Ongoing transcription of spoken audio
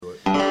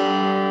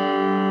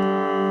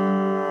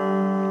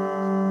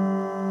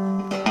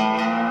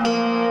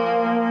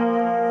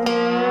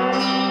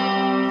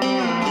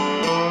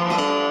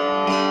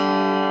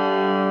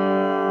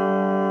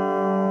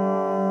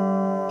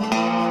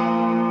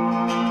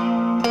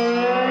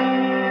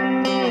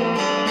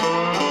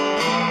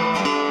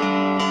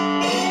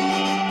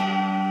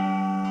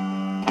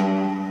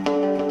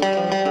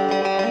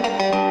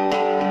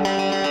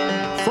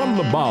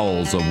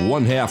bowels of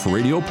One Half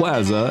Radio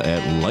Plaza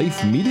at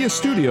Life Media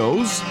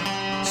Studios,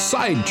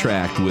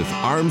 Sidetracked with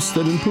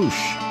Armstead and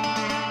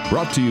Poosh.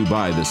 Brought to you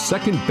by the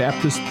Second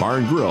Baptist Bar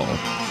and Grill,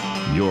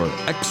 your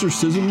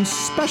exorcism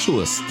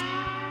specialist.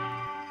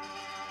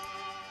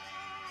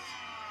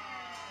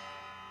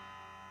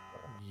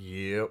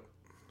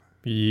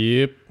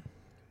 Yep.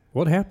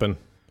 What happened?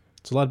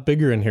 It's a lot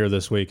bigger in here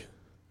this week.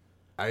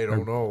 I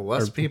don't know.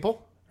 Less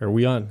people? Are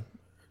we on?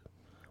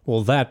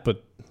 Well,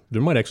 but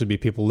there might actually be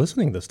people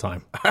listening this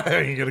time. I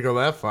ain't going to go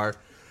that far.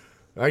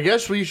 I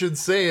guess we should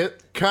say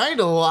it. Kind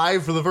of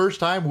live for the first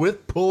time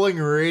with Pulling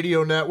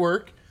Radio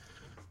Network.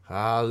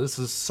 This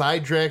is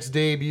Sidetrack's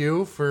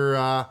debut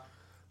for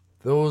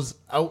those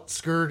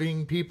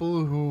outskirting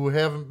people who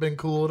haven't been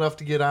cool enough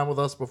to get on with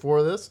us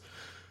before this.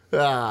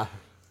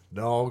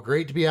 No,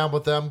 great to be on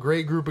with them.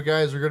 Great group of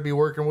guys we're going to be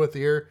working with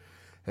here.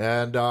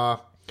 And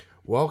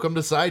welcome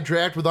to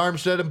Sidetracked with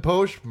Armstead and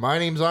Posh. My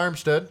name's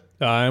Armstead.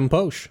 I'm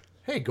Posh.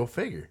 Hey, go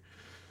figure.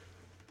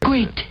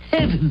 Great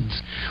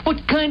heavens!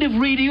 What kind of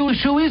radio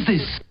show is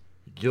this?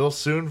 You'll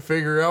soon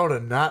figure out a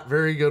not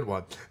very good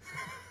one.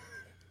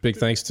 Big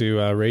thanks to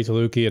Ray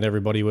Taluki and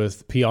everybody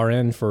with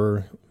PRN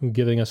for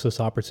giving us this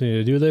opportunity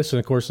to do this. And,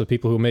 of course, the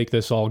people who make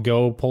this all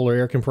go, Polar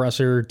Air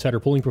Compressor, Tedder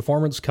Pulling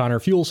Performance,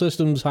 Connor Fuel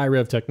Systems, High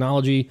Rev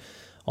Technology,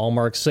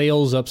 Allmark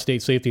Sales,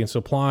 Upstate Safety and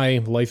Supply,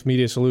 Life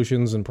Media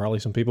Solutions, and probably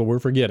some people we're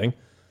forgetting.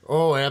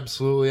 Oh,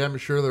 absolutely. I'm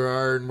sure there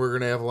are, and we're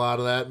going to have a lot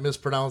of that.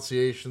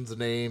 Mispronunciations of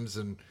names.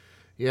 And,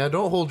 yeah,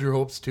 don't hold your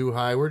hopes too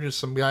high. We're just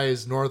some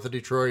guys north of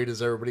Detroit,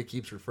 as everybody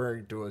keeps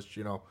referring to us,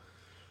 you know.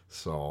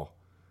 So...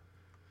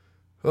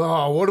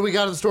 what do we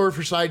got in store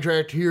for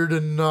Sidetracked here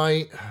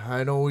tonight?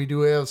 I know we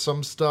do have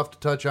some stuff to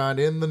touch on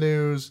in the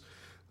news.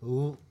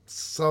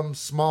 Some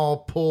small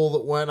pull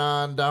that went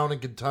on down in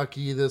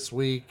Kentucky this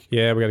week.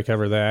 Yeah, we got to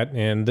cover that.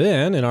 And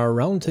then in our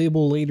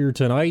roundtable later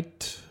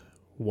tonight,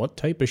 what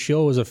type of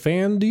show as a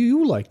fan do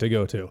you like to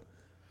go to?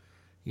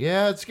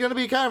 Yeah, it's going to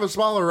be kind of a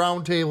smaller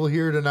roundtable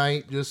here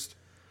tonight. Just,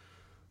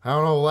 I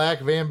don't know,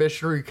 lack of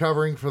ambition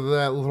recovering for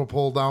that little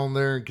pull down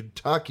there in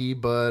Kentucky,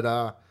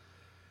 but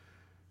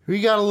we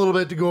got a little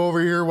bit to go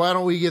over here. Why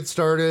don't we get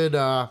started?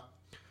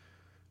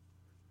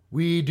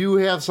 We do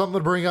have something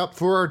to bring up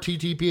for our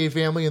TTPA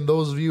family, and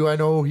those of you I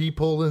know he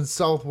pulled in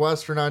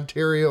southwestern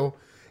Ontario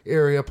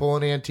area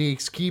pulling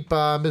antiques. Keep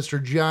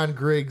Mr. John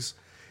Griggs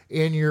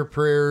in your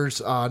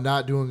prayers.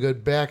 Not doing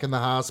good. Back in the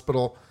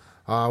hospital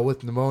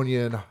with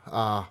pneumonia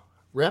and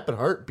rapid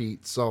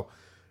heartbeat. So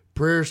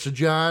prayers to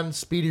John.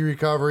 Speedy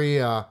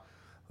recovery.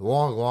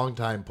 Long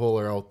time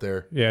puller out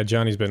there. Yeah,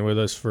 Johnny's been with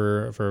us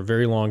for a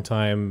very long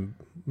time.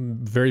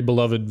 Very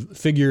beloved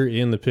figure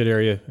in the pit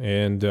area,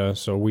 and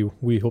so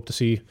we hope to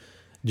see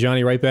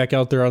Johnny right back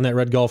out there on that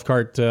red golf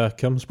cart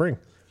come spring.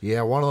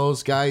 Yeah, one of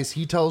those guys,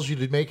 he tells you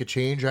to make a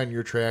change on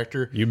your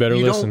tractor. You better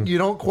listen. You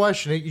don't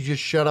question it. You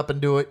just shut up and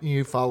do it, and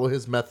you follow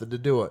his method to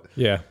do it.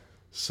 Yeah.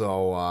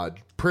 So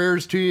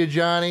prayers to you,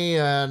 Johnny,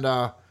 and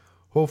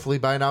hopefully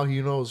by now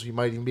he knows you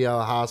might even be out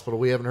of the hospital.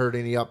 We haven't heard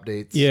any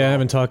updates. Yeah, so. I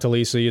haven't talked to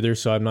Lisa either,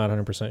 so I'm not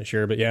 100%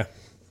 sure, but yeah.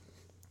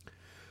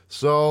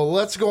 So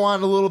let's go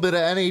on a little bit of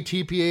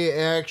NATPA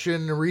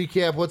action,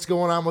 recap what's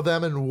going on with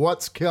them and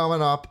what's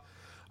coming up.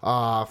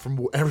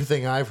 From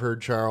everything I've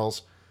heard,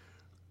 Charles,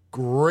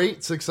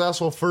 great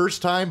successful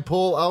first-time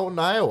pull out in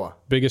Iowa.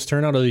 Biggest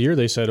turnout of the year,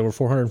 they said, over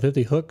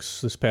 450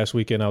 hooks this past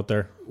weekend out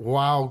there.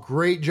 Wow,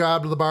 great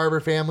job to the Barber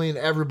family and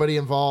everybody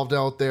involved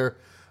out there,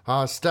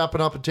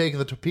 stepping up and taking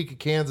the Topeka,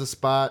 Kansas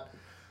spot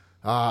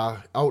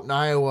out in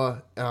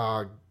Iowa.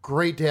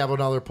 Great to have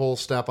another pull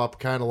step up.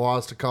 Kind of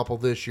lost a couple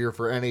this year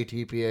for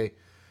NATPA.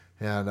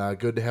 And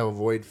good to have a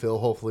void fill.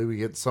 Hopefully we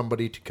get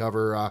somebody to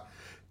cover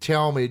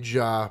Talmadge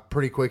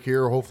pretty quick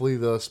here. Hopefully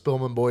the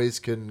Spillman boys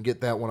can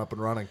get that one up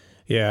and running.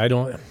 Yeah,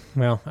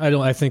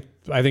 I think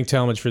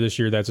Talmadge for this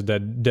year, that's a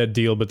dead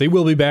deal. But they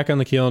will be back on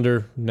the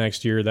calendar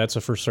next year. That's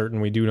a for certain.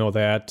 We do know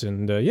that.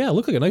 And yeah, it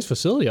looked like a nice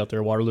facility out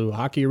there, Waterloo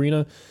Hockey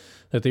Arena,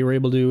 that they were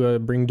able to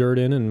bring dirt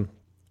in, and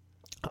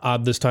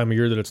odd this time of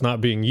year that it's not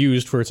being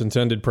used for its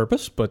intended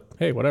purpose, but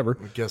hey, whatever.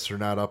 I guess they're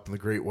not up in the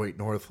Great White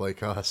North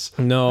like us.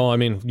 No, I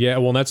mean, yeah,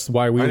 well, that's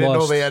why we I lost. didn't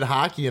know they had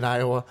hockey in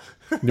Iowa.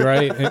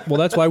 Right. Well,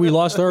 that's why we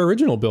lost our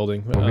original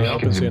building.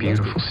 Michigan's a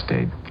beautiful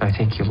state. I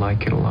think you'll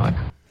like it a lot.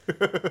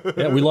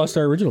 Yeah, we lost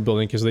our original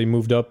building because they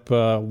moved up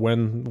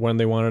when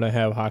they wanted to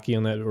have hockey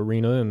in that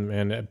arena,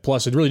 and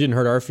plus it really didn't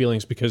hurt our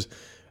feelings because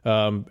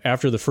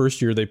after the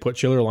first year, they put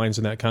chiller lines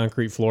in that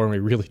concrete floor, and we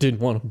really didn't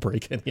want to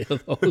break any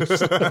of those.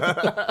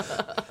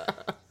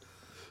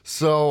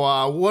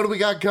 So what do we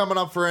got coming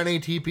up for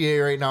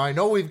NATPA right now? I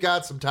know we've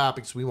got some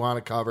topics we want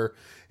to cover,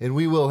 and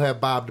we will have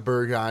Bob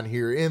DeBerg on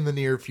here in the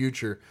near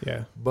future.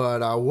 Yeah.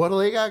 But what do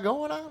they got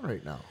going on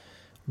right now?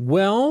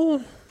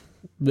 Well,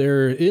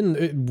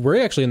 we're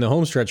actually in the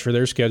home stretch for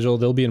their schedule.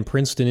 They'll be in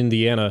Princeton,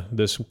 Indiana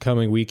this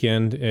coming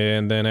weekend,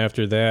 and then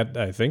after that,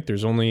 I think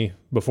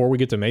before we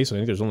get to Mason, I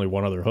think there's only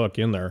one other hook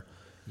in there.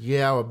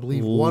 Yeah, I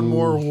believe one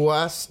more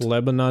west.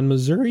 Lebanon,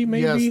 Missouri,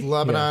 maybe? Yes,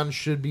 Lebanon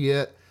should be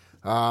it.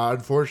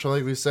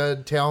 Unfortunately, like we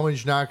said,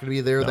 Talmadge not going to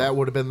be there. No. That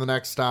would have been the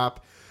next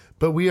stop.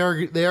 But they are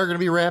going to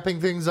be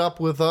wrapping things up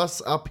with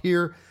us up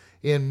here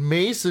in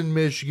Mason,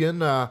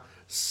 Michigan.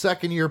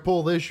 Second year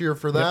pull this year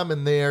for them,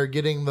 and they are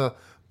getting the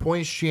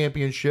points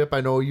championship.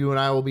 I know you and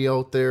I will be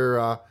out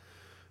there.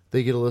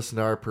 They get to listen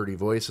to our pretty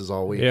voices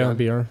all weekend.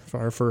 Yeah,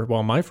 it'll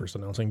be my first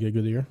announcing gig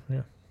of the year.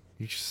 Yeah.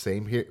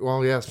 Same here.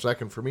 Well, yeah,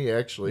 second for me,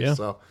 actually. Yeah.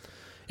 So.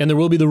 And there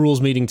will be the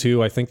rules meeting,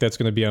 too. I think that's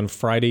going to be on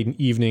Friday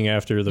evening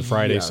after the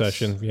Friday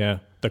session. Yeah,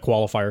 the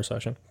qualifier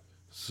session.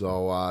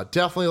 So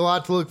definitely a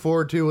lot to look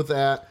forward to with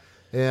that.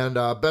 And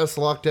best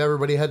of luck to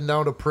everybody heading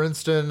down to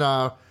Princeton.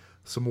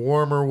 Some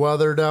warmer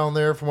weather down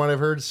there, from what I've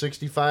heard,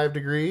 65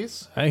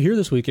 degrees. I hear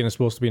this weekend is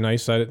supposed to be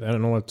nice. I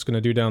don't know what it's going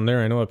to do down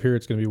there. I know up here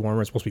it's going to be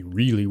warmer. It's supposed to be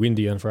really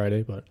windy on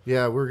Friday. But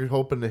yeah, we're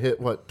hoping to hit,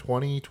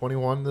 20,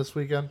 21 this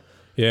weekend?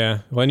 Yeah.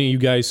 Well, any of you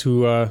guys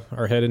who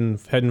are heading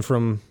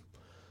from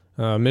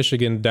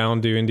Michigan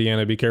down to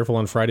Indiana, be careful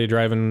on Friday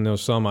driving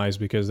those semis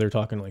because they're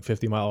talking like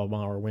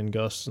 50-mile-an-hour wind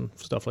gusts and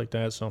stuff like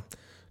that. So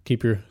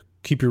keep your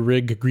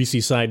rig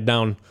greasy side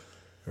down.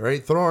 All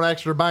right, throw an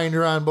extra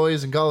binder on,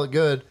 boys, and call it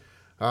good.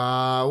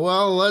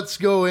 Well, let's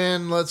go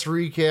in. Let's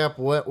recap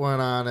what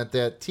went on at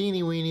that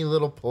teeny-weeny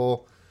little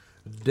pull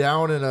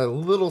down in a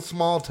little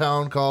small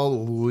town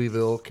called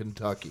Louisville,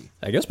 Kentucky.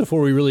 I guess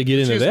before we really get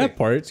into that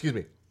part... Excuse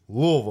me.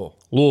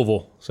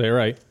 Louisville. Say it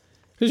right.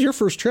 This is your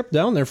first trip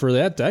down there for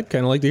that. I'd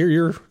kind of like to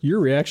hear your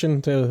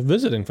reaction to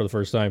visiting for the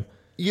first time.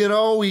 You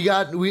know,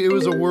 it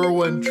was a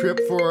whirlwind trip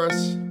for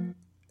us.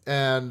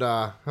 And,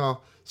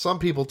 some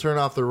people turn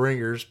off the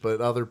ringers, but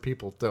other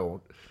people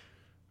don't.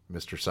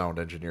 Mr. Sound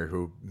Engineer,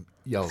 who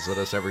yells at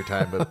us every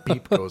time a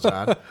beep goes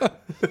on.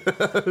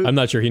 I'm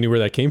not sure he knew where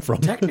that came from.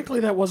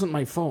 Technically, that wasn't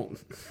my phone.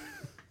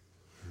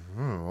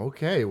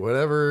 Okay,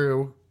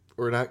 whatever.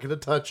 We're not going to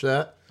touch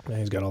that. Yeah,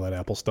 he's got all that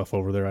Apple stuff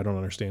over there. I don't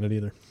understand it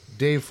either.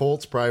 Dave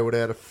Foltz probably would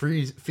have had a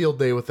free field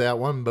day with that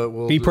one,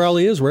 but He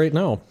probably is right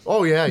now.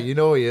 Oh, yeah, you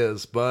know he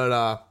is.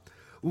 But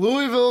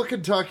Louisville,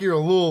 Kentucky, or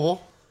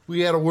Louisville, we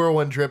had a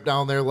whirlwind trip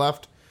down there,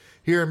 left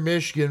here in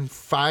Michigan,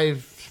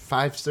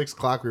 6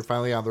 o'clock. We were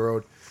finally on the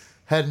road.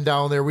 Heading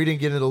down there. We didn't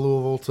get into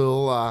Louisville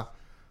till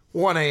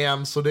 1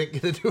 a.m., so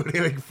didn't get to do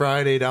anything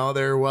Friday down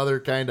there.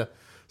 Weather kind of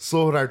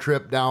slowed our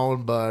trip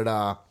down,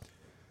 but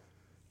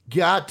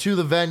got to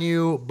the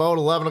venue about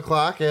 11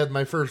 o'clock. I had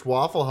my first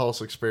Waffle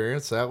House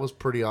experience. That was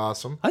pretty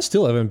awesome. I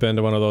still haven't been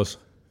to one of those.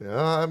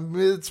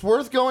 It's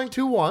worth going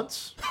to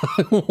once.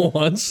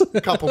 Once?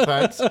 A couple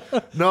times.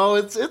 No,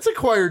 it's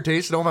acquired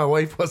taste. No, my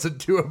wife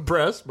wasn't too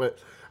impressed, but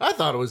I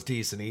thought it was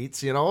decent eats,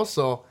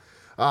 so...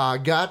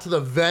 got to the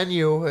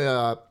venue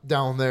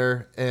down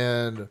there,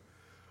 and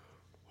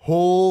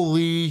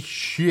holy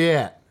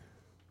shit,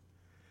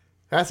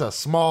 that's a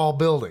small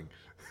building.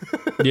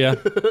 Yeah.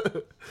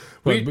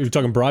 You're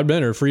talking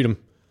Broadbent or Freedom?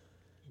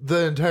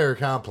 The entire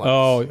complex.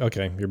 Oh,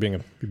 okay. You're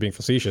being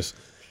facetious.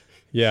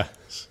 Yeah.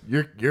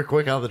 You're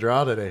quick on the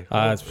draw today.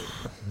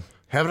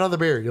 Have another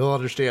beer. You'll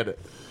understand it.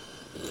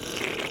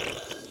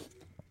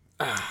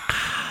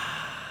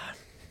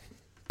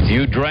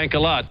 You drank a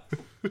lot.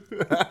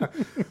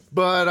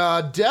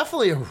 But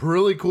definitely a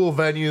really cool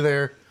venue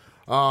there.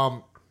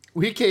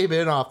 We came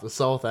in off the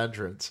south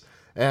entrance,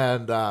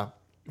 and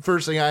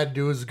first thing I had to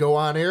do is go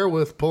on air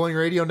with Pulling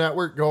Radio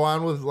Network, go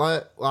on with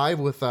live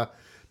with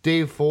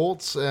Dave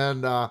Foltz,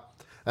 and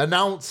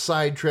announce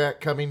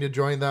Sidetrack coming to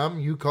join them.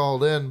 You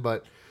called in,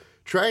 but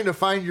trying to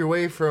find your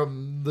way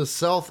from the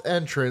south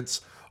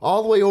entrance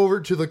all the way over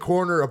to the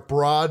corner of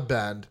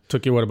Broadbent.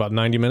 Took you, about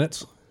 90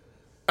 minutes?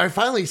 I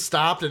finally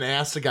stopped and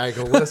asked the guy,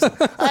 listen,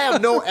 I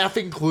have no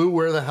effing clue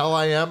where the hell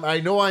I am.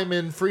 I know I'm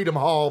in Freedom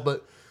Hall,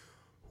 but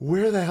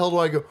where the hell do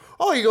I go?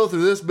 Oh, you go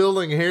through this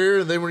building here,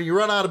 and then when you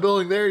run out of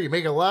building there, you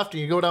make a left,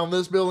 and you go down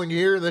this building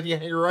here, and then you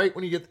hang right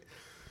when you get...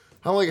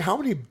 I'm like, how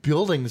many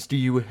buildings do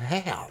you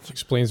have?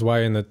 Explains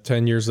why in the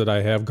 10 years that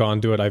I have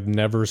gone to it, I've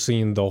never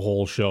seen the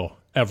whole show,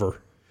 ever.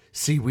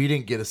 See, we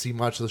didn't get to see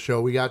much of the show.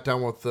 We got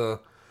done with the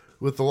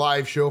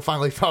live show,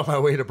 finally found my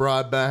way to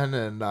Broadbent,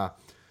 and...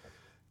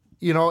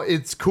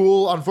 it's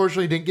cool.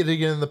 Unfortunately, didn't get to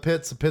get in the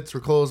pits. The pits were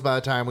closed by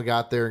the time we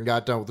got there and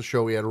got done with the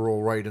show. We had to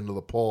roll right into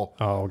the pole.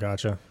 Oh,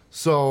 gotcha.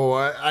 So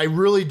I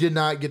really did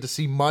not get to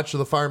see much of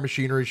the fire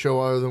machinery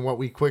show other than what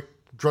we quick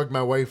drugged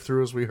my wife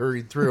through as we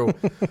hurried through.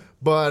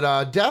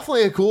 But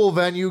definitely a cool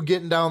venue,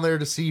 getting down there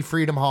to see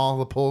Freedom Hall,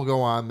 the pole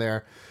go on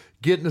there.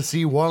 Getting to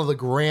see one of the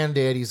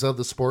granddaddies of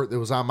the sport that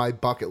was on my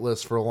bucket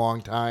list for a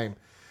long time.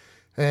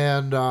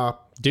 And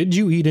did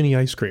you eat any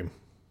ice cream?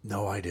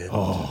 No, I didn't.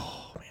 Oh.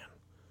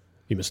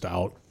 You missed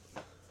out.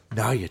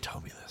 Now you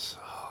tell me this.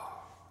 Oh.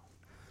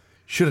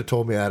 Should have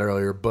told me that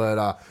earlier,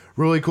 but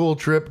really cool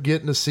trip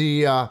getting to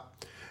see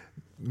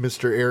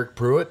Mr. Eric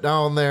Pruitt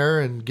down there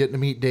and getting to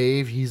meet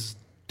Dave. He's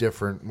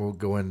different. We'll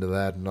go into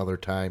that another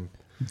time.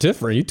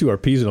 Different? You two are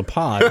peas in a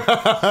pod.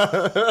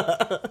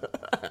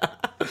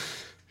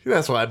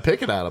 That's why I'm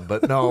picking at him.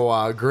 But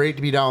no, great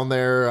to be down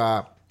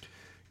there.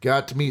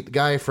 Got to meet the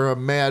guy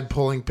from Mad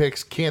Pulling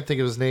Picks. Can't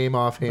think of his name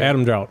offhand.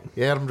 Adam Drought.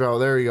 Yeah, Adam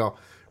Drought. There you go.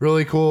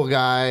 Really cool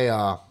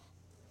guy.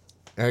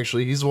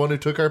 Actually, he's the one who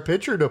took our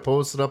picture to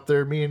post it up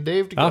there, me and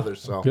Dave together.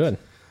 So good.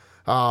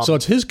 So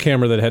it's his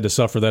camera that had to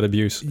suffer that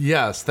abuse.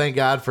 Yes, thank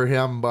God for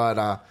him.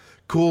 But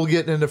cool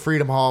getting into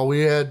Freedom Hall.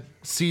 We had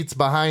seats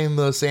behind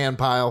the sand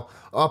pile,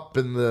 up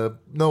in the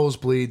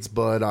nosebleeds,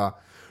 but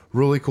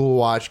really cool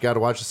watch. Got to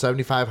watch the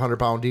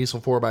 7,500-pound diesel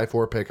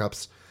 4x4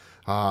 pickups.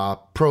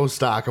 Pro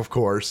stock, of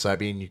course. I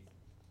mean, you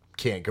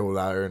can't go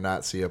there and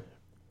not see a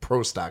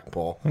pro stock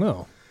pull.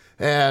 No.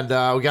 And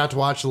we got to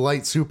watch the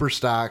light super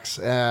stocks.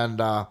 And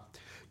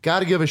got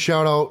to give a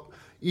shout out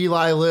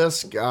Eli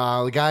Lisk,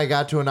 the guy I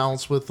got to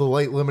announce with the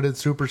light limited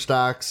super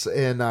stocks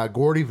in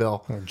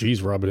Gordyville. Oh,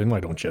 geez, rub it in,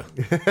 why don't you?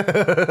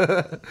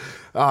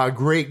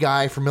 Great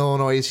guy from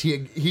Illinois.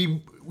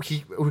 He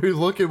we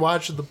look and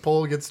watching the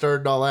poll get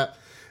started and all that.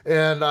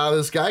 And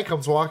this guy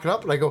comes walking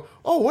up, and I go,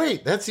 "Oh,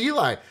 wait, that's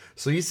Eli."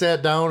 So he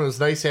sat down. It was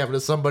nice having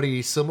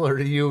somebody similar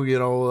to you,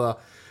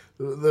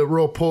 the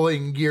real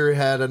pulling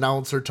gearhead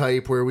announcer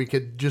type, where we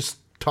could just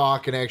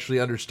talk and actually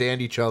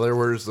understand each other.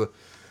 Whereas the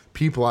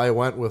people I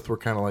went with were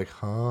kind of like,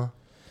 "Huh,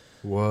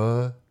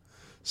 what?"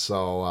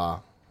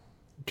 So,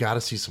 got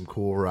to see some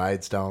cool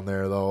rides down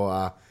there,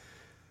 though.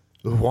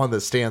 The one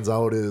that stands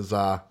out is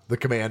the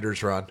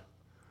Commander's Run.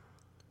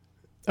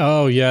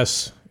 Oh,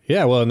 yes.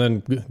 Yeah, well, and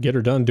then get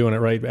her done doing it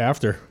right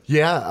after.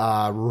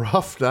 Yeah,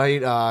 rough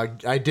night.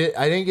 I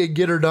didn't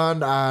get her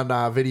done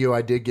on video.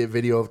 I did get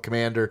video of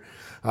Commander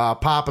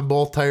popping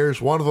both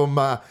tires. One of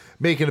them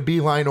making a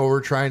beeline over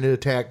trying to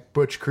attack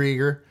Butch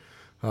Krieger.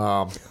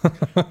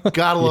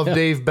 Gotta love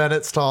Dave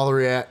Bennett's tall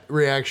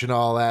reaction to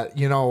all that.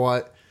 You know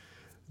what?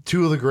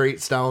 Two of the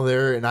greats down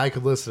there, and I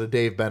could listen to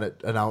Dave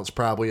Bennett announce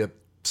probably a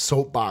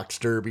soapbox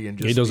derby and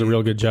just he does a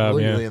real good job.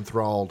 Completely yeah.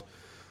 enthralled.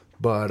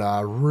 But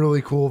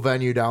really cool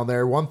venue down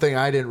there. One thing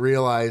I didn't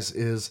realize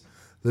is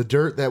the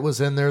dirt that was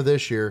in there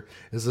this year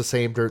is the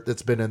same dirt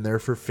that's been in there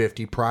for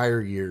 50 prior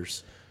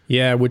years.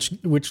 Yeah, which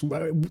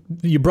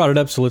you brought it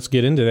up, so let's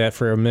get into that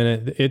for a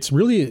minute. It's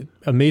really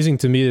amazing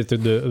to me that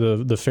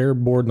the fair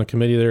board and the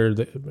committee there,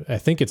 I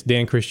think it's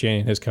Dan Christian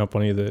and his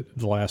company that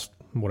the last,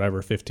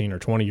 15 or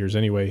 20 years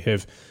anyway,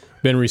 have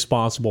been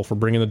responsible for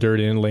bringing the dirt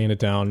in, laying it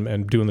down,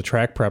 and doing the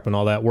track prep and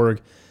all that work.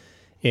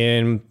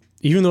 And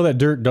even though that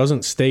dirt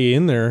doesn't stay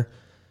in there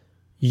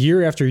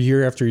year after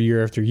year after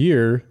year after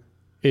year,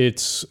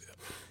 it's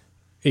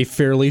a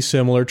fairly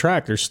similar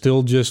track. There's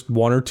still just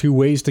one or two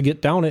ways to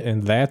get down it,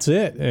 and that's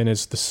it. And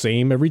it's the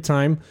same every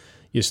time.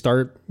 You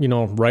start,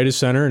 right of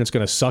center, and it's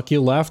going to suck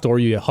you left, or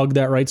you hug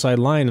that right side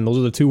line, and those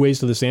are the two ways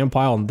to the sand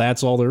pile, and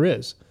that's all there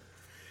is.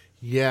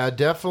 Yeah,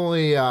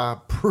 definitely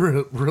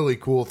really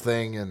cool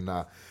thing. And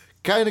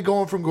kind of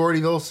going from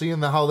Gordyville,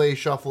 seeing how they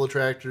shuffle the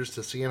tractors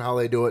to seeing how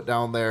they do it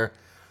down there.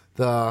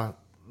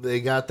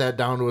 They got that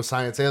down to a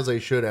science, as they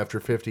should after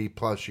 50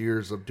 plus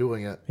years of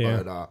doing it.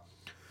 Yeah. But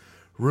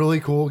really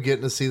cool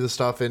getting to see the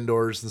stuff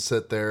indoors and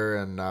sit there.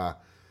 And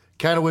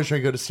kind of wish I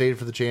could have stayed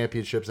for the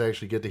championships. I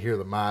actually get to hear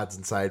the mods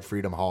inside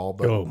Freedom Hall.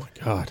 But oh my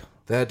God,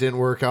 that didn't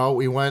work out.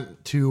 We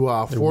went to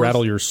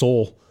rattle your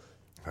soul.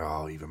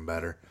 Oh, even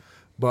better.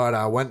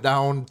 But went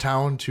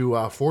downtown to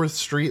 4th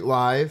Street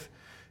Live.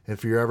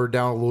 If you're ever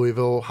down in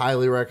Louisville,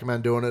 highly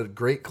recommend doing it. A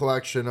great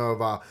collection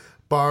of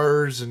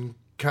bars and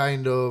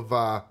kind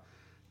of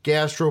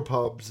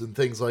gastropubs and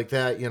things like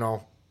that,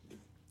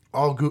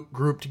 all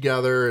grouped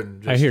together.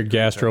 And I hear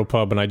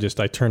gastropub and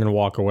I turn and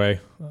walk away.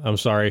 I'm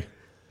sorry.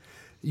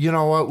 You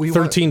know what?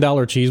 $13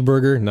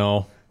 cheeseburger?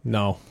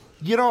 No.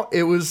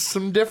 It was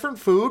some different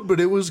food, but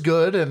it was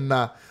good. And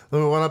then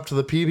we went up to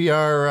the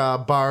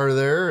PBR bar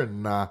there.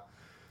 And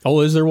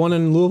is there one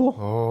in Louisville?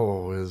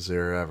 Oh, is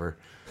there ever?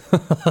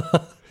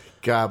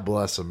 God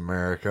bless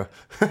America.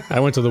 I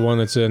went to the one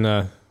that's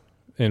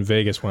in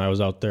Vegas when I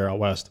was out there out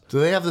west. Do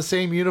they have the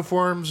same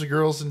uniforms,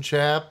 girls and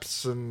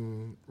chaps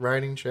and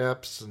riding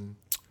chaps? And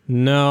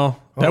no,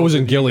 that was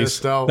in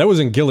Gillies. That was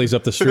in Gillies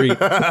up the street.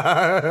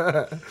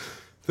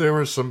 There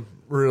were some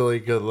really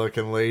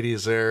good-looking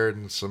ladies there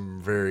and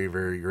some very,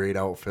 very great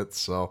outfits.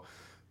 So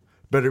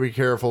better be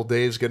careful.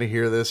 Dave's going to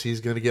hear this.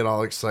 He's going to get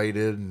all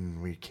excited,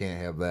 and we can't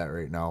have that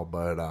right now.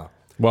 But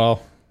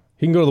well,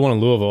 he can go to the one in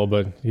Louisville,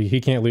 but he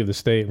can't leave the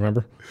state.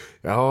 Remember?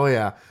 Oh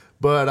yeah.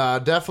 But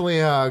definitely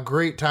a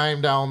great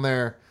time down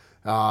there.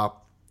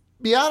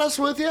 Be honest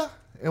with you,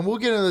 and we'll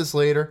get into this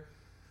later.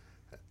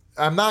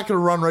 I'm not going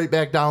to run right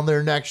back down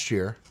there next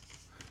year,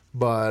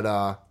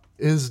 but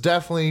is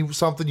definitely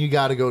something you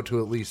got to go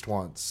to at least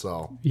once.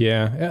 So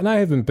yeah, and I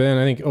haven't been.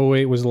 I think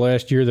 2008 was the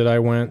last year that I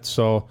went,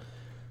 so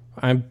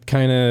I'm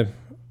kind of.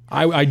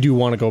 I do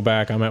want to go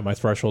back. I'm at my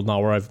threshold now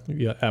where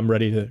I'm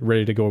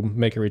ready to go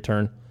make a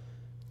return.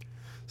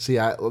 See,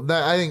 I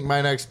think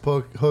my next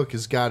hook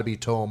has got to be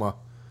Toma.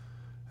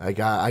 I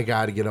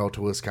got to get out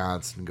to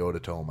Wisconsin and go to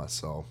Toma.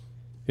 So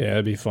yeah,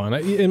 it'd be fun.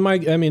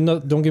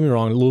 Don't get me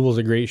wrong. Louisville's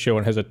a great show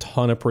and has a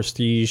ton of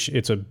prestige.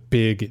 It's a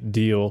big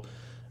deal.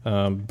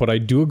 But I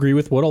do agree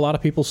with what a lot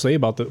of people say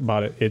about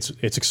it.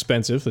 It's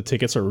expensive. The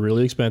tickets are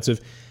really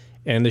expensive,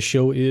 and the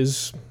show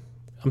is,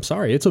 I'm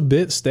sorry, it's a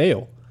bit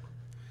stale.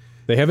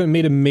 They haven't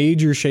made a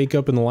major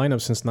shakeup in the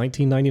lineup since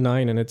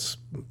 1999, and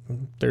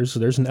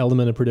there's an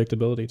element of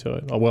predictability to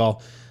it.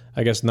 Well,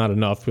 I guess not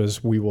enough,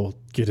 as we will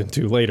get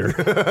into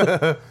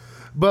later.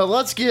 But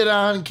let's get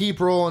on and keep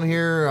rolling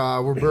here.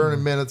 We're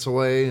burning minutes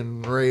away,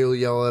 and Ray will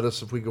yell at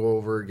us if we go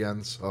over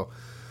again. So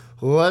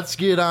let's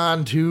get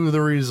on to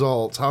the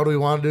results. How do we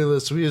want to do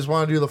this? We just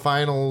want to do the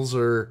finals,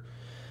 or...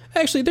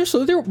 Actually,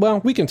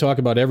 well, we can talk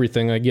about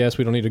everything, I guess.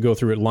 We don't need to go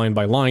through it line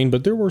by line,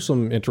 but there were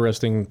some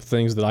interesting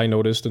things that I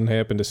noticed and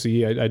happened to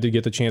see. I did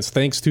get the chance,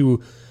 thanks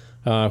to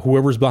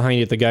whoever's behind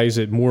it, the guys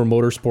at Moore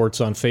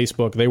Motorsports on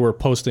Facebook. They were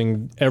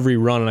posting every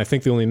run, and I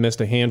think they only missed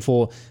a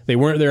handful. They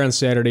weren't there on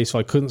Saturday, so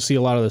I couldn't see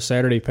a lot of the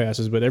Saturday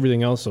passes, but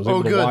everything else I was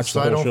able to watch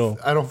the whole show.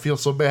 I don't feel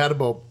so bad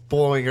about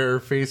blowing our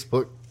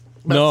Facebook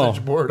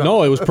message board up.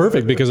 No, it was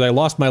perfect because I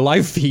lost my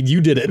live feed. You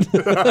did it.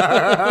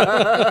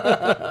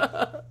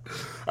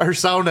 Our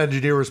sound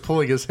engineer was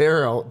pulling his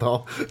hair out,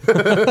 though.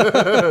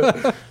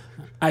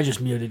 I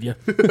just muted you.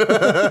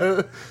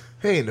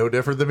 Hey, no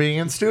different than being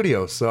in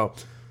studio. So,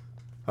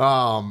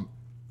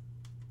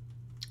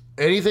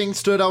 anything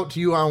stood out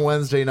to you on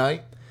Wednesday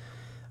night?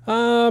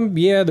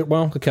 Yeah,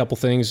 a couple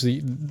things.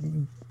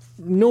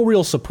 No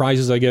real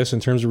surprises, I guess, in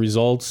terms of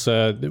results.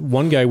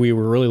 One guy we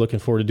were really looking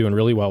forward to doing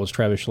really well was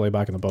Travis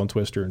Schleyback in the Bone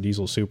Twister and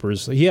Diesel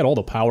Supers. He had all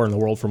the power in the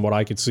world from what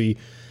I could see.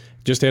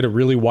 Just had a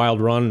really wild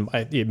run.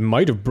 I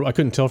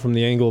couldn't tell from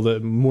the angle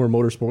that Moore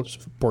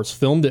Motorsports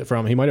filmed it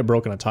from. He might have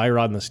broken a tie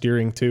rod in the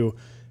steering too.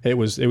 It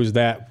was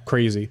that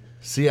crazy.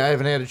 See, I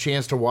haven't had a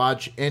chance to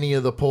watch any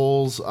of the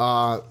polls.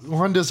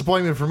 One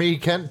disappointment for me,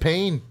 Kent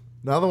Payne.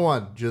 Another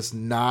one, just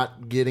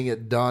not getting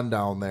it done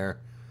down there.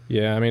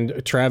 Yeah, I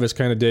mean, Travis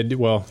kind of did,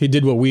 well, he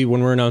did what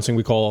when we're announcing,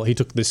 he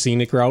took the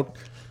scenic route.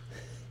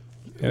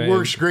 It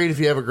works great if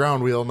you have a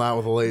ground wheel, not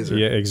with a laser.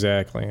 Yeah,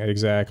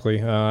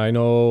 exactly. I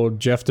know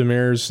Jeff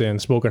Demers and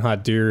Smoking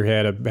Hot Deer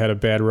had a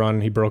bad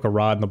run. He broke a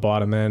rod in the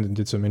bottom end and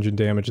did some engine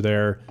damage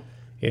there.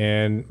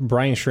 And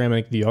Brian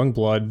Schramek, the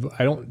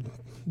Youngblood,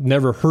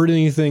 never heard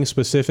anything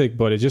specific,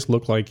 but it just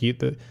looked like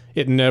it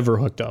never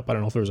hooked up. I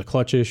don't know if there was a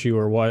clutch issue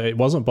or what. It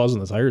wasn't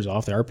buzzing the tires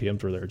off. The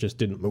RPMs were there. It just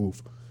didn't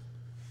move.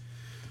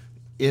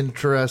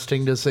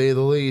 Interesting to say the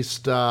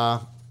least.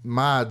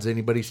 Mods,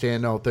 anybody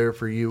stand out there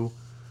for you?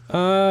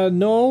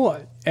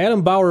 No.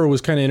 Adam Bauer was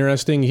kind of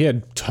interesting. He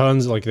had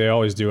tons, like they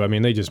always do. I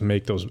mean, they just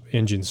make those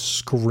engines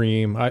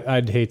scream.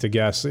 I'd hate to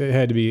guess. It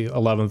had to be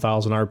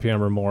 11,000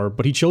 RPM or more,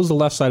 but he chose the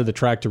left side of the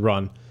track to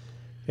run,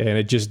 and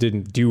it just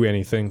didn't do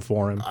anything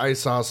for him. I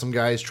saw some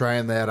guys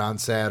trying that on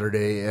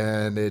Saturday,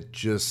 and they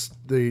just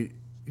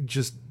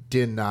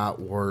did not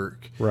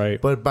work.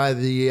 Right. But by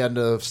the end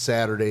of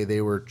Saturday,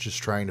 they were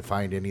just trying to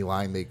find any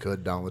line they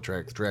could down the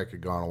track. The track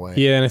had gone away.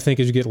 Yeah, and I think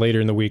as you get later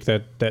in the week,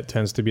 that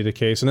tends to be the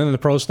case. And then in the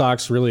pro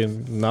stocks, really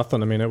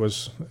nothing. I mean, it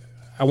was,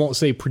 I won't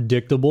say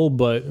predictable,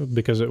 but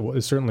because it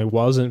certainly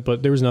wasn't,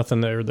 but there was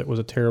nothing there that was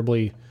a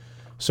terribly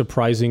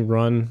surprising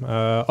run.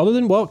 Other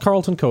than,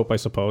 Carlton Cope, I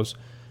suppose.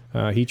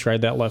 He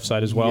tried that left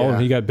side as well,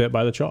 and he got bit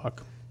by the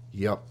chalk.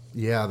 Yep.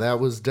 Yeah, that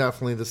was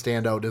definitely the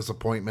standout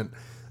disappointment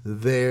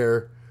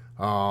there.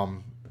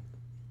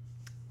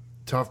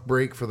 Tough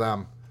break for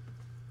them.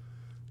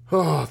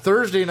 Oh,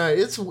 Thursday night.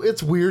 It's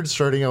weird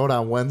starting out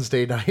on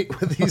Wednesday night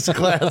with these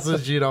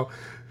classes, because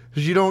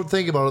you don't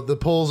think about it. The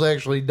poll's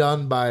actually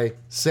done by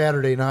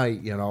Saturday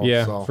night,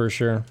 Yeah, so. For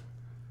sure.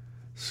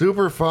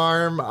 Super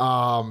Farm.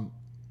 No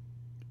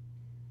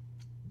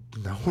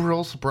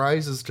real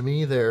surprises to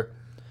me there.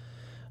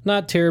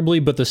 Not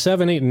terribly, but the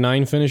 7, 8, and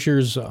 9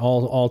 finishers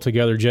all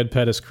together, Jed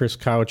Pettis, Chris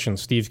Couch, and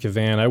Steve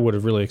Cavan, I would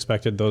have really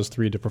expected those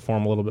three to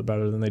perform a little bit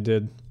better than they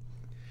did.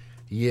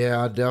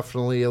 Yeah,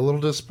 definitely. A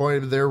little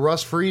disappointed there.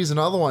 Russ Freeze,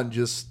 another one,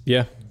 just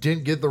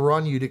didn't get the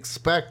run you'd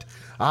expect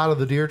out of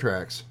the Deer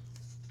tracks.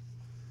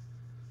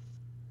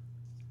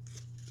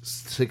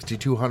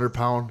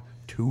 6,200-pound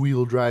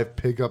two-wheel drive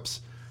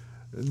pickups.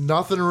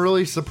 Nothing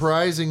really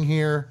surprising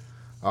here.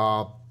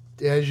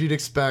 As you'd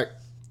expect,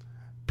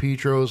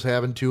 Petro's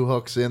having two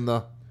hooks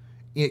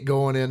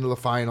going into the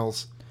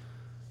finals.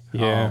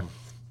 Yeah.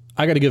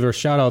 I got to give a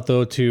shout out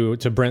though to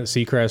Brent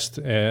Seacrest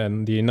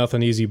and the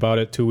Nothing Easy About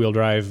It two-wheel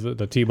drive,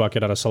 the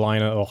T-Bucket out of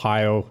Salina,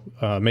 Ohio,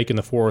 making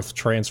the 4th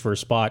transfer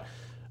spot.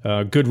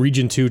 Good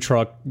Region 2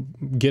 truck,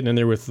 getting in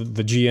there with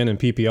the GN and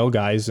PPL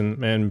guys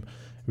and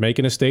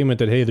making a statement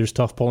that, hey, there's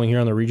tough pulling here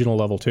on the regional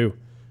level too.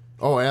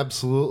 Oh,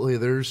 absolutely.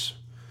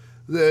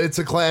 It's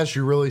a class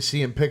you really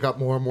see him pick up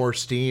more and more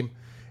steam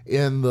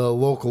in the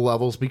local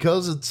levels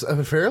because it's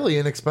a fairly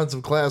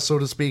inexpensive class, so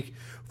to speak,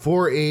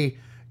 for a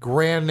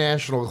grand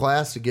national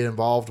class to get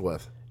involved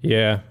with.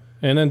 Yeah.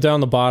 And then down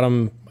the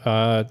bottom,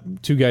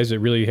 two guys that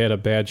really had a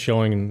bad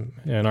showing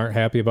and aren't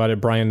happy about it.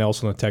 Brian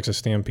Nelson of Texas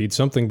Stampede.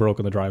 Something broke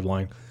in the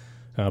driveline.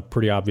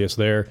 Pretty obvious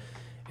there.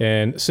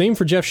 And same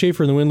for Jeff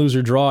Schaefer in the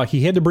win-loser draw.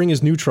 He had to bring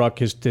his new truck,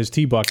 his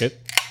T-Bucket,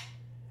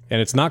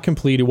 and it's not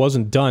complete. It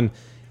wasn't done.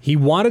 He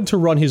wanted to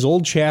run his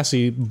old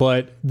chassis,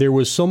 but there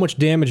was so much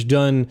damage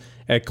done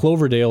at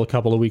Cloverdale a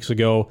couple of weeks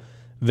ago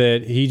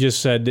that he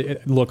just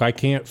said, look, I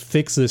can't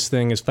fix this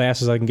thing as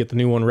fast as I can get the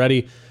new one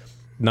ready.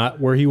 Not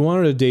where he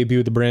wanted to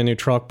debut the brand new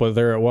truck, but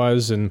there it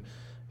was. And,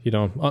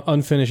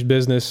 unfinished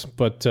business.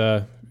 But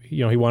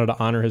he wanted to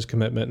honor his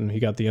commitment, and he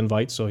got the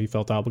invite, so he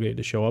felt obligated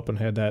to show up and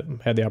had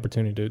the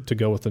opportunity to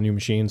go with the new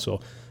machine. So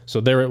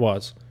there it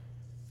was.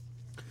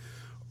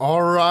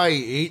 All right,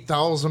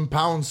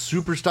 8,000-pound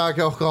super stock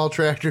alcohol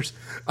tractors.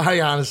 I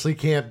honestly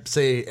can't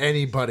say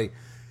anybody.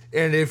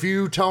 And if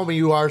you tell me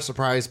you are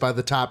surprised by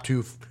the top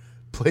two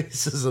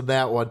places in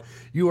that one,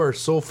 you are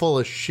so full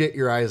of shit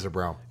your eyes are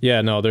brown. Yeah,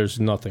 no, there's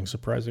nothing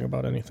surprising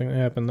about anything that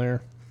happened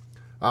there.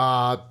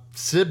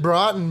 Sid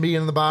Broughton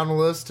being in the bottom of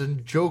the list,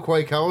 and Joe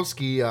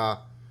Kwiatkowski.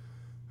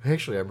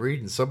 Actually, I'm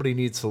reading. Somebody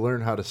needs to learn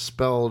how to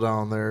spell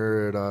down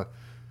there at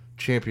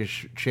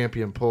champpoll.org.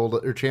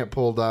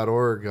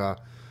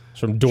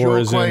 From door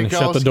is in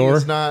shut the door.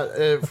 Is not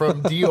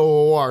from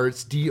DOOR.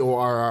 It's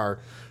DORR.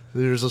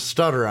 There's a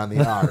stutter on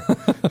the R.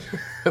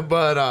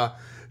 But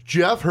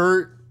Jeff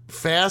Hurt,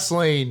 fast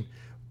lane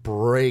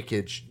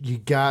breakage.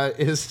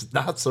 It's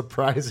not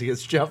surprising.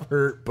 It's Jeff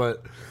Hurt,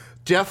 but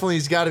definitely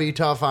it's got to be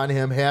tough on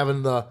him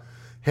having a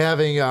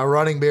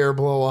running bear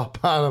blow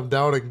up on him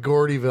down in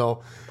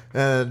Gordyville,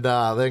 and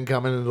then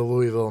coming into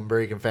Louisville and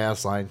breaking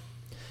fast line.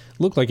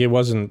 Looked like it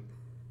wasn't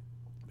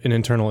an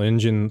internal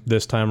engine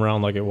this time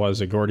around like it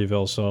was at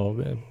Gordyville,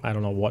 so I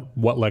don't know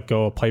what let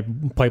go. A pipe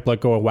let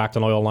go, whacked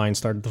an oil line,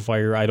 started the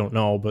fire. I don't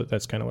know, but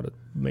that's kind of what it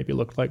maybe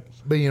looked like.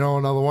 But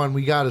another one,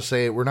 we got to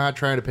say it. We're not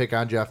trying to pick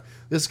on Jeff.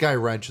 This guy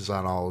wrenches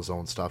on all his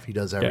own stuff. He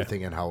does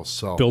everything in-house.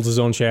 So builds his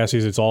own chassis.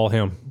 It's all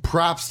him.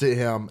 Props to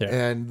him. Yeah.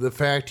 And the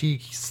fact he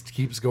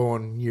keeps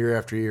going year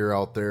after year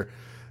out there,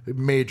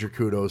 major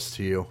kudos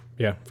to you.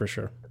 Yeah, for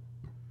sure.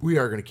 We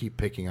are going to keep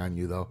picking on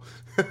you, though.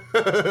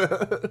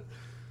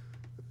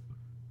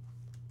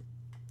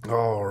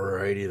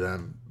 Alrighty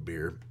then,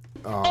 beer.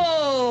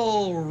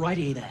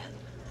 Alrighty then.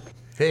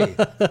 Hey,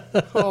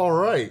 all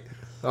right.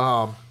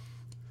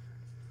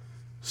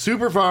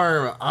 Super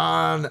Farm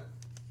on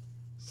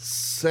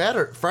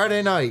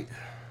Friday night.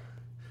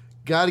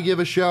 Got to give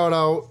a shout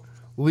out.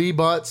 Lee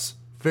Butts,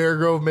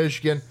 Fairgrove,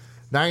 Michigan.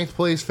 9th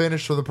place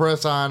finish for the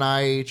press on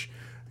IH.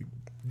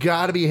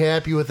 Got to be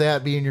happy with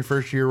that being your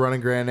first year running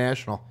Grand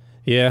National.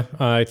 Yeah,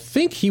 I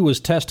think he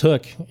was test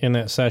hook in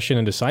that session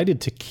and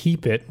decided to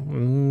keep it.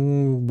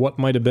 What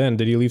might have been?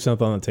 Did he leave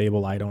something on the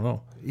table? I don't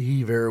know.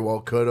 He very well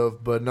could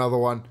have, but another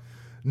one,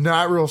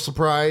 not real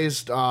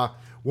surprised.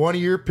 One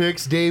of your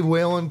picks, Dave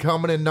Whalen,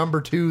 coming in number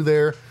 2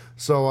 there.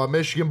 So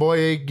Michigan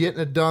boy getting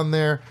it done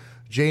there.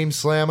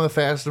 James Slamma,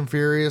 Fast and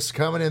Furious,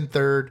 coming in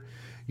 3rd.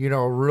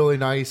 Really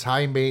nice,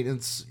 high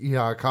maintenance,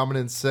 coming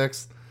in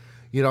 6th.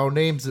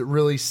 Names that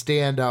really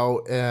stand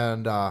out,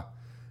 and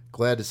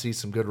glad to see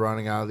some good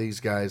running out of these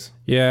guys.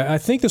 Yeah, I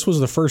think this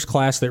was the first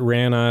class that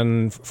ran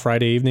on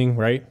Friday evening,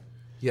 right?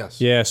 Yes.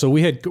 Yeah, so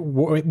we had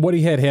what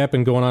he had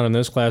happen going on in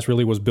this class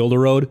really was build a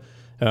road.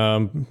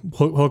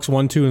 Hooks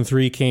 1, 2, and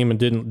 3 came and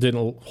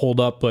didn't hold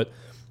up, but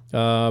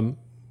the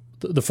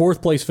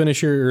 4th place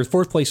finisher or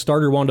 4th place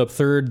starter wound up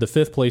 3rd, the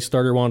 5th place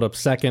starter wound up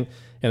 2nd,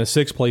 and the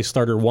 6th place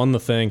starter won the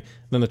thing.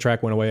 Then the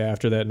track went away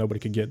after that. Nobody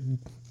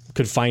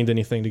could find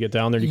anything to get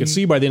down there. You could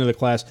see by the end of the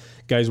class,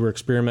 guys were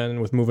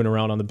experimenting with moving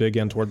around on the big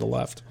end toward the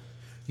left.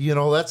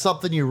 That's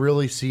something you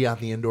really see on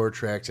the indoor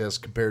tracks as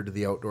compared to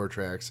the outdoor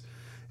tracks.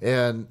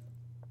 And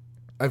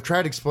I've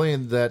tried to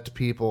explain that to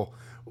people.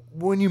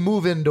 When you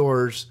move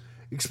indoors,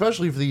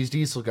 especially for these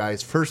diesel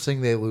guys, first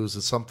thing they lose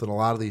is something a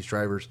lot of these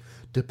drivers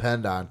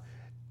depend on,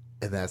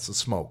 and that's the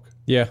smoke.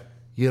 Yeah.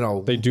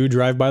 They do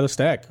drive by the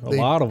stack. A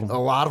lot of them.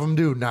 A lot of them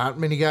do. Not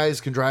many guys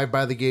can drive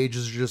by the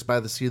gauges or just by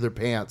the seat of their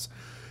pants.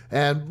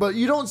 But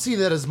you don't see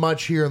that as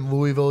much here in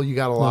Louisville. You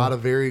got a lot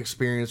of very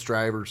experienced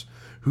drivers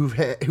who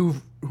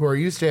are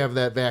used to have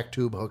that vac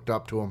tube hooked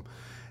up to them.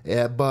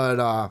 But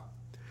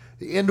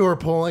the indoor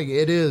pulling,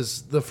 it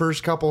is the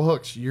first couple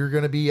hooks. You're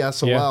going to be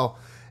SOL. Yeah.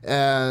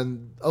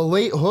 And a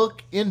late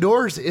hook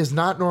indoors is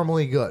not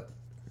normally good.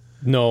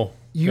 No.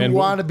 You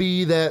want to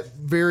be that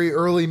very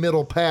early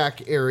middle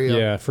pack area.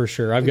 Yeah, for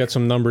sure. I've got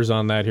some numbers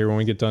on that here when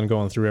we get done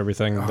going through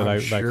everything that I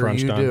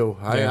crunched on. You do.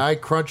 Yeah. I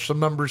crunched some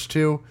numbers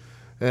too.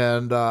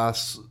 And, no,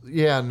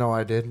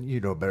 I didn't. You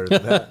know better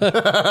than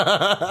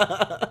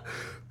that.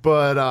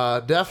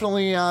 But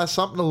definitely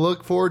something to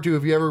look forward to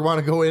if you ever want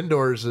to go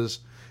indoors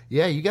is,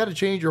 you got to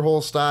change your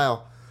whole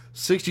style.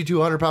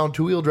 6,200-pound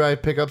two-wheel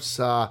drive pickups,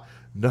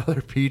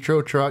 another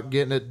Petro truck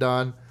getting it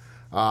done.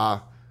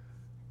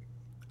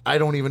 I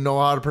don't even know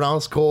how to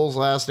pronounce Cole's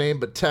last name,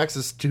 but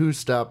Texas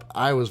two-step,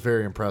 I was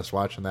very impressed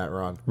watching that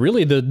run.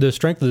 Really, the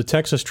strength of the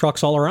Texas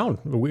trucks all around.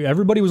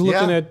 Everybody was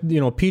looking at,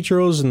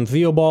 Petros and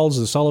Theobalds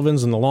and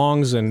Sullivans and the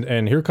Longs,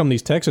 and here come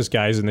these Texas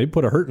guys, and they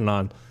put a hurting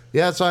on.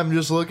 Yeah, so I'm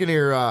just looking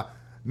here.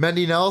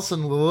 Mendy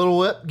Nelson, the Little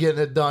Whip,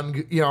 getting it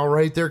done,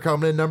 right there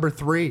coming in number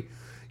 3.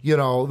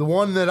 The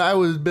one that I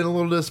was been a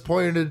little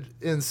disappointed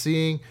in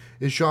seeing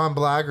is Sean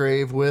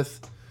Blagrave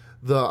with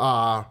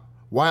the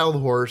Wild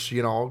Horse.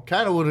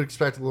 Kind of would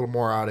expect a little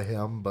more out of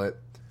him, but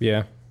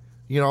yeah,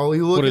 you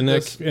look at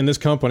this in this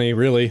company,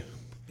 really.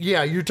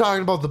 Yeah, you're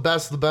talking about the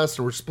best of the best,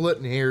 and we're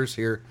splitting hairs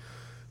here.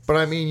 But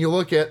I mean, you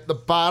look at the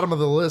bottom of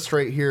the list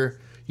right here.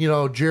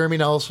 Jeremy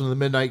Nelson, the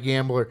Midnight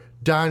Gambler,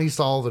 Donnie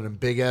Sullivan, and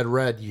Big Ed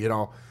Red.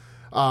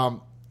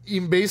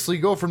 you can basically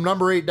go from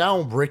number 8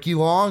 down. Ricky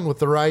Long with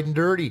the Riding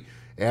Dirty,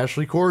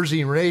 Ashley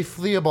Corzine, Renee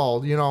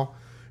Theobald,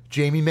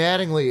 Jamie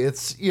Mattingly.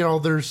 It's,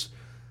 there's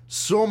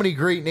so many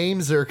great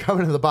names that are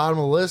coming to the bottom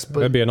of the list.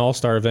 But that'd be an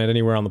all-star event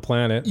anywhere on the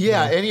planet.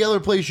 Yeah, any other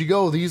place you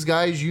go, these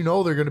guys, they're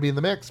going to be in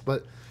the mix.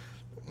 But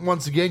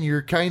once again,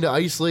 you're kind of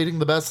isolating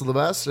the best of the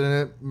best, and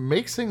it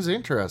makes things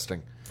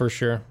interesting. For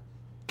sure.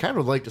 Kind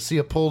of like to see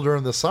a pull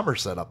during the summer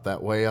setup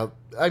that way.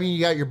 I mean,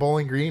 you got your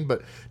Bowling Green,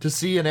 but to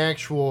see an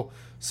actual,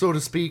 so to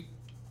speak,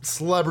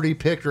 celebrity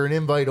picked or an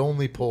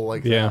invite-only pull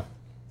like that.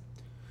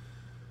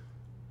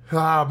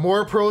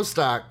 More pro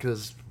stock,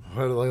 because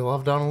what do they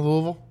love down in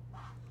Louisville?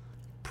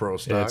 Pro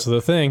stock. That's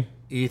the thing.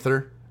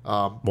 Ether.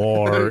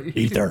 More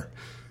ether.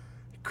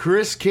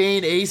 Chris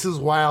Kane, Aces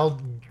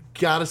Wild.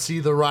 Got to see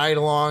the ride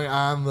along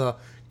on the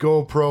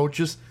GoPro.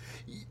 Just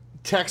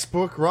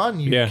textbook run.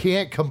 You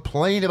can't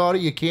complain about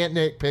it. You can't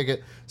nitpick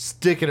it.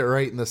 Sticking it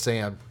right in the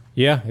sand.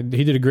 Yeah,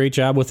 he did a great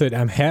job with it.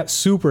 I'm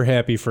super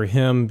happy for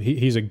him.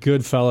 He's a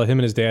good fella. Him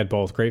and his dad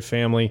both. Great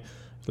family.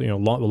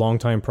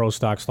 Long-time pro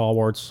stock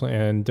stalwarts.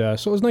 And so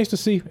it was nice to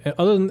see.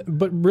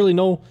 But really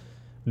no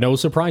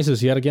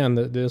surprises yet again.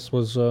 This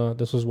was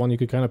one you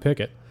could kind of pick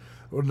it.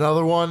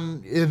 Another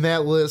one in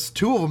that list,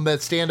 2 of them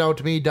that stand out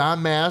to me,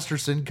 Don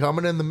Masterson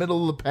coming in the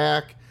middle of the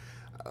pack.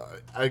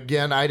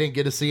 Again, I didn't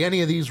get to see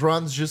any of these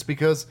runs just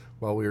because,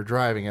 we were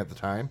driving at the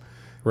time.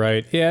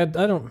 Right. Yeah,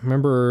 I don't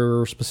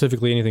remember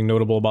specifically anything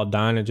notable about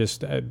Don. It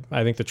just,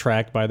 I think the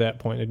track by that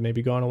point had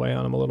maybe gone away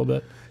on him a little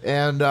bit.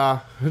 And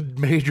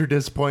major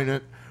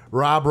disappointment,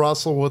 Rob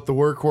Russell with the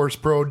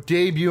Workhorse Pro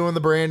debuting the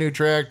brand new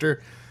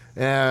tractor.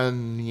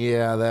 And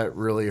yeah, that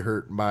really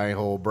hurt my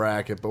whole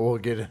bracket, but we'll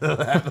get into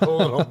that in a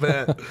little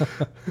bit.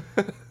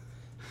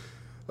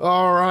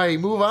 All right,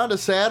 move on to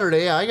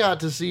Saturday. I got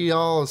to see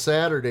all of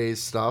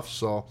Saturday's stuff.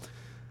 So,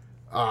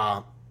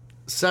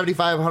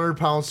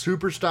 7,500-pound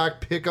super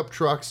stock pickup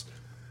trucks.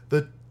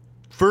 The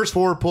first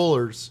 4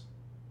 pullers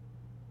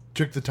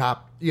took the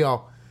top.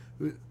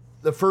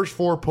 The first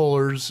 4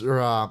 pullers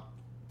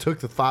took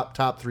the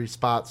top 3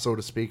 spots, so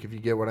to speak, if you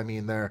get what I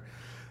mean there.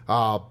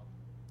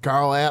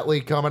 Carl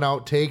Atlee coming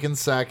out, taking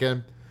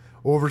second.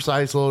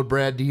 Oversized load,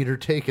 Carl Atlee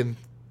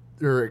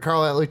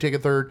taking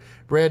third.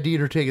 Brad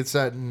Dieter taking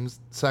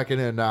second,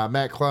 and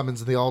Matt Clemens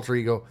in the Alter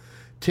Ego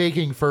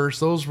taking first.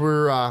 Those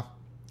were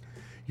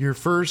your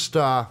first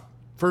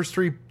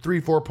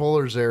 3-4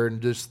 pullers there,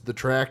 and just the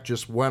track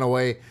just went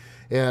away.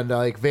 And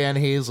like Van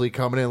Hazley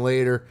coming in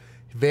later.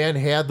 Van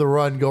had the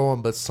run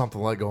going, but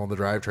something let go on the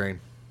drivetrain.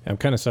 I'm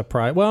kind of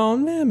surprised. Well,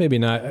 maybe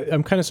not.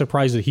 I'm kind of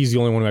surprised that he's the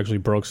only one who actually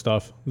broke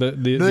stuff. The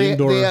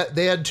indoor,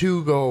 they had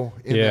 2 go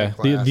in that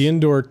class. The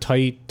indoor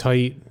tight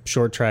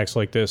short tracks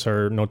like this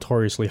are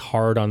notoriously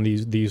hard on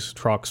these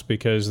trucks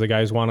because the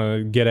guys want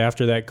to get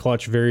after that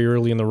clutch very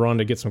early in the run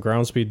to get some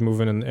ground speed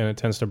moving, and it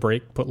tends to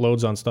put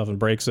loads on stuff and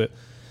breaks it.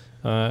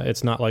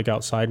 It's not like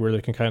outside where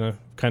they can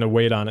kind of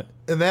wait on it.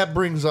 And that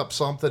brings up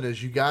something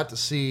as you got to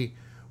see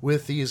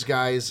with these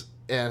guys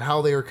and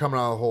how they were coming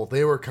out of the hole.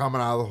 They were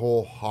coming out of the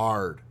hole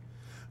hard.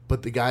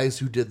 But the guys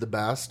who did the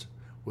best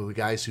were the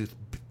guys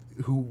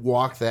who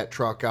walked that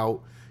truck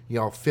out,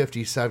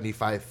 50,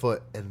 75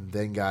 foot and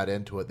then got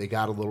into it. They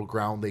got a little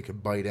ground they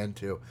could bite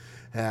into.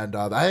 And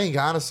I think,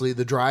 honestly,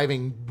 the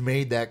driving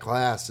made that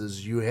class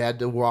is you had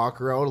to walk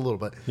her out a little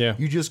bit. Yeah.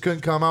 You just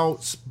couldn't come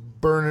out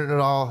burning it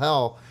all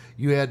hell.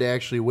 You had to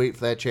actually wait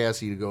for that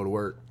chassis to go to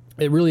work.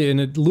 It really,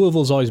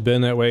 Louisville's always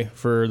been that way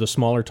for the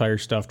smaller tire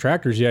stuff.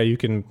 Tractors, you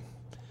can...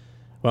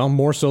 Well,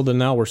 more so than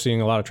now, we're seeing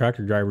a lot of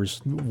tractor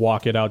drivers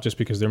walk it out just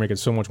because they're making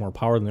so much more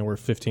power than they were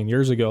 15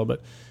 years ago.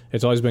 But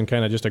it's always been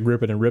kind of just a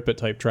grip it and rip it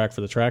type track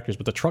for the tractors.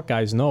 But the truck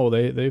guys know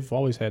they've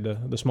always had to.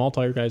 The small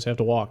tire guys have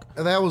to walk.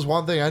 And that was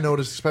one thing I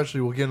noticed,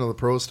 especially we'll get into the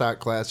pro stock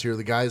class here.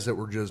 The guys that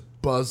were just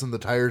buzzing the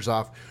tires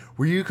off,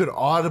 where you could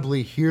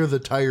audibly hear the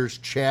tires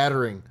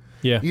chattering.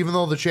 Yeah. Even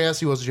though the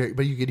chassis wasn't chattering,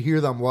 but you could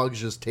hear them lugs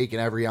just taking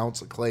every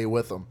ounce of clay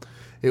with them.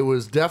 It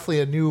was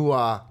definitely a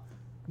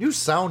new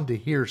sound to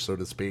hear, so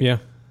to speak. Yeah.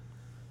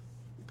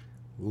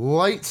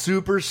 Light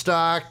super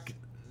stock,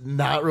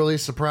 not really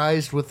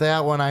surprised with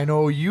that one. I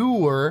know you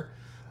were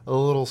a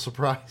little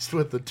surprised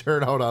with the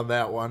turnout on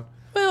that one.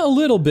 Well, a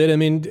little bit. I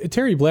mean,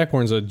 Terry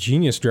Blackburn's a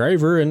genius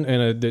driver and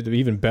an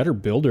even better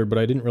builder, but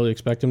I didn't really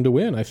expect him to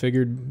win. I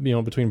figured,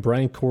 between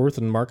Brian Korth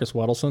and Marcus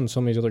Wedelson and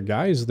some of these other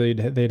guys,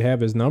 they'd have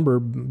his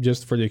number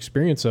just for the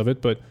experience of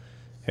it. But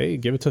hey,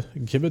 give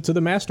it to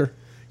the master.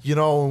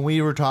 When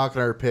we were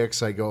talking our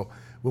picks, when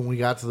we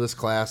got to this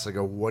class, I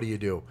go, what do you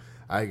do?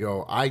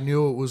 I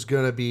knew it was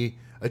going to be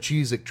a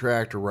Cheezick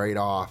tractor right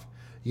off.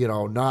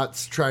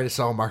 Not try to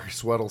sell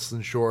Marcus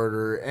Wedelson short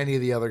or any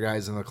of the other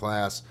guys in the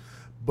class,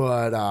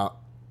 but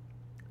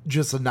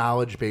just a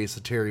knowledge base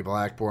of Terry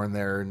Blackburn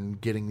there and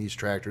getting these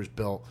tractors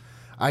built.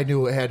 I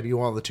knew it had to be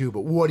one of the two,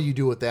 but what do you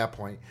do at that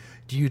point?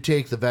 Do you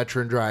take the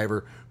veteran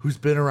driver who's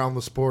been around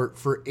the sport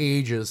for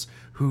ages,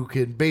 who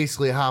can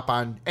basically hop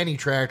on any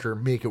tractor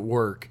and make it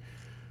work?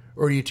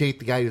 Or do you take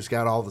the guy who's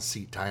got all the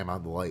seat time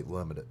on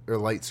the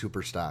light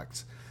super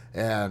stocks?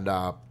 And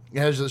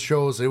as it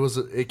shows,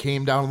 it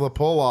came down to the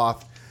pull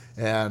off,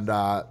 And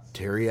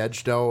Terry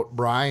edged out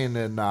Brian,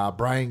 and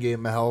Brian gave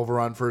him a hell of a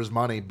run for his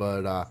money.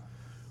 But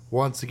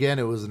once again,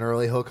 it was an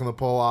early hook in the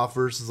pull-off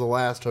versus the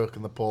last hook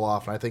in the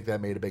pull-off, and I think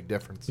that made a big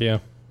difference. Yeah.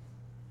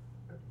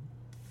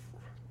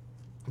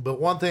 But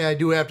one thing I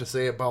do have to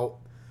say about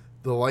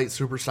the light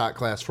super stock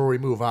class before we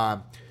move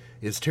on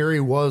is Terry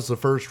was the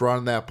first run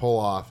in that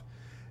pull-off.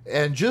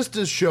 And just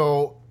to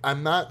show,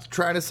 I'm not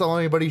trying to sell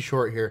anybody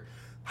short here,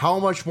 how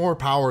much more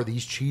power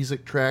these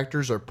Cheez-It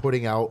tractors are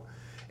putting out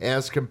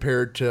as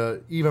compared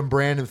to even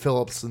Brandon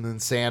Phillips and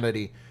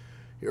Insanity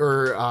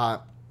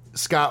or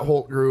Scott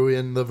Holtgrew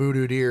in the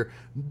Voodoo Deer,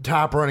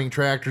 top running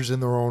tractors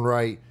in their own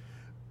right.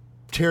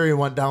 Terry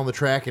went down the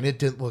track and it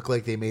didn't look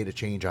like they made a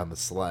change on the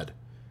sled.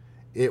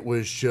 It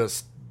was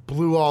just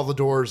blew all the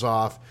doors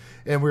off.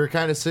 And we were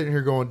kind of sitting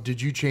here going,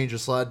 did you change the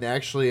sled? And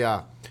actually,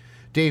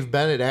 Dave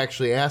Bennett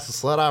actually asked the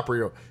sled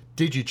operator,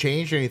 did you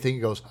change anything? He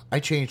goes,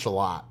 I changed a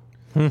lot.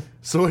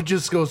 So it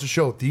just goes to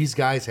show these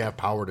guys have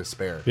power to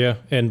spare. Yeah,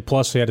 and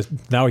plus he had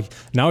now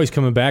he's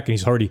coming back and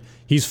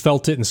he's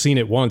felt it and seen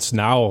it once.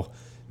 Now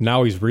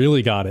he's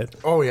really got it.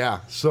 Oh yeah,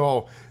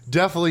 so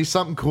definitely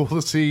something cool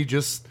to see.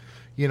 Just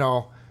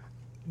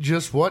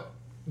just what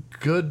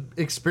good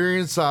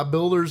experienced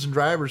builders and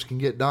drivers can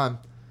get done.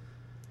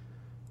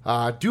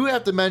 Do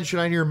have to mention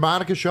on here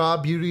Monica Shaw,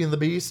 Beauty and the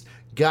Beast.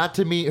 Got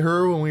to meet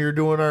her when we were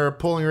doing our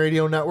Pulling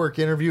Radio Network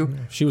interview.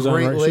 She was on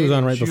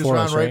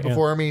right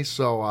before me.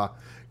 So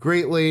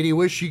great lady.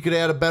 Wish she could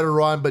have had a better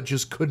run, but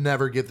just could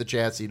never get the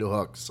chassis to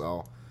hook.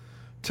 So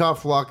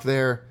tough luck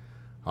there.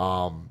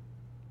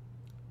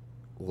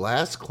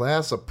 Last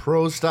class of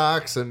pro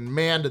stocks, and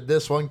man, did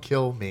this one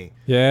kill me.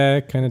 Yeah,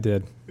 it kind of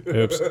did.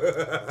 Oops.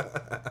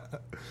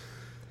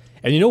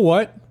 And you know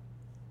what?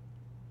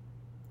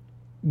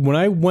 When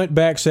I went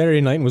back Saturday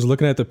night and was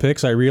looking at the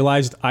picks, I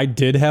realized I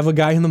did have a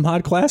guy in the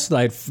mod class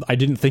that I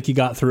didn't think he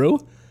got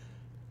through.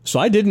 So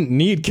I didn't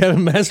need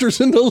Kevin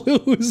Masterson to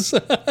lose.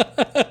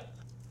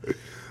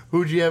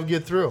 Who'd you have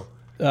get through?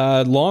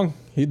 Long.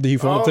 He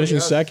wound up finishing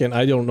second.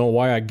 I don't know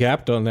why I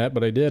gapped on that,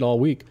 but I did all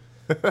week.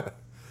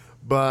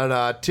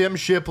 But Tim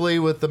Shipley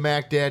with the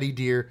Mac Daddy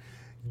Deer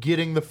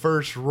getting the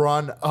first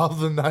run of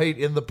the night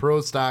in the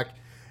pro stock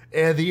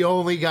and the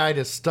only guy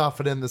to stuff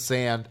it in the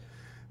sand.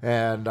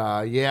 And,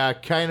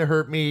 kind of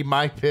hurt me.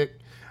 My pick,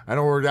 I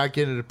know we're not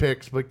getting into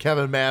picks, but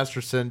Kevin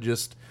Masterson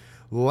just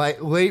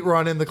late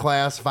run in the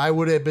class. If I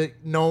would have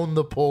known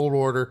the poll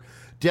order,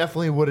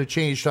 definitely would have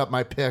changed up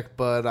my pick.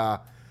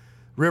 But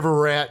River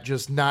Rat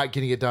just not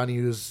getting it done.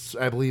 He was,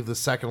 I believe, the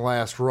second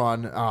last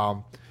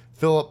run.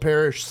 Philip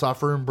Parrish,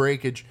 suffering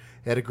breakage,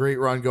 had a great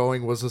run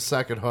going, was the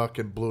second hook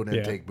and blew an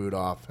intake boot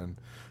off. And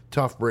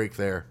tough break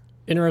there.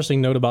 Interesting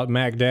note about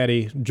Mac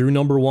Daddy. Drew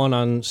number 1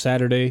 on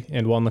Saturday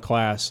and won the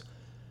class.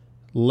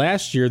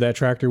 Last year, that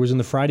tractor was in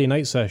the Friday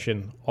night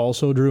session,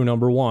 also drew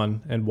number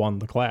 1 and won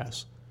the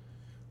class.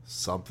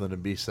 Something to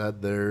be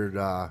said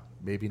there,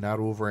 maybe not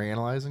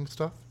overanalyzing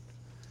stuff.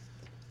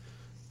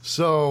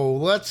 So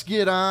let's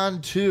get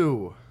on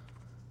to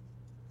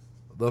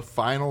the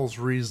finals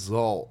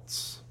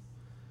results.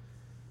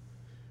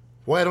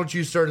 Why don't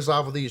you start us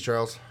off with these,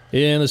 Charles?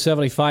 In the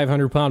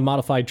 7,500-pound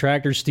modified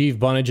tractor, Steve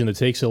Bunnage in the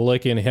Takes a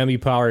Lickin'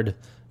 Hemi-powered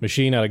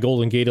machine out of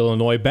Golden Gate,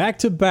 Illinois,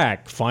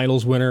 back-to-back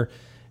finals winner.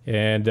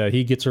 And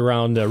he gets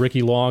around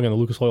Ricky Long and the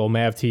Lucas Oil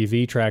Mav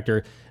TV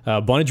tractor.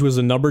 Bunnage was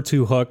the number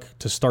 2 hook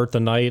to start the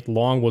night.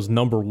 Long was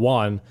number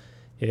 1,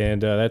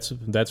 and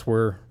that's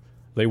where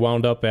they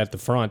wound up at the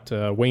front.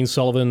 Wayne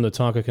Sullivan, the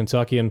Tonka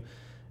Kentuckian,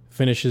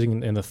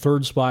 finishing in the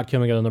 3rd spot,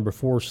 coming out of number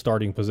 4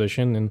 starting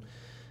position.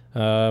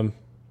 And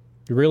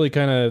really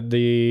kind of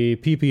the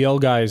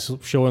PPL guys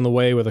showing the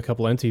way with a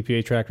couple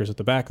NTPA tractors at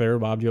the back there.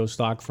 Bob Joe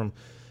Stock from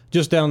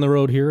just down the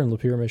road here in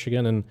Lapeer,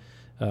 Michigan, and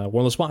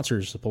one of the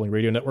sponsors, the Pulling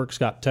Radio Network,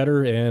 Scott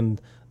Tedder,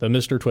 and the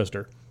Mr.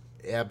 Twister.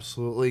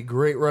 Absolutely.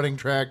 Great running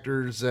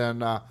tractors,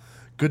 and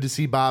good to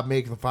see Bob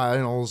make the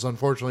finals.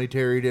 Unfortunately,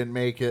 Terry didn't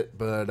make it,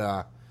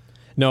 but...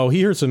 No,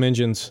 he heard some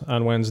engines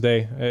on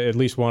Wednesday. At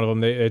least one of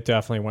them. It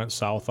definitely went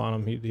south on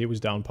him. He was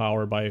down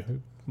power by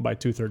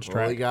 2/3 track.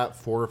 Well, he got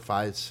 4 or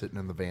 5 sitting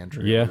in the van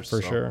trailer. Yeah,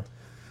 for sure.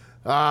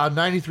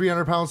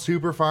 9,300-pound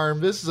Super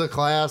Farm. This is a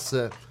class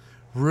that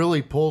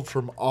really pulled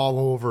from all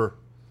over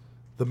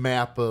the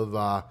map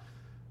of...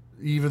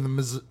 even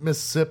the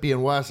Mississippi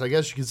and West, I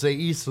guess you could say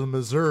east of the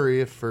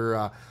Missouri,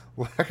 for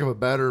lack of a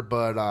better,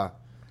 but...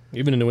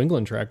 even a New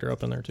England tractor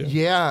up in there, too.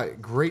 Yeah,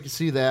 great to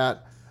see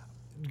that.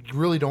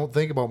 Really don't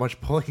think about much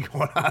pulling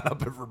going on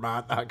up in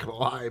Vermont, not going to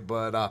lie,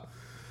 but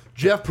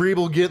Jeff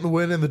Preble getting the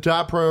win in the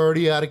top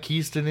priority out of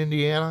Keyston,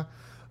 Indiana.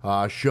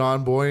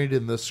 Sean Boyd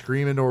in the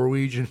Screaming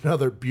Norwegian,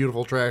 another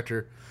beautiful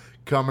tractor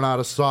coming out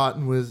of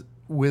Stoughton,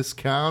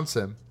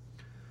 Wisconsin.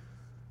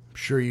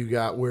 Sure you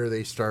got where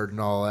they started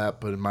and all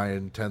that, but in my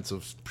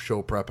intensive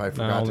show prep, I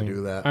forgot to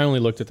do that. I only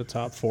looked at the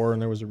top 4,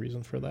 and there was a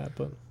reason for that.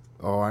 But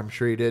I'm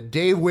sure you did.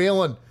 Dave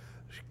Whalen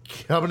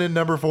coming in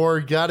number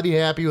 4. Got to be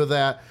happy with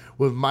that.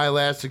 With My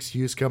Last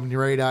Excuse coming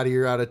right out of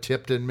here, out of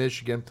Tipton,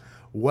 Michigan.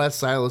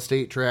 West Iowa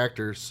State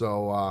Tractor.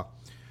 So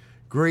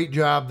great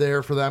job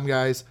there for them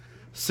guys.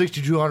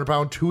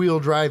 6,200-pound two-wheel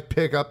drive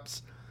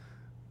pickups.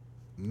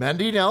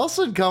 Mendy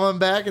Nelson coming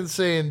back and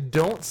saying,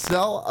 don't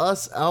sell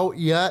us out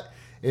yet,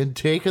 and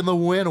taking the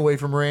win away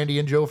from Randy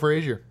and Joe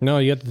Frazier. No,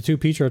 you got the two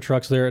Petro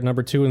trucks there at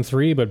number 2 and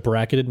 3, but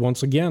bracketed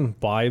once again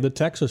by the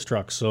Texas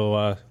trucks.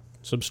 So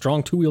some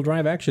strong two-wheel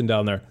drive action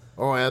down there.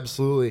 Oh,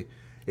 absolutely.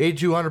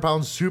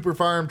 8,200-pound super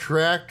farm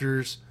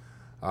tractors,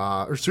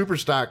 or super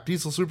stock,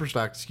 diesel super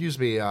stock, excuse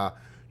me.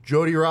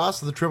 Jody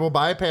Ross of the triple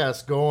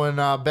bypass going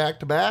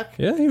back-to-back.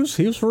 Yeah, he was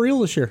for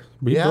real this year.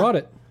 He brought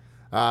it.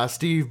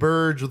 Steve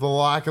Burge with the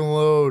lock and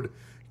load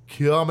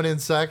coming in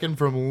second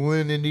from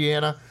Lynn,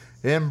 Indiana.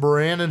 And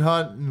Brandon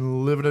Hunt,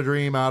 living a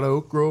dream out of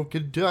Oak Grove,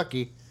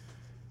 Kentucky,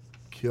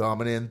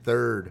 coming in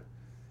third.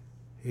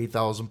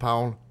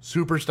 8,000-pound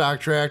super stock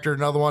tractor.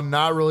 Another one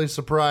not really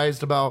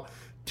surprised about.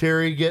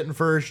 Terry getting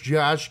first,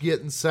 Josh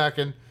getting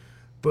second.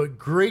 But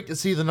great to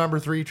see the number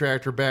 3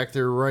 tractor back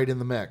there right in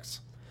the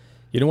mix.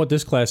 You know what?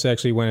 This class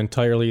actually went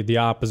entirely the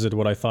opposite of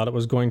what I thought it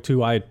was going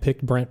to. I had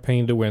picked Brent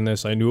Payne to win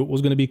this. I knew it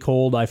was going to be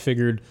cold. I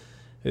figured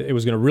it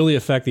was going to really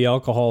affect the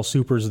alcohol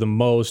supers the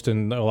most,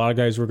 and a lot of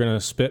guys were going to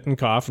spit and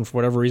cough, and for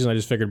whatever reason, I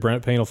just figured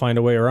Brent Payne will find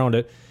a way around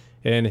it.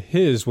 And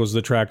his was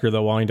the tractor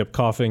that wound up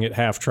coughing at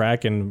half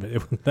track, and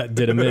that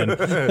did him in.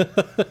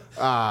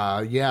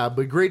 Yeah,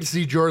 but great to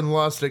see Jordan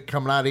Lustig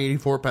coming out of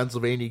 84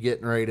 Pennsylvania,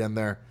 getting right in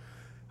there.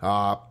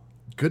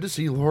 Good to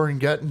see Lauren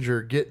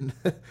Gettinger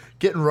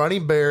getting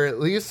running bear, at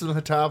least in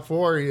the top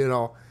 4, you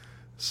know.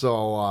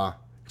 So,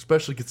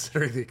 especially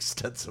considering the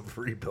extensive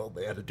rebuild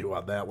they had to do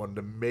on that one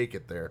to make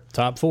it there.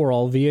 Top 4,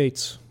 all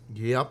V8s.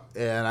 Yep,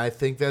 and I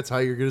think that's how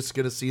you're just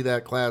going to see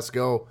that class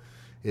go,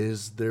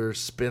 is they're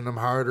spinning them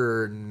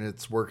harder, and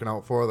it's working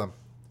out for them.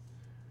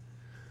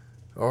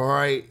 All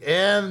right,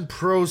 and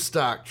pro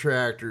stock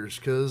tractors,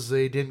 because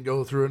they didn't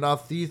go through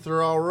enough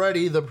ether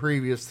already the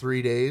previous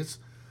 3 days.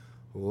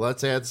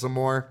 Let's add some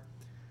more.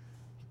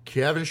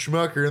 Kevin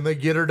Schmucker and the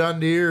Get Her Done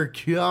Deer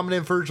coming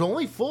in first.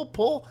 Only full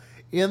pull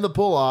in the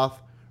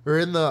pull-off, or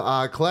in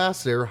the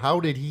class there. How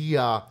did he,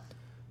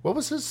 what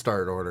was his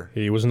start order?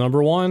 He was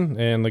number 1,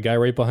 and the guy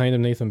right behind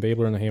him, Nathan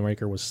Babler in the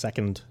Haymaker, was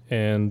second.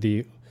 And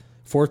the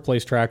 4th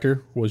place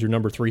tractor was your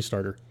number 3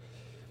 starter.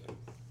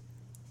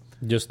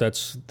 Just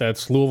that's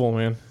Louisville,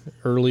 man.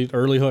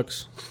 Early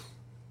hooks.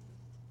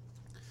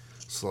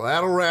 So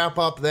that'll wrap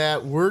up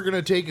that. We're going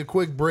to take a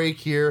quick break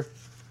here.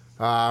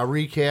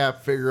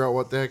 Recap, figure out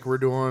what the heck we're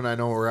doing. I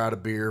know we're out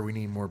of beer. We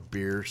need more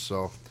beer.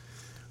 So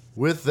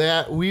with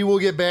that, we will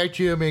get back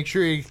to you. Make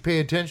sure you pay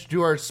attention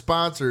to our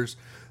sponsors.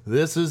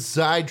 This is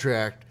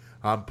Sidetracked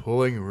on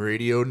Pulling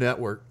Radio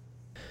Network.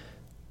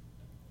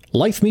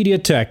 Life Media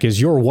Tech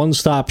is your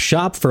one-stop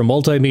shop for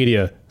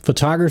multimedia,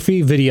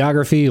 photography,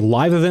 videography,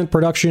 live event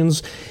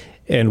productions,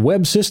 and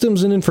web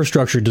systems and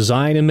infrastructure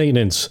design and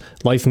maintenance.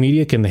 Life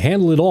Media can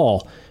handle it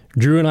all.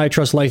 Drew and I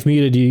trust Life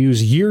Media to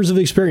use years of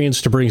experience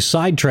to bring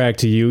Sidetrack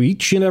to you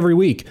each and every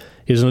week.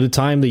 Isn't it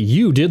time that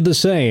you did the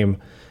same?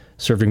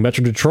 Serving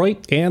Metro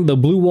Detroit and the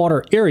Blue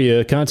Water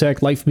area,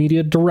 contact Life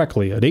Media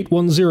directly at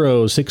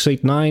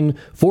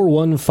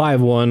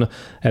 810-689-4151.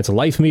 That's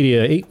Life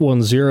Media,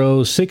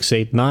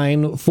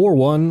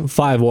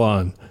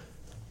 810-689-4151.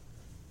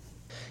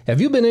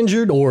 Have you been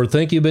injured or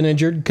think you've been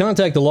injured?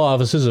 Contact the law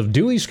offices of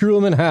Dewey,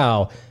 Screwham, and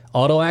Howe.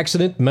 Auto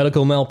accident,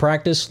 medical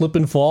malpractice, slip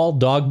and fall,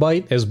 dog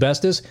bite,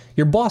 asbestos,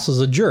 your boss is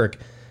a jerk.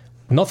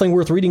 Nothing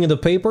worth reading in the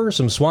paper,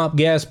 some swamp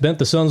gas bent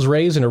the sun's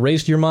rays and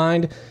erased your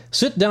mind?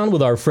 Sit down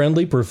with our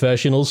friendly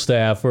professional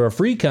staff for a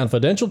free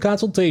confidential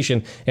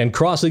consultation and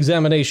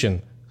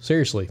cross-examination.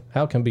 Seriously,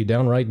 Howe can be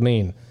downright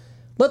mean.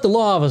 Let the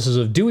law offices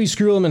of Dewey,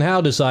 Screwham, and Howe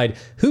decide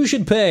who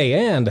should pay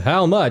and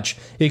how much.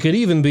 It could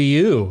even be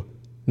you.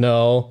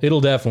 No,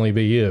 it'll definitely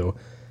be you.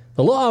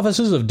 The law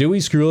offices of Dewey,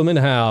 Screwham, and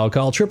Howe.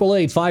 Call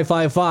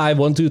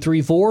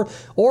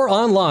 888-555-1234 or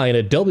online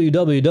at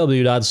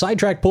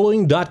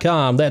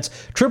www.sidetrackpulling.com. That's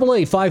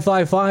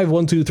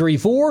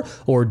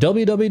 888-555-1234 or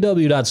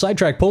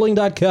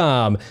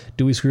www.sidetrackpulling.com.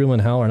 Dewey, Screwham,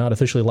 and Howe are not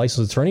officially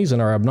licensed attorneys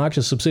and are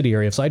obnoxious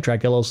subsidiary of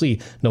Sidetrack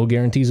LLC. No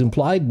guarantees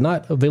implied,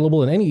 not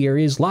available in any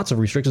areas. Lots of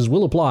restrictions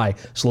will apply.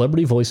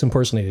 Celebrity voice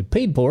impersonated.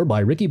 Paid for by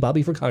Ricky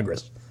Bobby for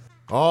Congress.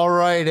 All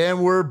right,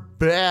 and we're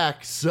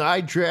back.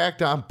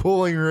 Sidetracked on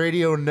Pulling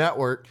Radio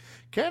Network.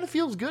 Kind of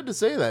feels good to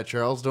say that,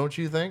 Charles, don't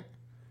you think?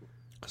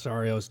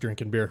 Sorry, I was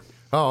drinking beer.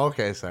 Oh,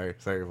 okay. Sorry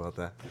about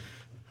that.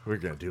 We're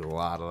going to do a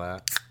lot of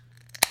that.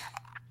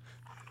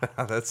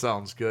 That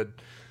sounds good.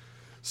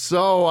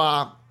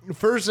 So,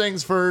 first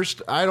things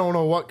first, I don't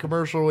know what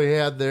commercial we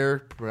had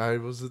there.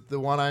 Was it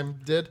the one I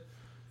did?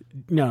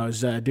 No, it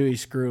was Dewey,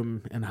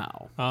 Screwham, and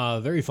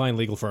Howe. Very fine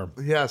legal firm.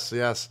 Yes.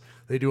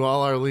 They do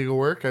all our legal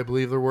work. I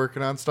believe they're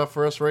working on stuff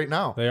for us right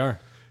now. They are.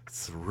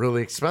 It's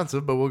really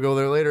expensive, but we'll go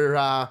there later.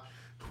 Well,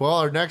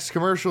 our next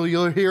commercial,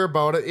 you'll hear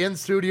about it. In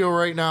studio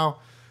right now,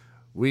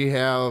 we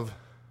have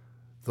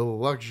the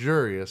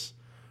luxurious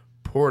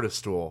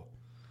Portastool.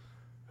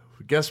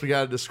 I guess we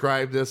got to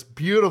describe this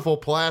beautiful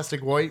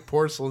plastic white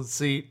porcelain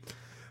seat.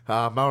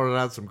 mounted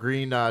on some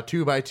green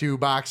 2x2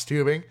 box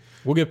tubing.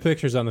 We'll get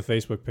pictures on the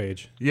Facebook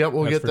page. Yep,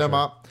 we'll That's get for them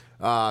sure.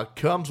 up.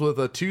 Comes with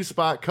a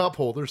 2-spot cup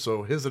holder,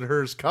 so his and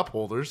hers cup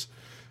holders.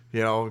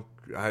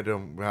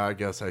 I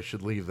guess I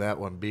should leave that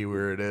one be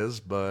where it is,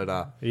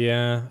 but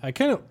Yeah, I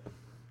kind of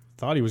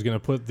thought he was going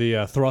to put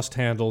the thrust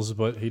handles,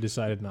 but he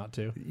decided not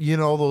to.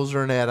 those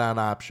are an add-on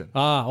option.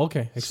 Ah,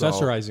 okay.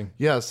 Accessorizing. So,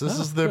 yes, this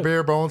is the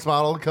bare bones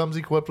model. It comes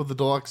equipped with the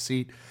deluxe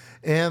seat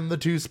and the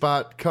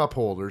 2-spot cup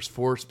holders.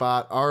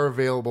 4-spot are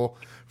available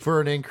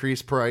for an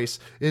increased price.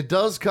 It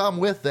does come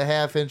with the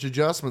half-inch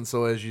adjustment,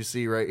 so as you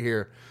see right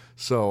here.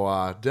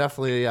 So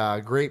definitely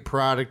a great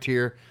product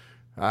here.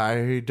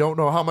 I don't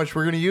know how much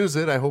we're going to use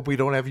it. I hope we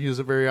don't have to use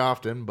it very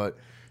often, but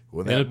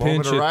when that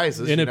moment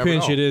arises, in you a never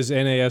pinch, know. it is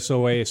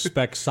NASOA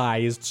spec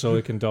sized, so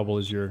it can double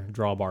as your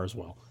drawbar as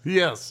well.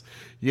 Yes.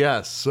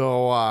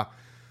 So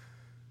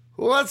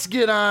let's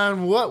get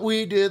on what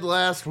we did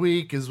last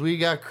week. As we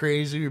got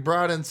crazy, we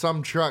brought in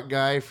some truck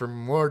guy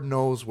from Lord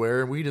knows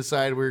where, and we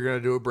decided we were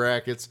going to do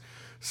brackets.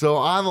 So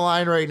on the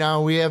line right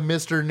now, we have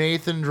Mr.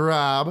 Nathan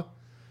Drob.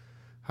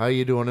 How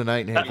you doing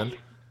tonight, Nathan?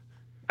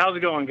 How's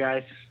it going,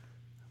 guys?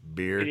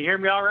 Beer. Can you hear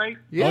me all right?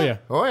 Yeah.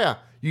 Oh yeah.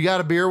 You got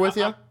a beer with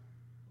you?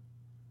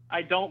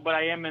 I don't, but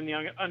I am in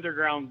the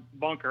underground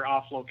bunker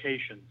off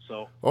location.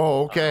 So.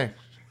 Oh, okay.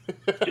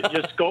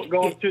 Just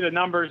going through the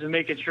numbers and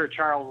making sure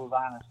Charles was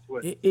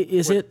honest.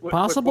 Is it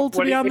possible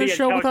to be on this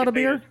show without a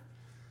beer?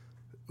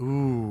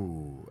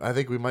 Ooh, I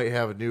think we might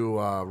have a new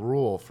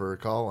rule for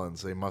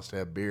call-ins. They must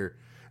have beer.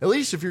 At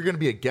least if you're going to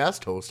be a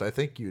guest host, I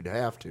think you'd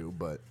have to.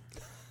 But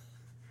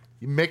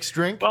you mixed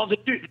drink, Well,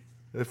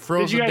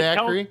 frozen did you guys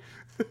daiquiri.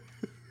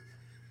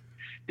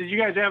 did you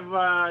guys have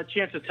a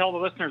chance to tell the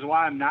listeners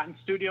why I'm not in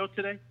studio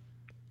today?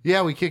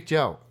 Yeah, we kicked you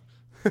out.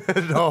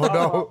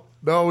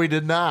 No, we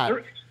did not.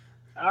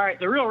 All right.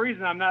 The real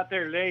reason I'm not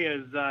there today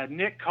is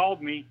Nick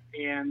called me,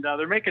 and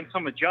they're making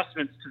some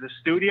adjustments to the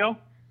studio.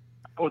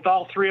 With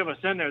all three of us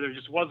in there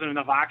just wasn't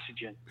enough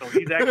oxygen. So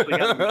he's actually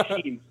got a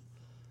machine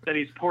that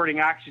he's pouring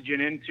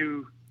oxygen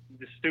into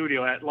the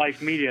studio at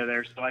Life Media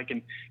there so I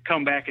can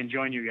come back and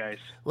join you guys.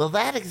 Well,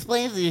 that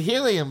explains the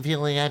helium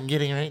feeling I'm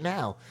getting right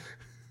now.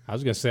 I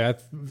was going to say,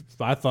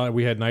 I thought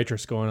we had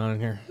nitrous going on in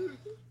here.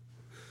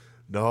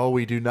 No,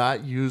 we do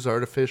not use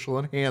artificial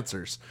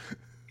enhancers.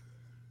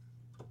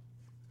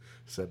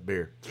 Said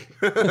beer.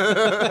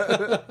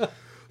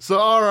 So,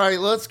 all right,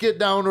 let's get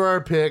down to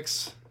our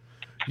picks.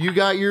 You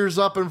got yours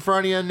up in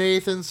front of you,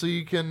 Nathan, so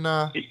you can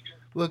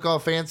look all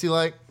fancy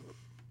like?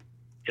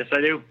 Yes,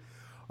 I do.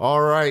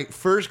 All right,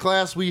 first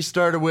class we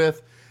started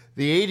with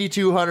the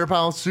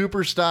 8,200-pound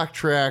super stock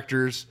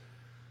tractors.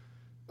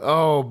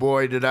 Oh,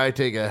 boy, did I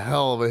take a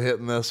hell of a hit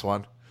in this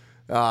one.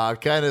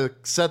 Kind of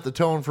set the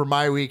tone for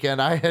my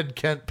weekend. I had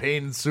Kent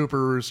Payne and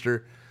Super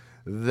Rooster.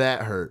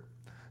 That hurt.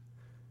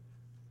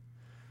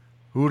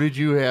 Who did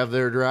you have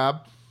there,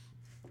 Drob?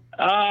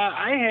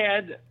 I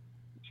had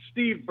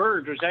Steve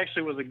Burge, which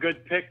actually was a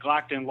good pick,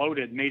 locked and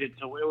loaded, made it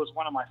to it was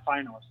one of my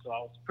finalists, so I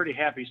was pretty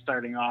happy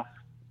starting off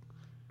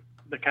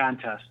the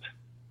contest.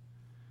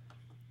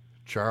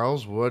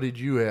 Charles, what did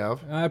you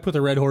have? I put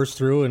the red horse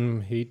through,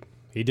 and he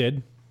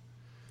did.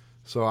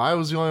 So I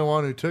was the only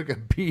one who took a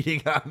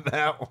beating on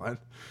that one.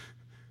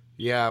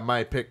 Yeah,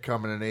 my pick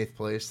coming in 8th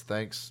place.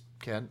 Thanks,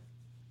 Kent.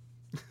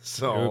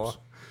 So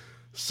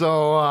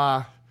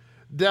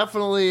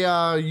definitely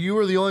you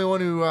were the only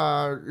one who,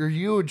 or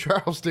you and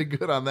Charles did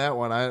good on that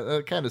one.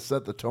 That kind of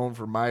set the tone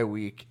for my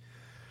week.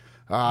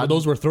 But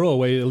those were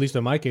throwaway, at least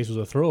in my case, was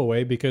a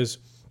throwaway because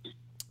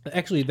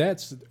actually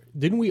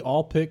didn't we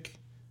all pick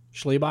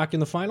Schlebach in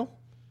the final?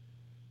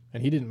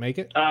 And he didn't make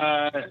it?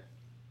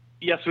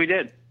 Yes, we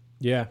did.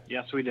 Yeah.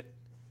 Yes, we did.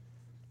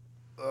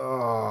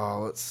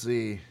 Oh, let's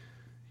see.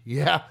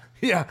 Yeah.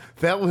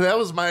 That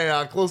was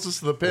my closest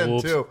to the pin,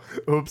 Oops. too.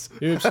 Oops.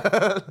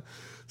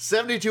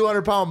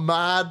 7,200-pound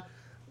mod.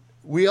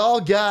 We all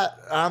got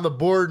on the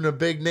board in a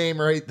big name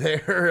right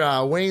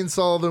there. Wayne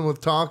Sullivan with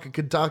Tonka,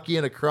 Kentucky,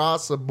 and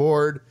across the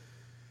board.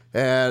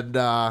 And,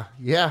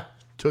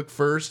 took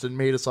first and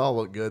made us all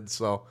look good.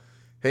 So,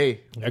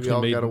 hey, we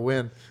all got to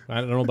win.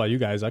 I don't know about you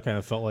guys. I kind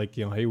of felt like,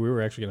 hey, we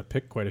were actually going to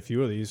pick quite a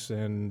few of these,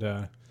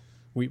 and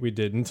we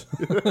didn't.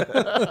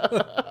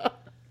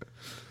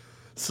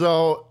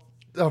 So,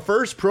 the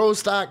first pro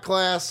stock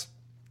class,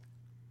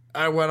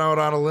 I went out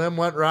on a limb,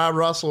 went Rob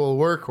Russell, a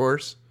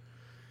workhorse.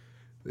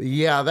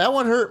 Yeah, that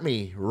one hurt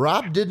me.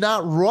 Rob did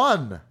not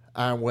run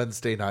on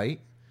Wednesday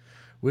night,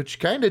 which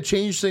kind of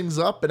changed things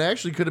up and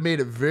actually could have made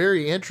it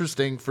very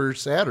interesting for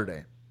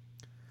Saturday.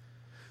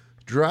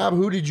 Drob,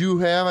 who did you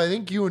have? I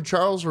think you and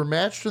Charles were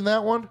matched in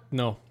that one?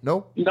 No.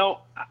 Nope. No,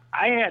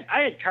 I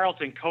had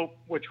Carlton Cope,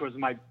 which was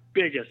my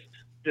biggest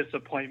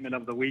disappointment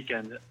of the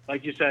weekend.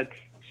 Like you said,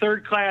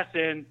 third class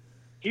in,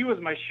 he was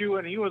my shoe,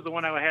 and he was the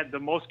one I had the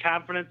most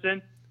confidence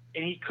in,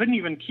 and he couldn't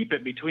even keep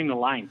it between the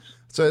lines.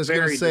 So I was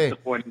going to say,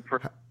 disappointing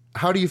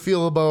how do you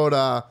feel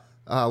about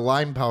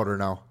lime powder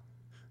now?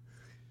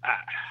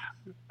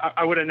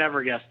 I would have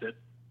never guessed it.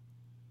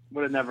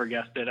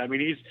 I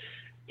mean,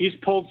 he's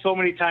pulled so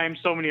many times,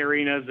 so many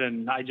arenas,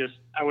 and I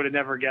would have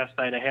never guessed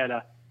I'd have had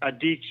a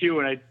DQ,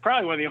 and I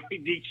probably one of the only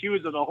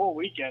DQs of the whole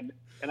weekend,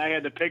 and I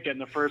had to pick it in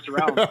the first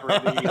round for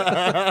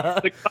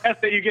the class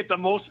that you get the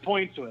most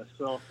points with.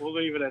 So we'll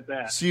leave it at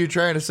that. So you're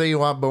trying to say you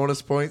want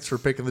bonus points for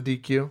picking the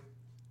DQ?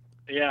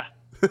 Yeah.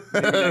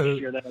 Maybe next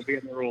year that'll be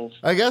in the rules.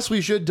 I guess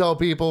we should tell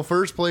people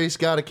first place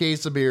got a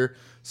case of beer.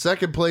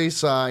 Second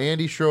place,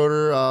 Andy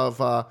Schroeder of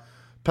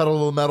Pedal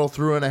to the Metal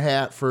threw in a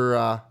hat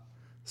for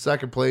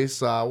second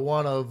place,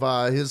 one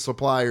of his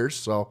suppliers.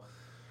 So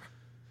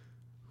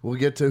we'll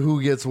get to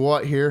who gets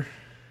what here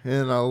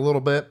in a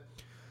little bit.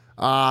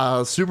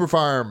 Super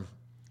Farm,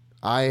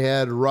 I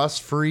had Russ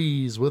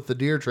Freeze with the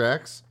deer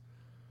tracks.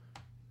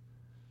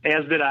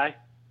 As did I.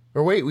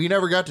 Or wait, we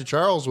never got to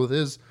Charles with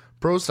his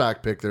pro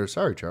stock pick there.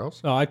 Sorry,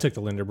 Charles. Oh, I took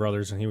the Linder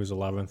brothers, and he was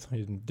 11th.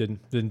 He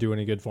didn't do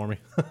any good for me.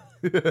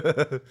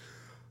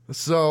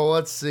 So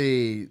let's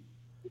see.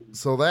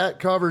 So that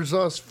covers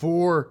us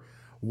for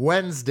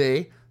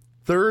Wednesday.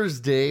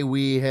 Thursday,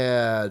 we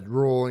had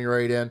rolling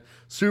right in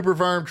Super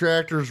Farm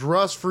Tractors.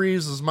 Russ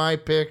Freeze is my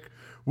pick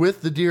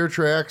with the deer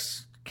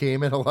tracks.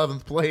 Came in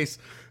 11th place.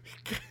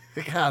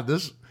 God,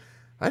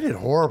 I did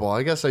horrible.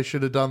 I guess I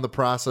should have done the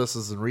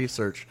processes and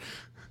research.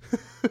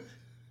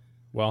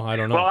 Well, I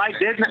don't know. Well, I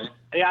didn't.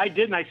 Yeah, I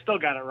did, and I still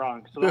got it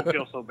wrong, so don't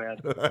feel so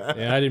bad.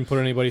 Yeah, I didn't put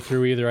anybody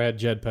through either. I had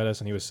Jed Pettis,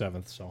 and he was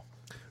 7th. So,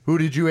 who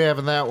did you have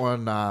in that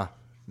one,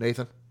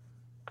 Nathan?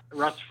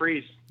 Russ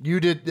Freeze.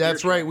 You did.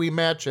 That's right. We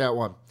matched that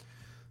one.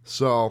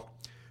 So,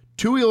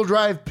 two-wheel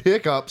drive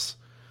pickups.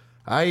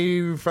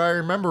 If I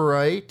remember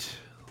right,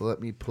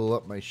 let me pull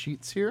up my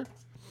sheets here.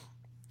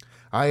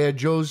 I had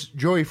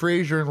Joey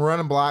Frazier in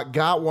running block.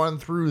 Got one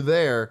through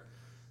there.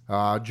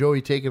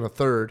 Joey taking a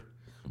third.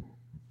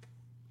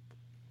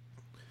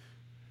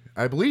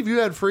 I believe you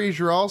had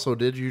Frazier also,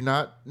 did you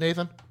not,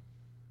 Nathan?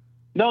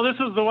 No, this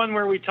was the one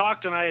where we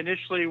talked, and I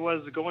initially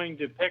was going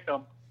to pick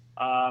them.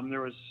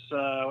 There was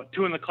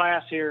two in the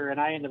class here, and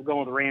I ended up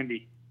going with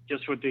Randy,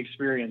 just with the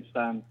experience.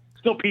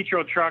 Still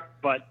Petro truck,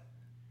 but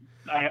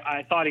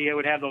I thought he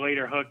would have the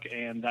later hook,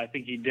 and I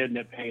think he did, and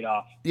it paid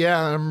off. Yeah,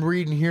 I'm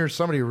reading here.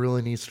 Somebody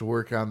really needs to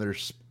work on their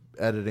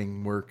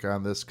editing work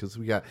on this, because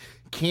we got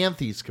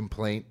Canthy's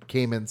complaint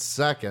came in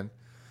second.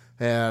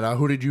 And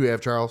who did you have,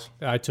 Charles?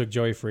 I took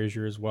Joey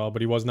Frazier as well,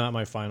 but he was not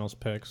my finals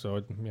pick, so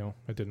it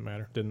didn't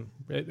matter.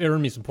 It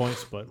earned me some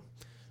points, but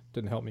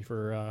didn't help me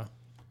for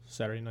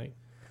Saturday night.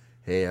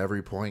 Hey,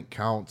 every point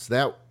counts.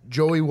 That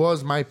Joey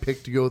was my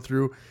pick to go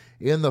through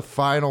in the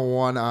final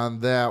one on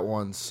that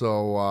one,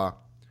 so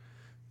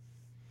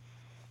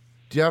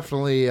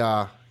definitely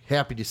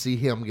happy to see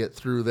him get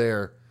through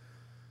there.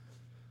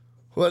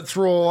 Let's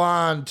roll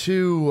on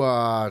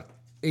to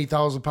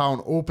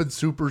 8,000-pound open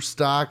super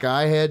stock.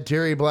 I had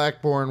Terry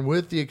Blackburn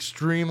with the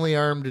extremely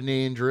armed and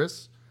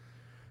dangerous.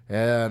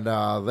 And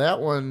that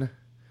one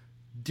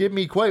did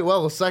me quite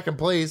well. The second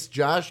place,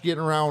 Josh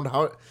getting around.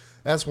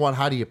 That's one.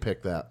 How do you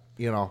pick that?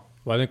 Well,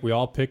 I think we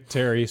all picked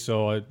Terry,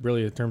 so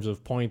really in terms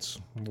of points,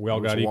 we all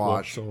got equal.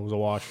 Wash. So it was a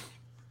wash.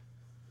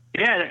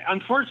 Yeah,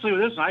 unfortunately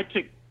with this one, I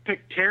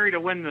picked Terry to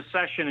win the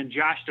session and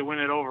Josh to win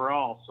it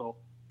overall. So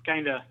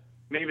kind of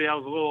maybe that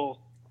was a little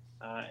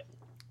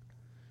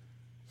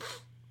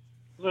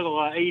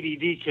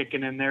ADD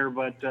kicking in there,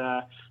 but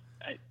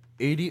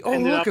AD. Oh,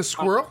 look, a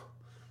squirrel.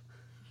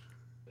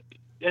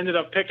 Ended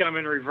up picking them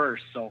in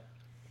reverse. So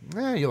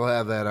yeah, you'll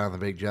have that on the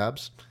big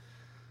jobs.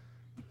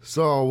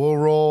 So we'll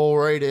roll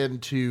right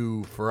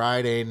into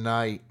Friday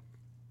night.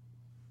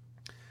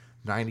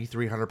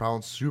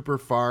 9,300-pound super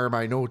farm.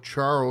 I know,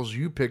 Charles,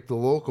 you picked the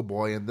local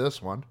boy in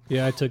this one.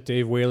 Yeah, I took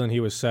Dave Whalen. He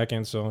was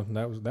second, so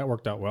that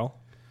worked out well.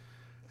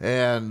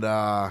 And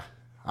I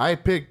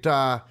picked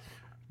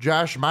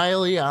Josh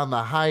Miley on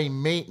the high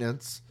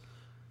maintenance,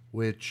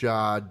 which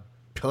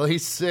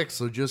placed 6,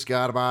 so just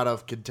got him out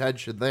of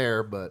contention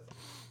there. But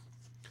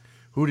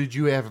who did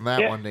you have in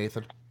that one,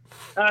 Nathan?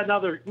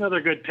 Another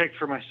good pick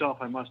for myself,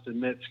 I must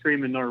admit.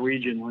 Screaming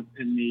Norwegian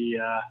in the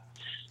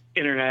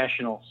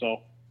international.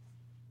 So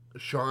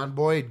Sean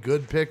Boyd,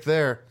 good pick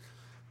there.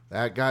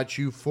 That got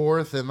you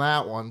 4th in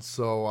that one.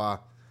 So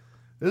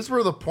this is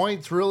where the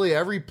points really,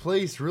 every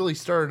place really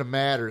started to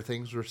matter.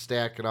 Things were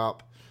stacking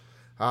up.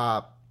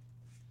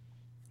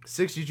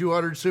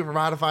 6,200 super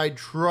modified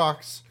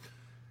trucks.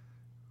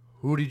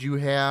 Who did you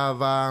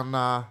have on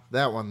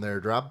that one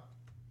there, Drop?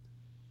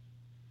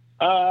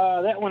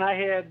 That one I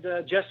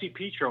had Jesse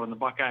Petro in the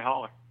Buckeye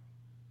Hauler.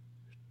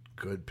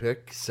 Good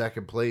pick.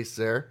 Second place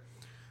there.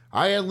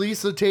 I had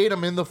Lisa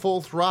Tatum in the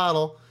full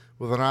throttle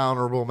with an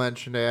honorable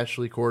mention to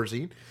Ashley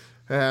Corzine.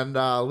 And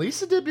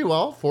Lisa did me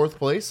well. 4th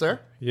place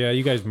there. Yeah,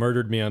 you guys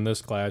murdered me on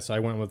this class. I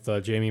went with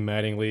Jamie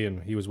Mattingly,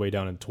 and he was way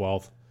down in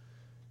 12th.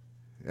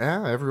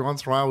 Yeah, every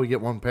once in a while we get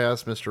one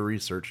past Mr.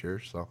 Research here.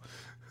 So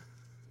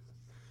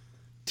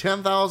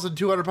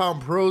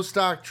 10,200-pound pro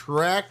stock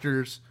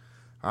tractors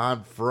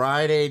on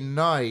Friday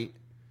night.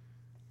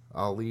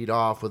 I'll lead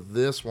off with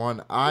this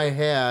one. I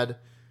had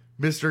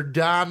Mr.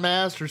 Don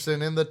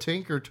Masterson in the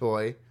Tinker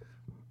Toy.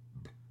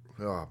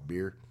 Oh,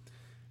 beer.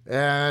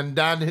 And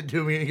Don didn't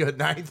do me any good.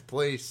 9th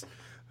place.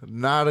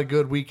 Not a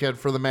good weekend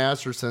for the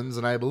Mastersons.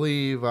 And I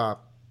believe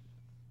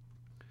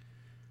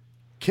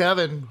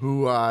Kevin,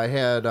 who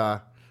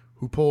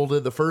who pulled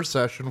in the first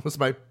session, was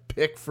my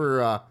pick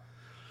for,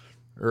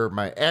 or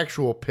my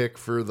actual pick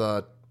for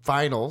the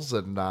finals.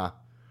 And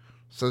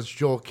since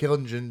Joel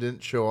Killingen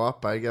didn't show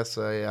up, I guess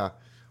I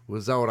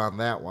was out on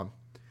that one.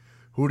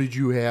 Who did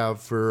you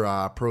have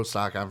for Pro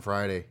Stock on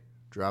Friday,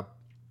 Drop?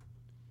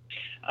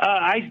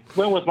 I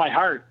went with my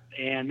heart,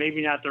 and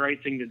maybe not the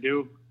right thing to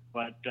do,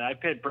 but I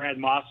picked Brad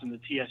Moss and the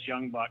T.S.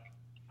 Youngbuck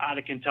out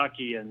of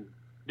Kentucky and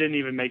didn't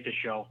even make the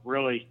show.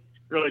 Really,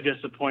 really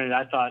disappointed.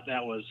 I thought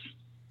that was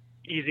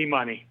easy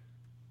money.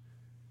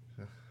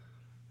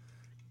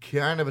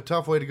 Kind of a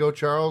tough way to go,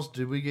 Charles.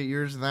 Did we get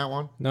yours in that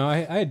one? No, I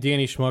had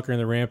Danny Schmucker in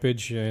the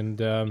Rampage,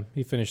 and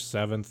he finished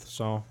 7th.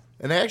 So,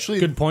 and actually,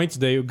 good points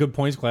day, good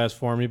points class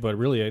for me. But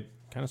really, I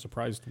kind of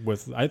surprised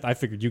with. I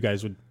figured you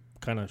guys would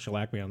kind of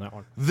shellac me on that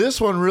one.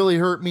 This one really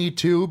hurt me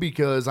too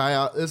because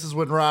this is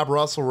when Rob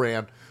Russell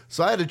ran,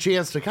 so I had a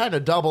chance to kind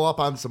of double up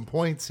on some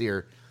points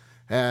here.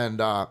 And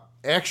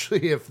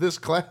actually,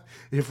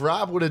 if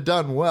Rob would have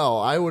done well,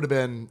 I would have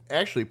been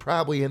actually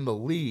probably in the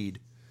lead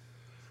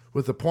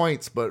with the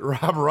points. But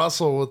Rob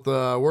Russell with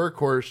the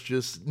workhorse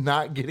just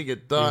not getting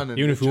it done. Yeah,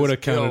 even if he would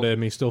have counted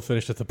him, he still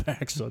finished at the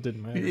back, so it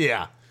didn't matter.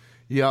 Yeah,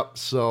 yep.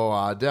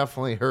 So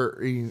definitely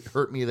hurt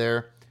me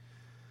there.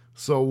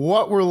 So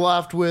what we're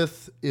left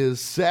with is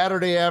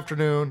Saturday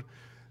afternoon.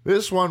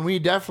 This one we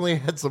definitely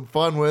had some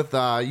fun with.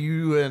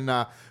 You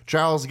and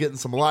Charles getting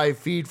some live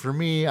feed for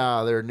me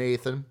there,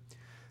 Nathan.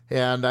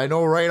 And I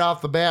know right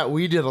off the bat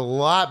we did a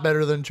lot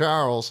better than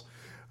Charles.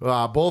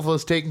 Both of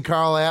us taking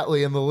Carl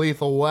Atlee and the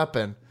Lethal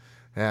Weapon.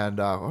 And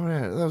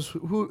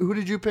who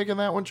did you pick in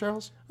that one,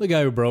 Charles? The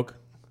guy who broke.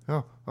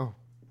 Oh.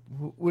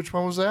 Which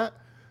one was that?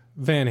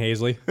 Van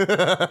Hazley.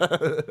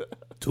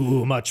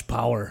 Too much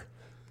power.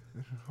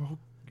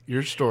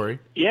 Your story.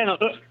 Yeah, no,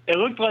 it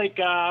looked like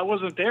I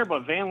wasn't there,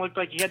 but Van looked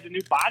like he had the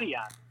new body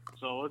on.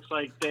 So it looks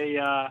like they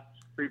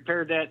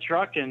repaired that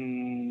truck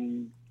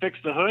and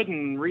fixed the hood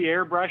and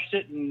re-airbrushed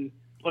it and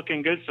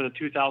looking good for the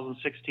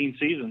 2016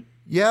 season.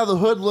 Yeah, the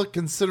hood looked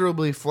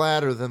considerably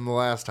flatter than the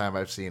last time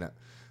I've seen it.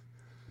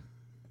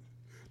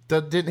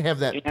 Didn't have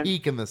that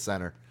peak in the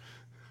center.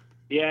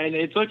 Yeah, and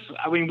it looks,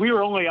 we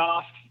were only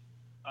off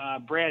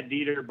Brad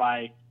Dieter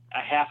by a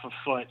half a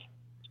foot.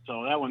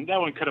 So that one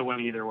could have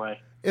went either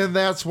way. And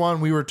that's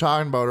one we were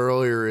talking about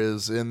earlier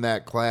is in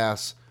that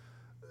class,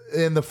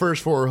 in the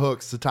first 4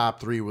 hooks, the top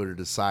 3 would have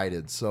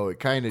decided. So it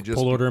kind of just...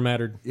 Pull order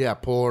mattered. Yeah,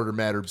 pull order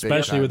mattered.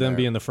 Especially with them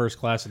being the first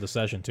class of the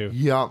session, too.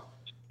 Yep.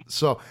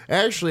 So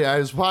actually, I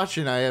was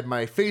watching, I had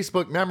my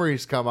Facebook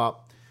memories come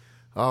up.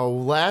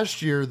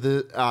 Last year at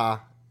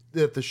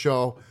the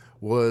show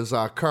was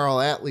Carl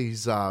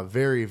Atlee's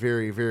very,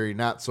 very, very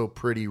not so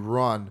pretty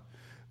run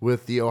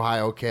with the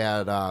Ohio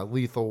Cad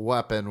Lethal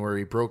Weapon where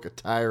he broke a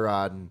tie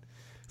rod and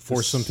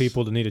forced some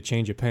people to need a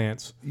change of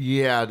pants.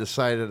 Yeah,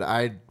 decided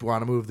I'd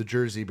want to move the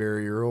Jersey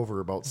barrier over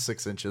about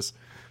 6 inches.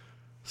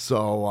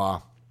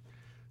 So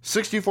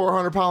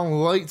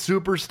 6,400-pound light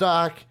super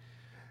stock.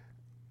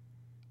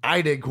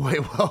 I did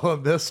quite well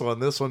on this one.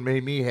 This one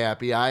made me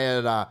happy. I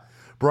had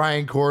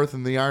Brian Korth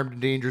and the Armed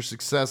and Dangerous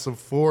Success of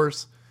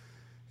Force.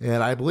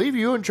 And I believe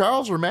you and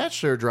Charles were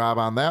matched their job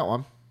on that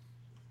one.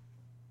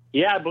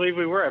 Yeah, I believe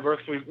we were.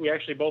 We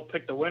actually both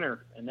picked the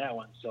winner in that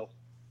one. So.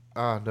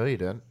 No, you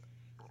didn't.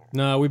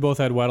 No, we both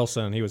had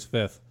Weddleson. He was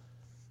 5th.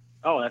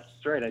 Oh, that's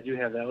right. I do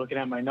have that. Looking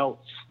at my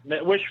notes.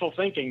 Wishful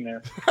thinking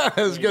there.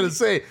 I was going to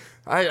say,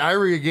 I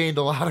regained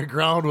a lot of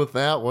ground with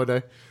that one.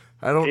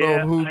 I don't know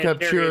who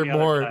kept cheering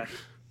more.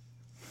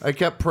 I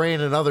kept praying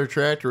another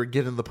tractor would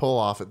get in the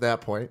pull-off at that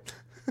point.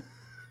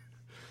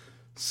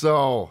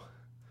 So,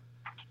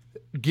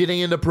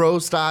 getting into pro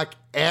stock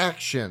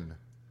action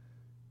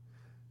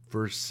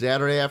for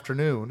Saturday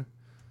afternoon.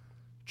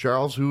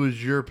 Charles, who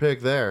was your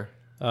pick there?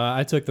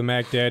 I took the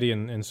Mac Daddy,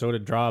 and so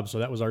did Drob, so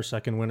that was our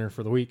second winner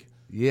for the week.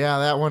 Yeah,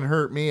 that one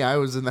hurt me. I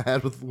was in the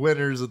head with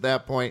winners at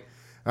that point.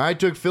 I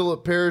took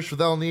Philip Parrish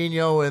with El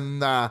Nino,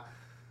 and a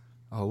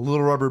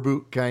little rubber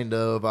boot kind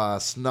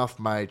of snuffed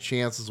my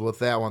chances with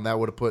that one. That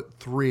would have put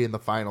 3 in the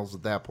finals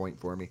at that point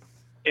for me.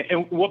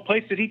 And what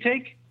place did he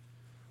take?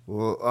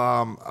 Well,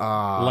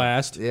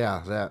 last.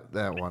 Yeah,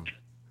 that one.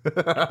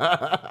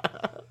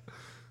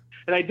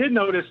 And I did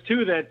notice,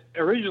 too, that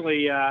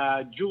originally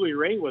Julie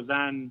Ray was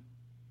on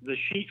the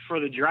sheet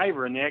for the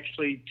driver, and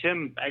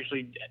Tim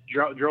actually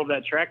drove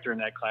that tractor in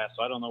that class.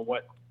 So I don't know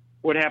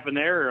what happened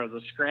there, or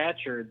the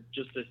scratch, or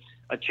just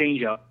a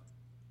change up.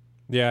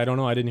 Yeah, I don't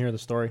know. I didn't hear the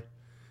story.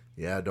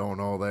 Yeah, I don't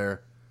know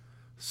there.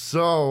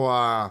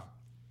 So,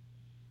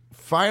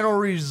 final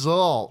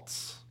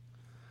results.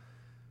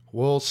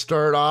 We'll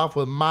start off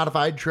with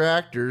modified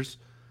tractors.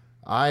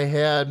 I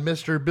had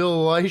Mr.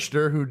 Bill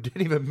Leichter, who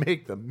didn't even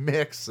make the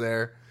mix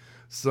there.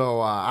 So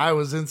I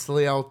was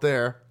instantly out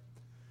there.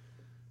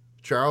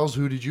 Charles,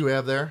 who did you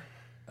have there?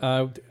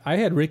 I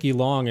had Ricky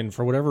Long, and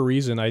for whatever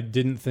reason, I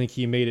didn't think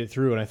he made it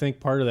through. And I think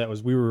part of that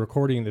was we were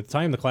recording at the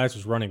time the class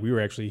was running. We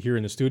were actually here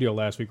in the studio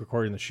last week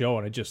recording the show,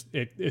 and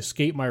it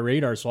escaped my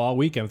radar. So all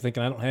week I'm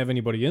thinking I don't have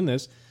anybody in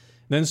this.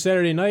 And then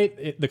Saturday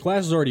night, the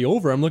class is already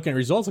over. I'm looking at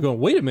results and going,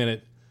 wait a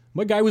minute,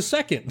 my guy was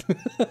second.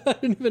 I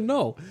didn't even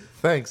know.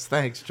 Thanks,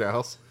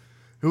 Charles.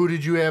 Who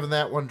did you have in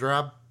that one,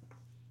 Drob?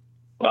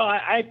 Well,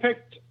 I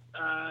picked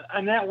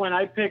on that one.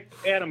 I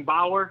picked Adam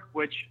Bauer,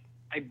 which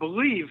I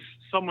believe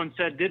someone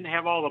said didn't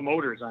have all the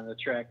motors on the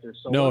tractor.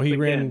 So no, he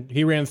ran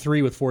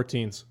 3 with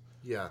 14s.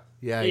 Yeah.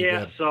 He Yeah.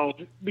 did. So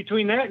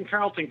between that and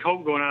Carlton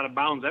Cope going out of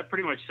bounds, that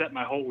pretty much set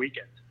my whole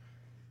weekend.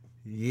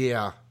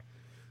 Yeah.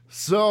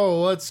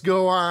 So let's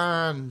go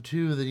on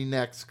to the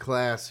next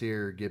class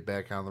here. Get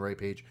back on the right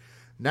page.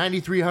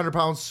 9,300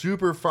 pound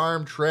super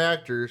farm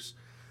tractors.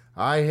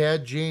 I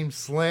had James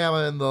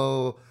Slamma in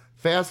the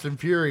Fast and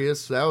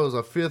Furious. That was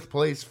a 5th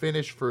place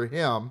finish for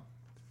him.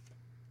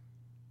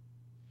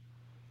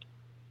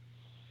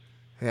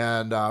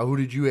 And who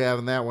did you have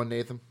in that one,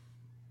 Nathan?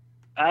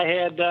 I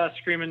had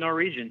Screaming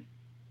Norwegian.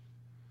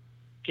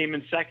 Came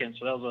in second,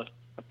 so that was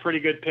a pretty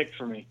good pick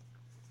for me.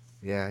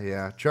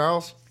 Yeah.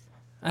 Charles?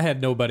 I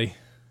had nobody.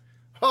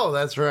 Oh,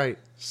 that's right.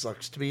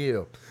 Sucks to be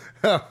you.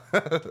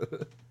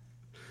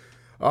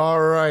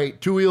 All right.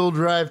 2-wheel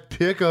drive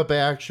pickup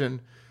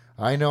action.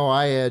 I know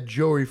I had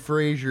Joey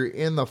Frazier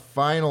in the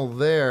final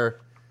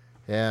there.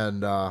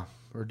 And, or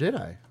did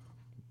I?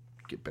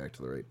 Get back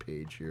to the right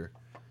page here.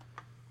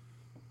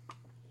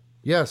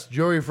 Yes,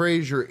 Joey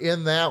Frazier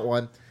in that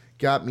one.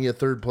 Got me a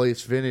 3rd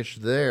place finish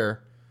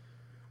there.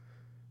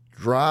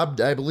 Dropped,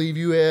 I believe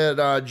you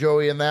had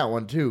Joey in that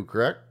one too,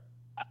 correct?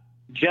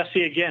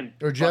 Jesse again.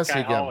 Or Jesse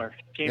Buckeye again. Holler.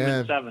 Came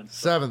in 7th.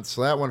 7th,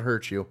 so that one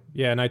hurt you.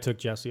 Yeah, and I took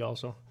Jesse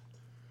also.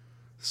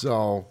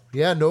 So,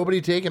 yeah,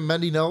 nobody taking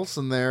Mendy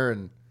Nelson there.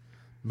 And,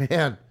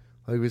 man,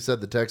 like we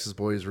said, the Texas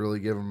boys really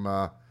give him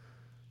a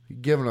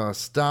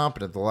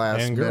stomping at the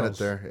last minute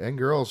there. And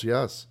girls,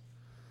 yes.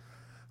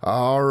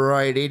 All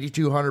right,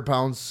 8,200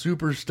 pound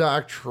super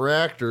stock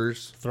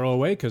tractors. Throw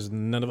away because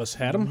none of us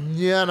had them.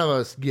 None of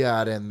us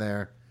got in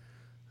there.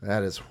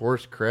 That is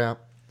horse crap.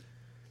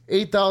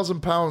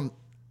 8,000 pound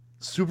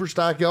super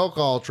stock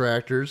alcohol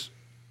tractors.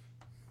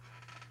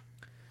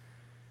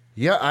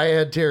 Yeah, I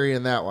had Terry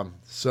in that one.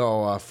 So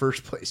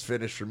 1st place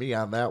finish for me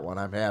on that one.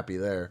 I'm happy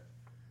there.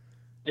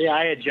 Yeah,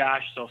 I had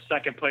Josh, so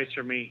 2nd place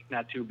for me.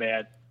 Not too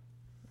bad.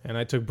 And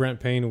I took Brent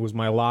Payne, who was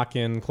my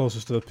lock-in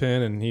closest to the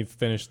pin, and he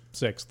finished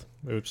 6th.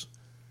 Oops.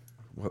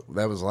 What,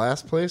 that was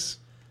last place?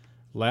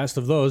 Last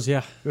of those,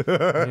 yeah.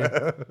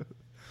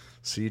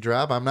 See,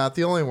 Drop, I'm not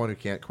the only one who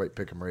can't quite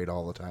pick them right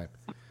all the time.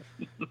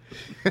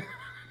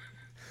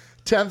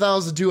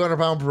 10,200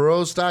 pound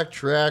Pro stock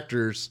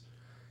tractors.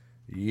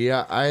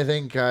 Yeah, I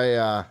think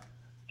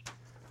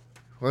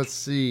let's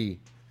see.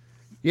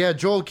 Yeah,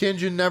 Joel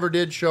Kingen never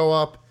did show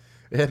up,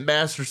 and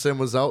Masterson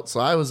was out, so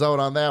I was out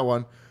on that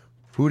one.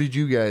 Who did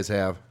you guys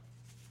have?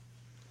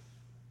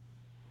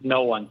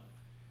 No one.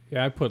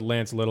 Yeah, I put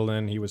Lance Little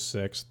in. He was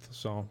 6th.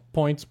 So,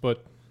 points,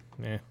 but,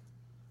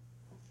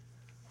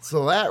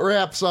 So that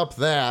wraps up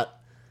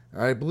that.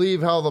 I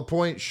believe how the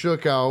points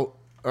shook out.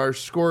 Our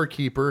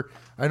scorekeeper.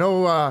 I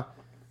know,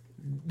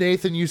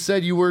 Nathan, you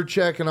said you were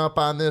checking up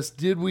on this.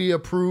 Did we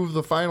approve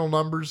the final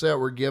numbers that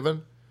were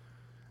given?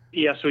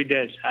 Yes, we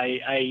did.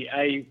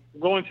 I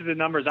going through the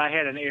numbers, I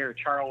had an error.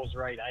 Charles was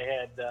right. I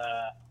had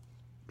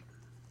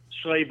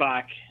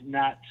Schlebach,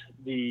 not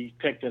the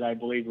pick that I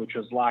believe, which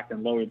was locked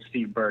and loaded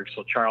Steve Berg.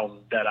 So Charles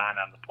is dead on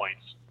the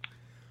points.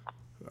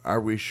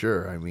 Are we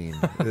sure? I mean,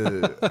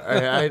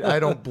 I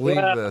don't believe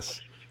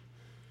this.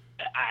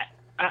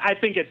 I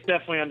think it's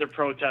definitely under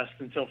protest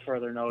until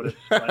further notice.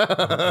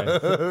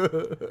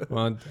 Okay.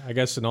 Well, I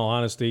guess in all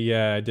honesty,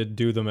 yeah, I did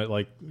do them at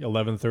like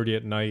 11:30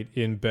 at night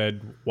in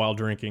bed while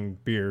drinking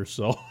beer.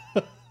 So,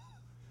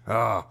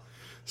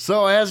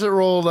 So as it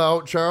rolled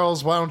out,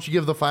 Charles, why don't you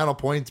give the final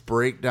points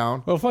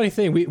breakdown? well, funny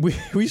thing,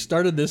 we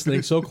started this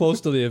thing so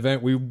close to the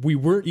event, we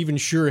weren't even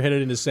sure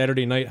headed into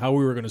Saturday night how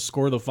we were going to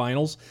score the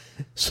finals.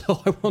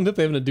 So I wound up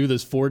having to do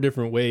this 4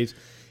 different ways.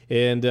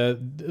 And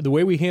the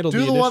way we handled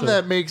Do the one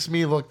that makes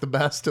me look the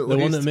best, at least.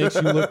 The one that makes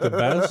you look the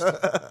best?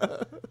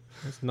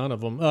 That's none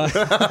of them.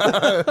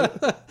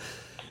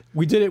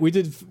 We did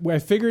it. I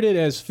figured it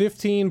as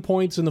 15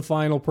 points in the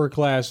final per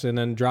class and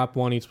then dropped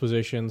 1 each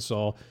position.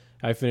 So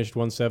I finished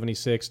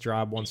 176,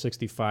 dropped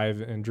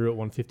 165, and drew at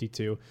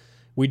 152.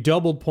 We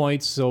doubled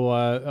points,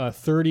 so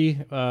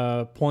 30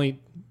 point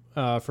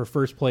for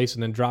first place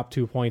and then dropped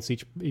 2 points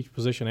each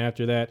position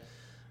after that.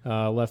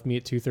 Left me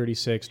at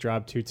 236,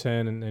 dropped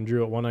 210, and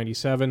drew at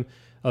 197.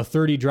 A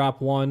 30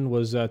 drop 1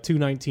 was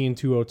 219,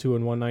 202,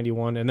 and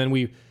 191. And then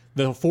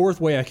the 4th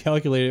way I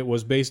calculated it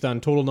was based on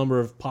total number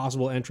of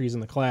possible entries in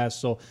the class.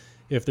 So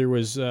if there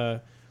was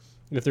 8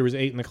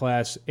 in the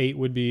class, 8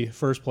 would be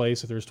first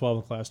place. If there was 12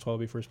 in the class, 12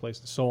 would be first place,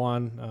 and so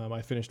on.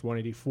 I finished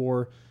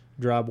 184,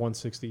 dropped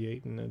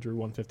 168, and drew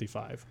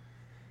 155.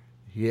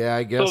 Yeah,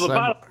 I guess.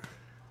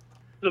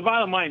 So the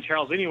bottom line,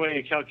 Charles, any way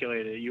you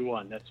calculate it, you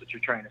won. That's what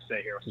you're trying to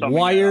say here. Summing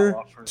Wire it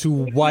all up for- to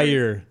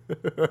wire.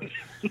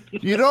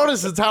 You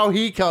notice it's how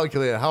he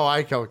calculated, how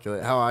I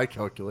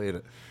calculate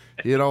it.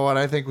 You know what?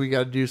 I think we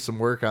got to do some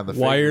work on the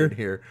Wire figuring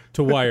here.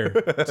 to wire.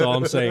 That's all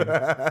I'm saying.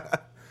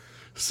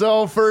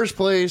 So, first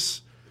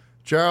place,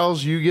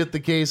 Charles, you get the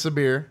case of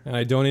beer. And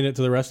I donate it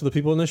to the rest of the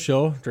people in this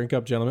show. Drink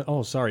up, gentlemen.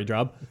 Oh, sorry,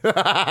 Drob.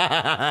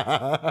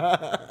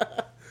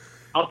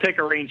 I'll take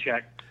a rain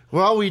check.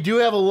 Well, we do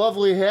have a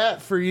lovely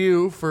hat for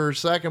you for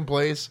second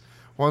place.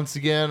 Once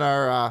again,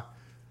 our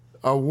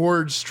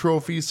awards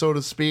trophy, so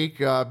to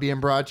speak, being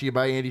brought to you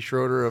by Andy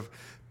Schroeder of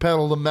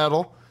Pedal to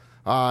Metal.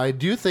 I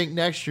do think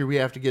next year we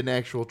have to get an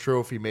actual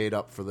trophy made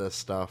up for this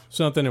stuff.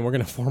 Something, and we're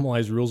going to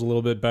formalize rules a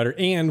little bit better,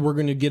 and we're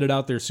going to get it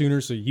out there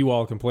sooner so you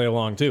all can play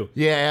along too.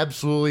 Yeah,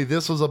 absolutely.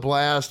 This was a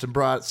blast and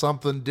brought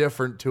something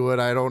different to it.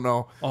 I don't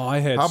know. Oh, I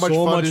had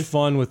so much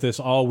fun with this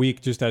all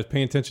week, just as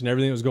paying attention to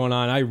everything that was going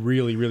on. I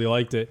really, really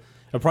liked it.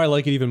 I'd probably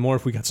like it even more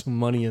if we got some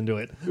money into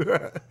it.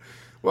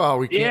 Well,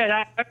 we can't.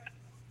 Yeah,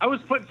 I was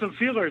putting some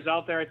feelers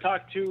out there. I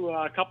talked to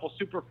a couple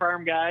super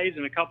farm guys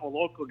and a couple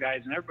local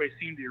guys, and everybody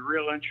seemed to be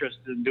real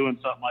interested in doing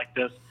something like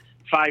this.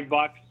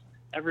 $5,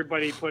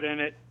 everybody put in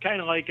it, kind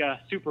of like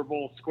a Super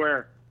Bowl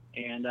square.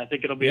 And I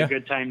think it'll be a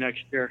good time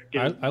next year.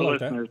 Get I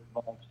like listeners that.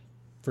 involved.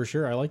 For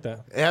sure, I like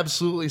that.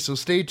 Absolutely. So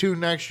stay tuned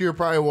next year.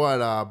 Probably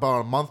about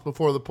a month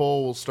before the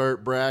poll, we'll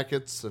start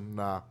brackets and.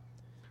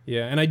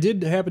 Yeah, and I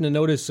did happen to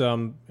notice. I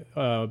don't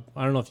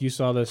know if you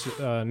saw this,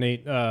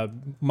 Nate.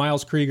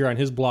 Miles Krieger on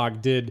his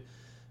blog did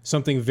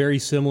something very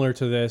similar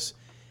to this,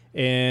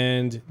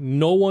 and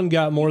no one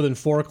got more than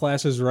 4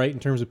 classes right in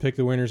terms of pick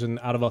the winners. And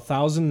out of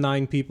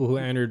 1,009 people who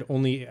entered,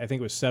 only I think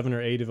it was 7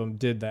 or 8 of them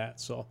did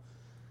that. So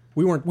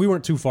we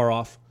weren't too far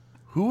off.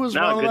 Who was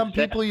one of them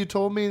people you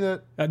told me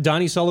that?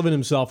 Donnie Sullivan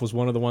himself was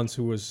one of the ones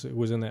who was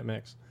in that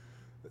mix.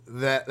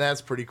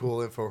 That's pretty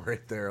cool info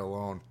right there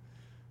alone.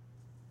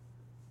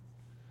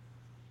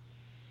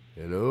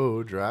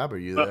 Hello, Drob, are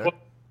you there?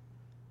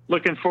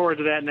 Looking forward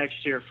to that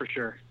next year for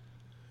sure.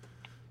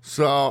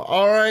 So,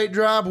 all right,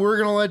 Drob, we're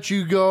going to let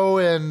you go,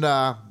 and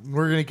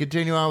we're going to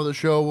continue on with the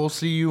show. We'll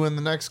see you in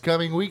the next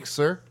coming weeks,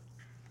 sir.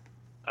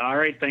 All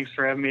right, thanks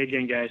for having me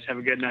again, guys. Have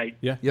a good night.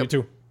 Yeah, you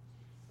too.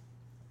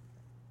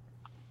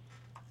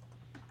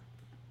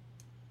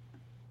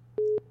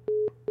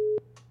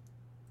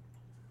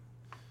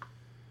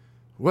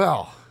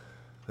 Well,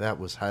 that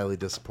was highly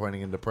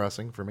disappointing and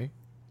depressing for me.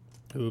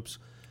 Oops.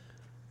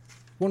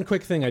 One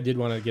quick thing I did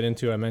want to get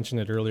into, I mentioned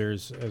it earlier,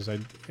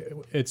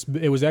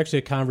 it was actually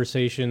a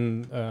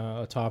conversation,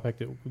 a topic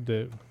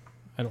that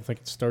I don't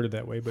think it started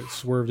that way, but it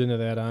swerved into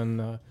that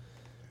on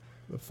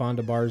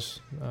Fonda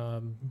Bar's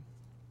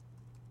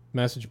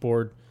message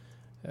board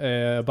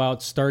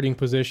about starting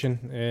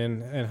position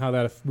and how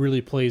that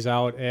really plays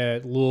out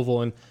at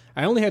Louisville. And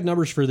I only had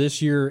numbers for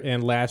this year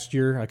and last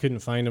year. I couldn't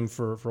find them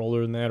for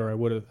older than that, or I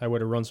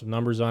would have run some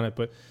numbers on it,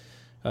 but.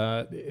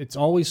 It's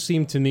always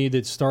seemed to me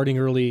that starting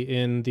early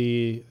in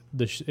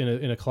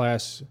in a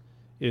class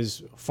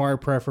is far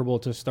preferable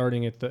to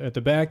starting at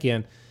the back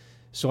end.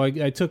 So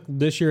I took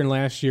this year and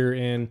last year,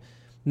 and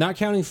not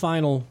counting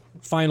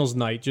finals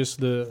night, just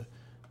the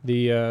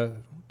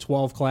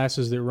 12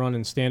 classes that run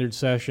in standard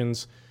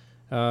sessions.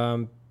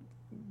 The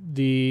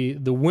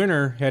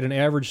winner had an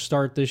average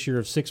start this year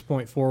of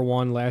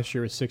 6.41. Last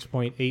year was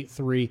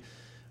 6.83.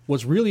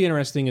 What's really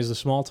interesting is the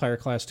small tire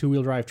class,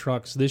 2-wheel drive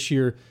trucks. This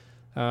year.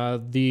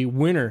 The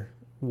winner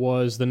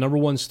was the number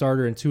 1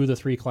 starter in 2 of the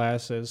 3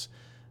 classes.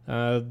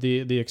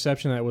 The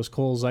exception to that was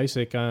Cole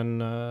Zeisik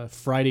on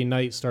Friday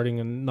night, starting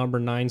in number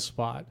 9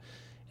 spot.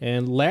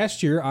 And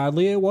last year,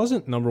 oddly, it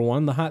wasn't number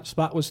 1. The hot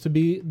spot was to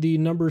be the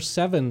number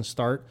 7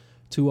 start,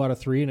 2 out of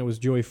 3, and it was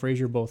Joey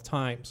Frazier both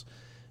times.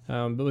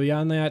 But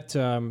beyond that,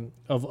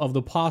 of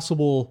the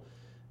possible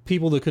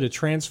people that could have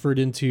transferred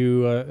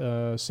into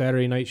a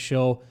Saturday night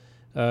show,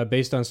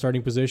 based on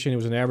starting position, it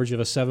was an average of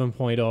a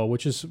 7.0,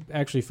 which is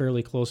actually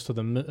fairly close to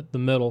the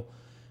middle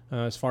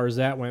as far as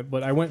that went.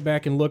 But I went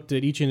back and looked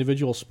at each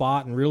individual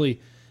spot, and really,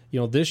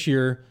 this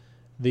year,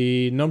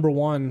 the number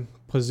 1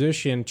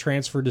 position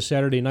transferred to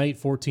Saturday night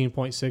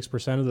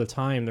 14.6% of the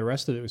time. The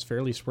rest of it was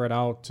fairly spread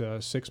out,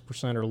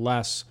 6% or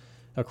less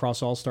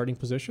across all starting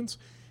positions.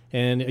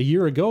 And a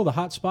year ago, the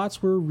hot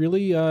spots were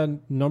really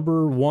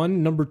number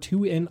 1, number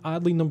 2, and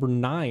oddly number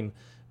 9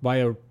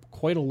 by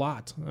quite a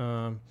lot.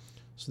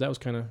 So that was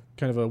kind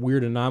of a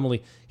weird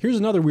anomaly. Here's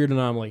another weird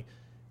anomaly.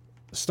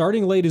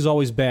 Starting late is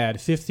always bad.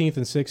 15th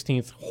and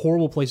 16th,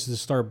 horrible places to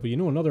start. But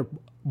another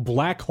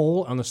black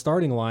hole on the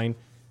starting line,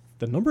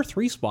 the number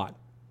 3 spot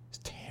is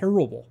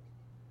terrible.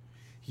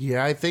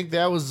 Yeah, I think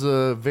that was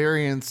a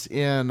variance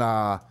in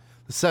the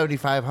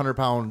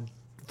 7,500-pound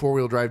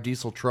 4-wheel drive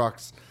diesel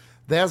trucks.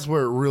 That's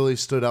where it really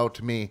stood out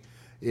to me,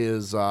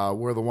 is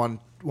where the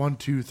 1,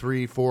 2,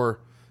 3, 4,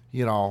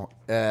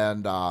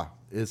 and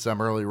it's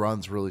some early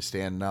runs really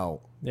standing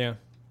out. Yeah.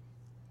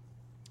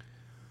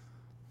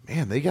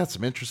 Man, they got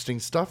some interesting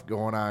stuff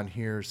going on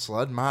here.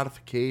 Sled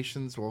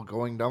modifications while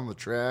going down the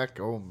track.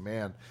 Oh,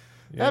 man.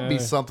 That'd be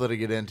something to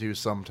get into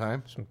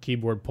sometime. Some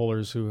keyboard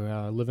pullers who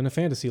live in a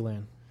fantasy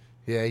land.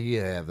 Yeah,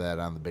 you have that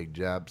on the big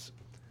jobs.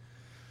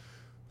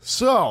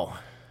 So,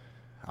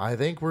 I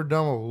think we're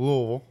done with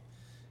Louisville.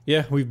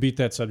 Yeah, we've beat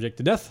that subject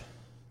to death.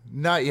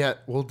 Not yet.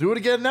 We'll do it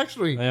again next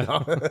week.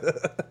 Yeah.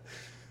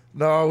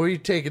 No, we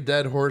take a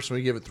dead horse and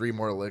we give it 3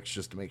 more licks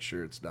just to make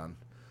sure it's done.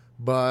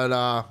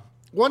 But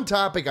one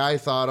topic I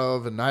thought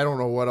of, and I don't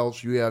know what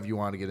else you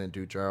want to get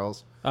into,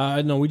 Charles.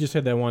 No, we just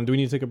had that one. Do we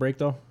need to take a break,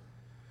 though?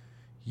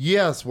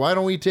 Yes, why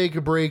don't we take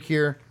a break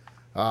here?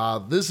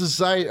 This is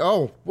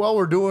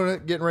we're doing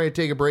it, getting ready to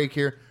take a break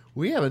here.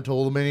 We haven't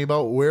told them any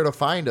about where to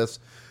find us.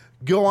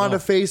 Go on to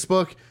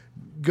Facebook,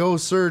 go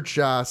search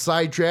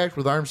Sidetracked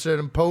with Armstead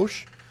and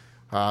Posch,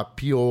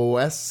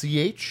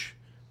 Posch,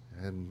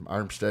 and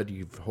Armstead,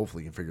 you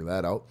hopefully can figure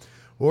that out.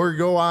 Or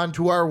go on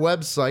to our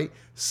website,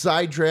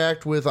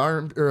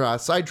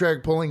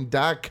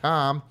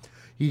 sidetrackedpulling.com.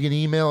 You can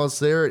email us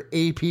there at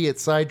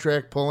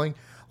ap@sidetrackpulling.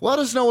 Let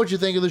us know what you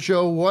think of the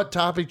show, what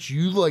topics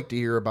you'd like to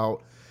hear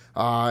about,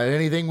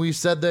 anything we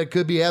said that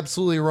could be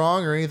absolutely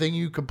wrong, or anything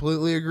you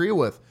completely agree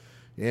with,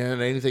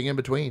 and anything in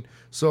between.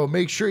 So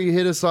make sure you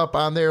hit us up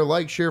on there,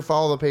 like, share,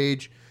 follow the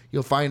page.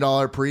 You'll find all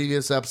our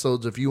previous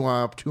episodes if you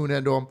want to tune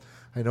into them.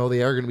 I know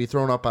they are going to be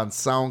thrown up on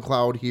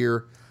SoundCloud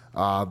here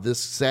this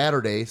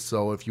Saturday,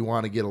 so if you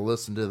want to get a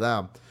listen to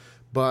them.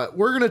 But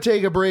we're going to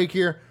take a break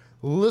here,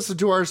 listen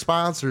to our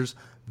sponsors.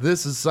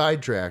 This is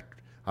Sidetracked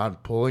on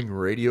Pulling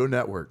Radio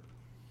Network.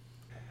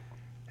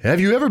 Have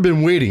you ever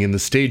been waiting in the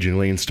staging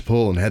lanes to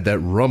pull and had that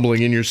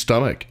rumbling in your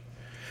stomach?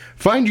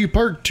 Find you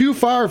parked too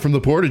far from the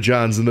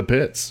porta-johns in the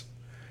pits?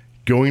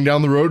 Going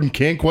down the road and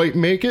can't quite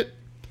make it?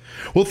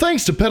 Well,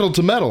 thanks to Pedal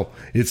to Metal,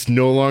 it's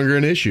no longer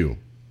an issue.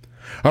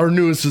 Our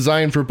newest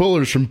design for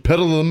pullers from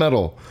Pedal to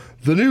Metal,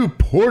 the new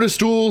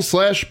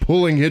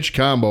Porta-Stool/Pulling Hitch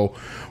Combo,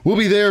 will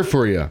be there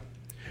for you.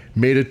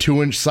 Made a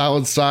 2-inch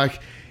solid stock,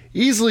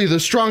 easily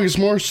the strongest,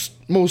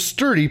 most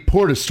sturdy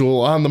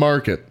Porta-Stool on the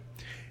market.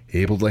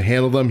 Able to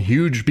handle them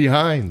huge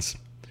behinds.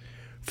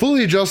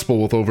 Fully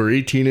adjustable with over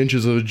 18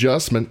 inches of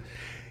adjustment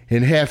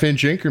in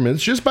half-inch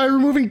increments just by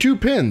removing 2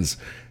 pins.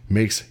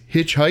 Makes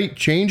hitch height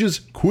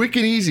changes quick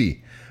and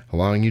easy,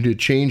 allowing you to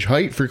change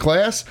height for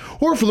class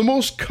or for the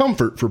most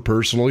comfort for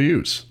personal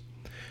use.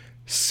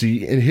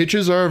 Seat and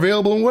hitches are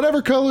available in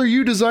whatever color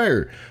you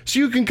desire, so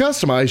you can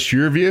customize to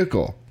your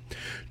vehicle.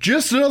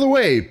 Just another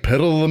way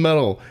Pedal to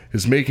Metal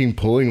is making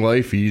pulling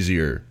life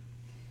easier.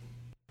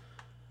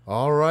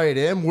 All right,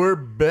 and we're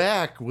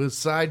back with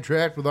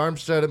Sidetracked with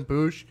Armstead and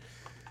Posch.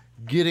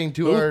 Getting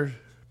to our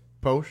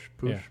Posch,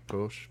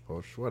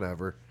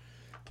 whatever.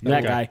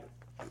 That guy.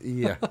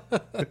 Yeah.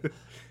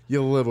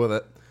 You'll live with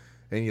it,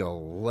 and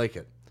you'll like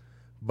it.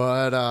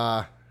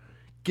 But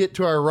get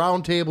to our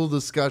roundtable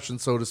discussion,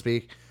 so to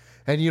speak.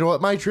 And you know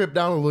what? My trip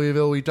down to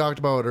Louisville, we talked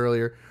about it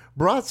earlier,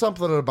 brought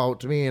something about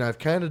to me, and I've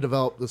kind of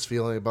developed this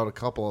feeling about a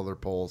couple other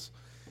polls,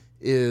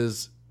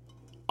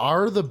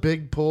 are the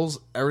big pulls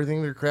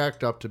everything they're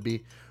cracked up to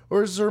be?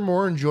 Or is there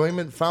more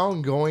enjoyment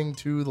found going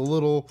to the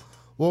little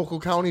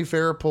local county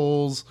fair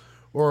pulls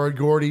or a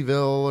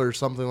Gordyville or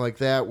something like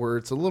that where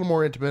it's a little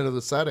more intimate of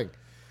the setting?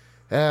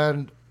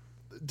 And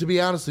to be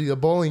honest with you, the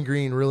Bowling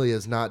Green really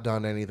has not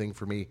done anything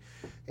for me.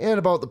 And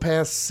about the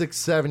past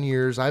 6-7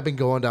 years, I've been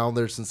going down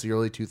there since the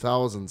early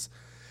 2000s.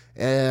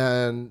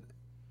 And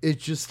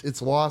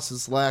it's lost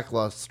its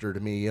lackluster to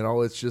me. You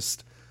know, it's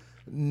just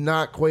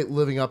not quite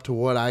living up to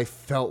what I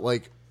felt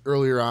like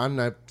earlier on.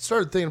 And I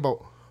started thinking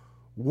about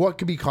what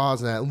could be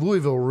causing that.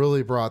 Louisville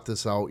really brought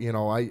this out. You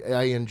know,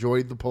 I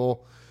enjoyed the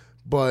pull,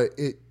 but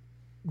it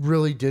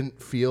really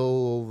didn't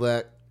feel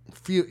that.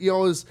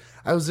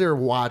 I was there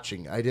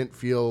watching. I didn't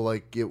feel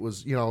like it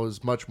was, it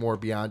was much more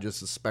beyond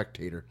just a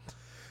spectator.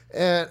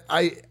 And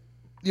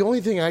the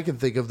only thing I can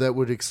think of that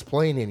would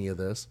explain any of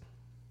this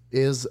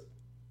is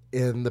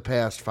in the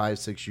past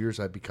 5-6 years,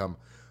 I've become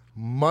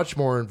much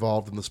more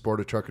involved in the sport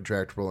of truck and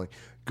tractor pulling,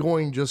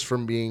 going just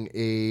from being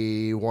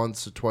a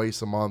once or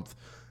twice a month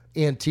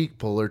antique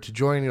puller to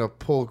joining a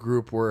pull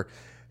group where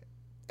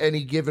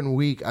any given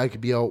week I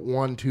could be out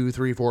 1, 2,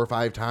 3, 4,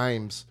 5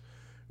 times.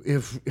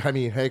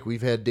 Heck,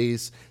 we've had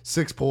days,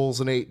 6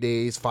 pulls in 8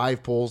 days,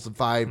 5 pulls in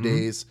 5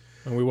 days.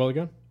 And we will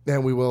again?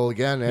 And we will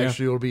again. Yeah.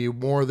 Actually, it'll be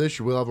more this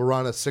year. We'll have a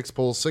run of 6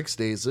 pulls, 6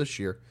 days this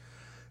year.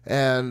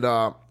 And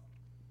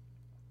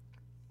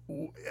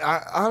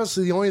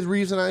honestly, the only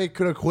reason I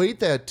could equate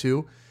that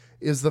to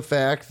is the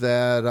fact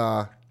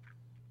that,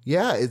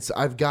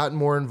 I've gotten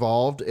more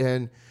involved,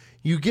 and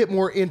you get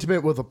more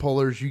intimate with the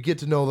pullers. You get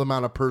to know them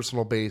on a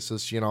personal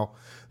basis,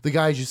 The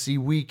guys you see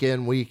week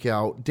in, week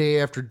out,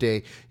 day after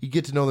day. You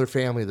get to know their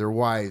family, their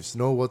wives,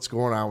 know what's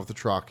going on with the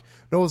truck,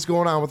 know what's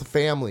going on with the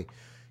family.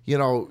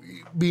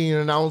 Being an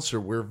announcer,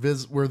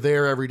 we're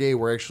there every day.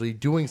 We're actually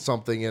doing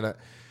something in it.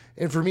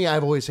 And for me,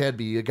 I've always had to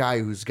be a guy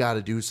who's got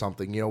to do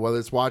something. Whether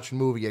it's watching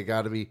a movie, I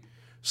got to be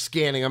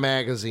scanning a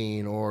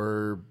magazine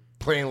or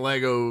playing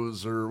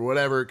Legos or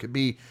whatever it could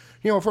be.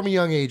 From a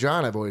young age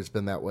on, I've always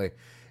been that way.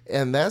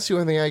 And that's the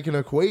only thing I can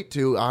equate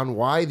to on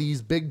why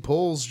these big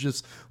pulls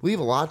just leave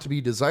a lot to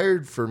be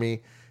desired for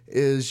me.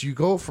 is you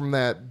go from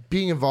that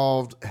being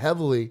involved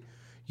heavily,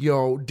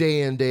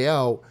 day in, day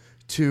out,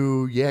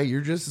 to,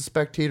 you're just a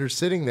spectator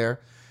sitting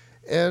there.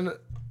 And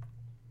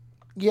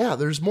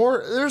there's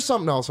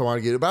something else I want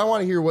to get to, but I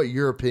want to hear what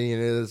your opinion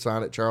is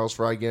on it, Charles,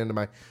 before I get into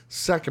my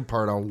second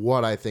part on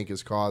what I think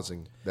is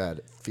causing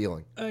that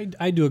feeling.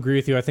 I do agree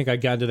with you. I think I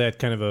got to that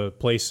kind of a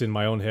place in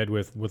my own head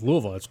with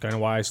Louisville. That's kind of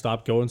why I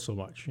stopped going so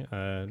much.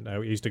 I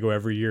used to go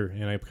every year,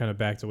 and I kind of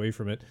backed away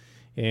from it.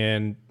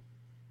 And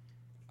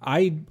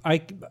I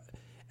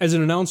as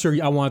an announcer,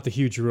 I want the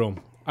huge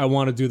room. I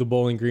want to do the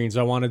Bowling Greens.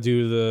 I want to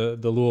do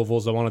the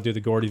Louisvilles. I want to do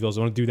the Gordyvilles.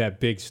 I want to do that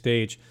big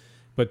stage.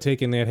 But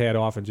taking that hat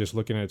off and just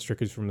looking at it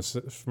strictly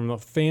from a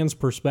fan's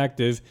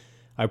perspective,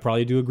 I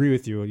probably do agree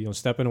with you.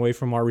 Stepping away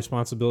from our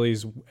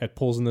responsibilities at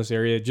polls in this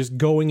area, just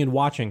going and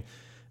watching.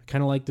 I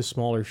kind of like the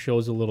smaller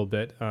shows a little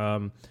bit.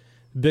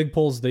 Big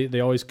polls, they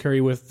always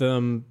carry with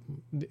them.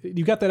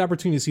 You got that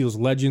opportunity to see those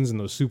legends and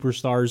those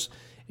superstars,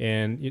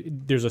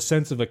 and there's a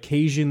sense of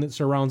occasion that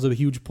surrounds a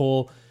huge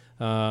poll.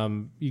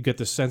 You get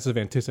the sense of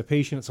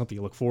anticipation. It's something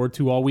you look forward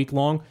to all week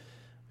long.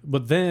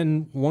 But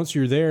then once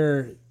you're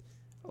there,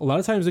 a lot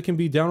of times it can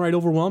be downright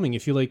overwhelming. You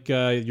feel like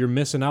you're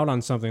missing out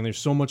on something. There's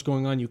so much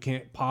going on, you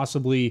can't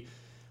possibly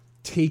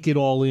take it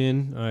all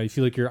in. You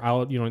feel like you're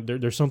out.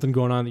 There's something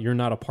going on that you're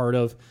not a part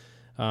of.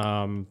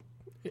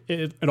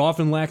 It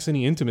often lacks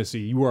any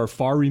intimacy. You are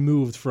far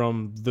removed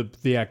from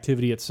the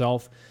activity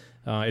itself.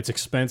 It's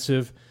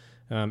expensive.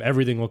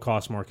 Everything will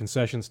cost more.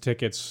 Concessions,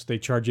 tickets, they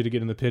charge you to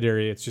get in the pit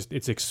area.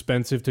 It's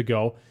expensive to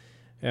go.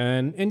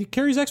 And it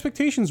carries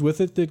expectations with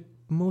it that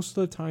most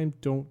of the time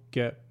don't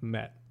get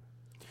met.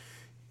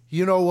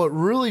 What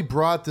really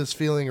brought this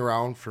feeling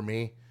around for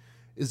me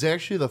is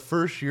actually the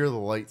first year of the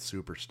light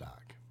superstock.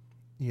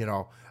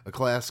 A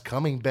class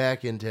coming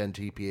back into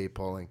NTPA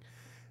polling.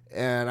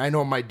 And I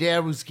know my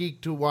dad was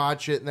geeked to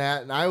watch it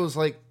and I was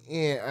like,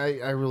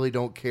 I really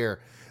don't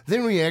care.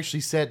 Then we actually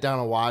sat down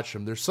and watched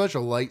them. They're such a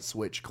light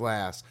switch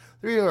class.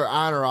 They're either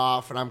on or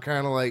off, and I'm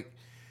kind of like,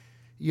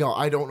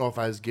 I don't know if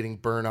I was getting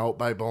burnt out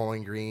by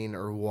Bowling Green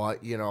or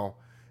what,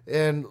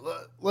 And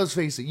let's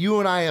face it, you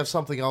and I have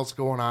something else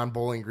going on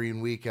Bowling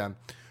Green weekend.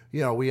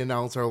 We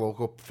announce our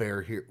local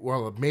fair here,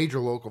 the major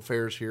local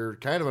fairs here,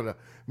 kind of a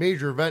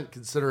major event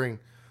considering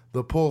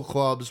the pool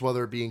clubs,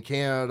 whether it be in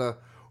Canada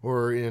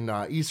or in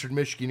Eastern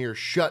Michigan here,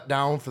 shut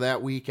down for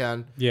that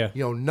weekend. Yeah.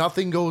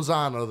 Nothing goes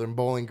on other than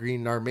Bowling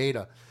Green and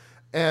Armada.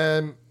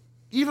 And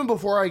even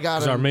before I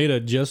got in... Armada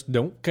just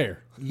don't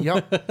care.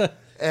 Yep.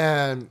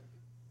 And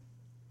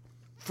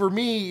for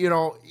me,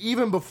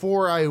 even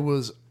before I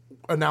was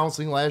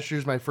announcing last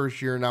year's my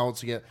first year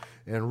announcing it,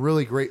 and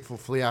really grateful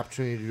for the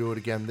opportunity to do it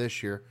again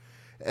this year.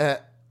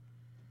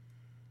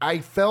 I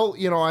felt,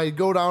 I'd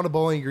go down to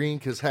Bowling Green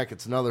because, heck,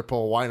 it's another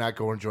poll. Why not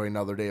go enjoy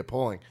another day of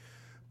polling?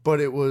 But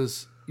it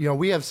was,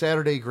 we have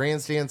Saturday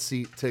grandstand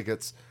seat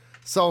tickets,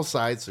 south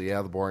side, so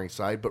the boring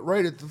side, but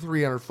right at the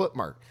 300-foot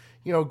mark.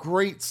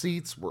 Great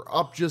seats. We're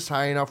up just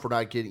high enough. We're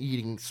not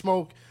eating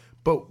smoke,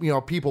 but,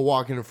 people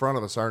walking in front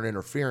of us aren't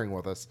interfering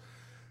with us.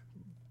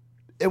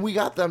 And we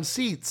got them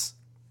seats.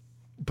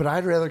 But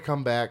I'd rather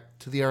come back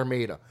to the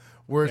Armada,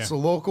 where it's the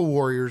local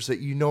Warriors that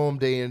them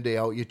day in, day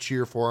out. You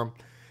cheer for them.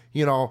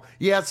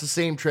 It's the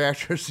same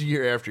tractors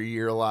year after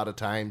year a lot of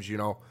times.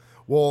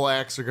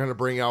 Wolax are going to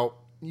bring out,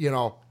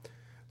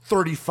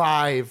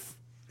 35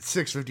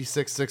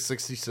 656,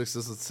 666s,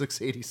 and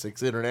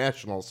 686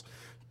 internationals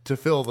to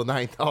fill the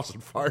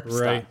 9,000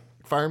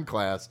 farm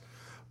class.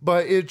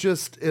 But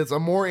it's a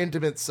more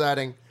intimate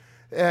setting.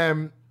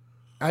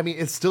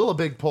 It's still a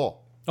big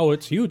pull. Oh,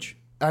 it's huge.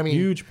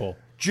 Huge pull.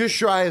 Just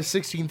shy of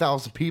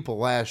 16,000 people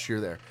last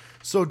year there.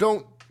 So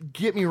don't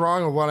get me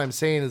wrong on what I'm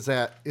saying is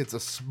that it's a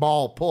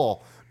small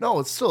pull. No,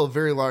 it's still a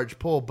very large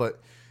pull, but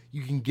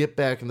you can get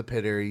back in the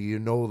pit area.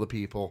 The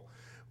people.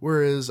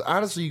 Whereas,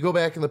 honestly, you go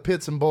back in the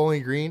pits in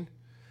Bowling Green,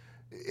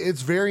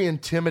 it's very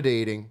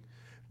intimidating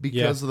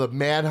because of the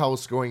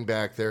madhouse going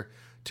back there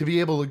to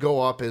be able to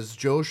go up as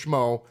Joe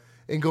Schmo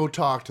and go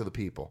talk to the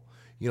people.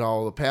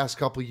 The past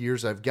couple of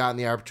years, I've gotten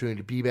the opportunity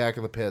to be back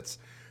in the pits.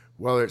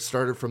 Whether it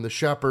started from the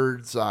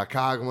Shepherds,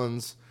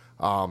 Coglins,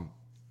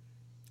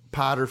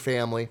 Potter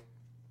family.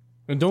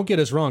 And don't get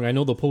us wrong. I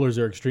know the pullers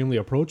are extremely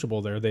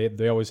approachable there.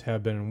 They always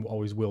have been and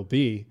always will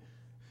be.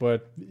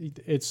 But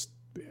it's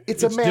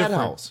a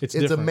madhouse. It's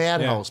a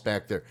madhouse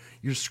back there.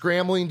 You're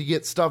scrambling to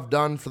get stuff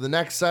done for the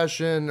next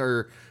session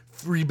or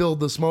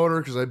rebuild this motor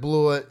because I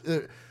blew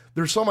it.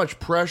 There's so much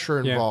pressure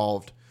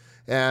involved.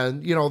 Yeah.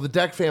 And, the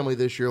Deck family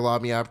this year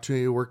allowed me the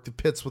opportunity to work the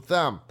pits with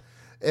them.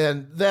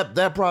 And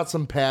that brought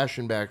some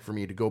passion back for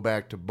me to go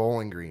back to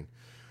Bowling Green.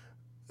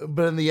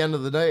 But in the end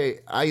of the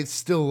day, I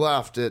still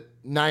left at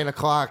 9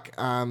 o'clock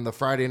on the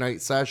Friday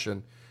night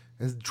session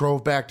and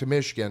drove back to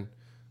Michigan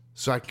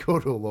so I could go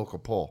to a local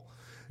poll.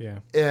 Yeah.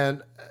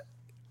 And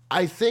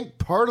I think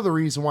part of the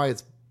reason why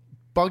it's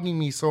bugging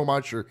me so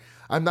much or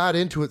I'm not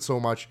into it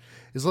so much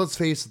is, let's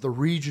face it, the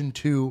Region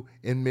 2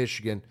 in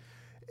Michigan,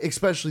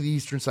 especially the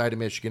eastern side of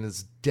Michigan,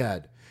 is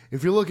dead.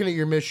 If you're looking at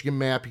your Michigan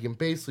map, you can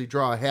basically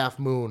draw a half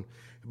moon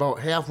about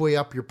halfway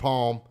up your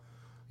palm,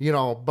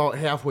 about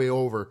halfway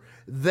over.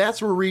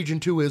 That's where Region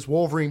 2 is.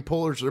 Wolverine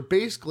pullers are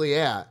basically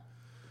at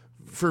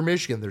for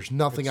Michigan. There's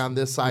nothing on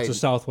this side. It's a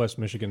Southwest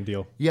Michigan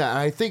deal. Yeah, and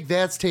I think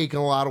that's taken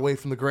a lot away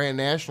from the Grand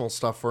National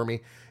stuff for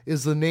me,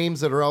 is the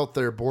names that are out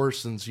there,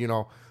 Borsons,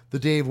 the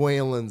Dave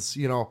Whalens,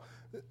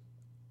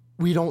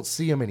 we don't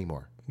see them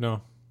anymore.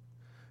 No.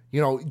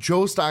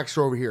 Joe Stocks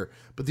are over here,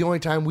 but the only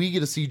time we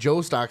get to see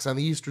Joe Stocks on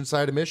the eastern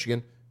side of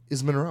Michigan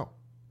is Monroe.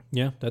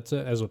 Yeah, that's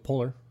it, as a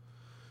puller.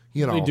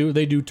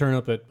 They do turn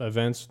up at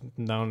events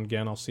now and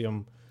again. I'll see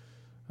them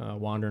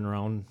wandering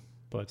around,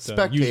 but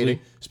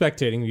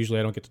spectating. Usually,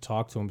 I don't get to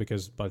talk to them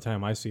because by the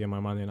time I see them,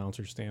 I'm on the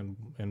announcer stand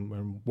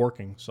and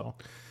working. So,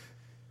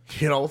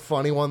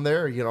 funny one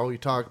there. You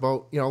talk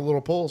about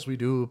little polls. We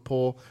do a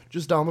poll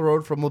just down the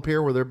road from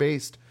Lapeer where they're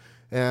based,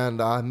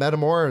 and I met them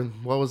more.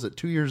 And what was it?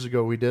 2 years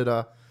ago, we did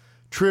a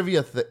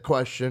trivia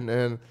question,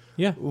 and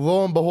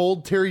lo and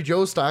behold, Terry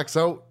Joe Stocks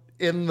out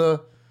in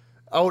the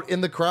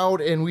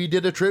crowd, and we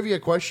did a trivia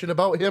question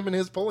about him and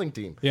his pulling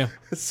team. Yeah.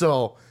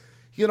 So,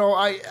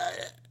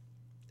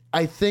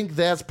 I think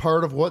that's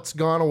part of what's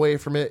gone away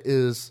from it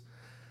is,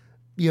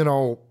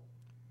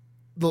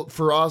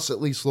 for us,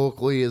 at least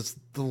locally, is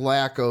the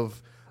lack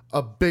of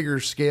a bigger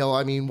scale.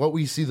 I mean, what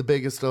we see the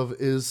biggest of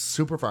is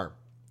Super Farm.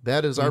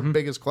 That is our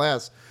biggest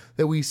class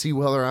that we see,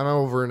 whether I'm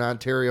over in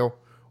Ontario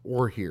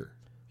or here.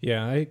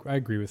 Yeah, I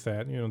agree with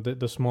that.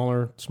 The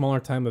smaller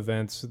time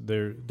events,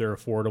 they're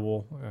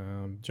affordable,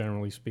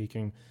 generally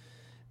speaking.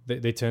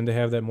 They tend to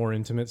have that more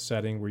intimate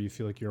setting where you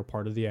feel like you're a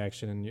part of the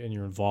action and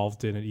you're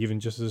involved in it, even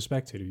just as a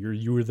spectator.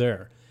 You were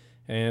there.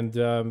 And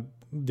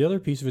the other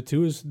piece of it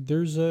too is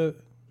there's a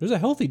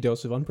healthy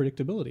dose of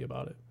unpredictability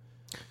about it.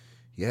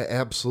 Yeah,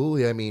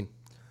 absolutely. I mean,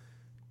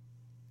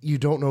 you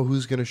don't know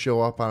who's going to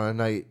show up on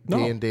a day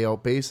in, day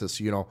out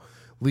basis.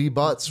 Lee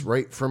Butts,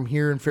 right from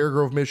here in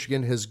Fairgrove,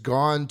 Michigan, has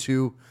gone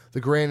to the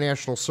Grand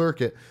National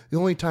Circuit. The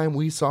only time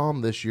we saw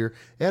him this year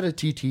at a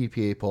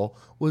TTPA poll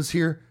was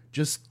here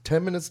just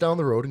 10 minutes down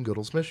the road in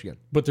Goodles, Michigan.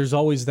 But there's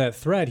always that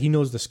threat. He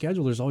knows the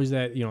schedule. There's always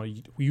that,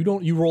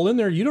 you roll in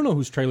there, you don't know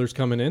whose trailer's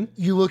coming in.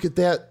 You look at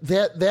that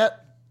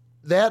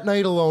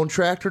night alone,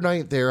 tractor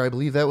night there, I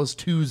believe that was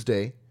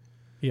Tuesday.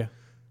 Yeah.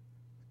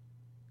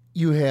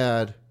 You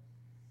had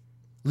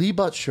Lee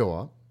Butts show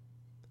up.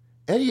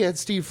 And you had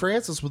Steve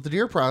Francis with the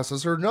deer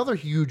processor, another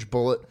huge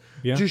bullet,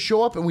 just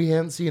show up, and we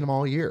hadn't seen him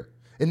all year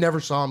and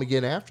never saw him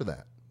again after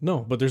that. No,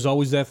 but there's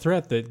always that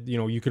threat that,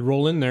 you could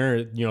roll in there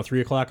at,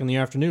 3 o'clock in the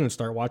afternoon and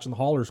start watching the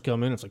haulers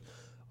come in. It's like,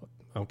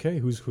 okay,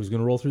 who's going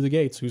to roll through the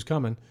gates? Who's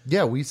coming?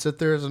 Yeah, we sit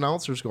there as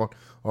announcers going,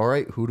 all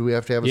right, who do we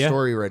have to have a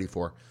story ready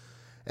for?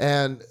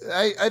 And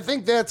I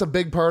think that's a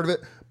big part of it.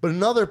 But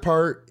another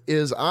part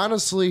is,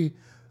 honestly,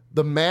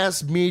 the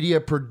mass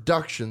media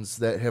productions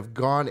that have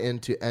gone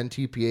into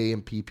NTPA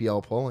and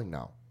PPL polling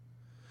now.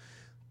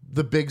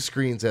 The big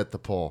screens at the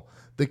poll,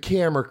 the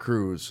camera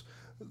crews.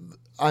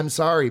 I'm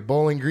sorry,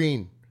 Bowling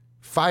Green,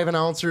 5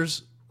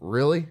 announcers,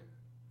 really?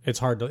 It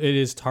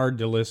is hard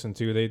to listen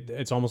to.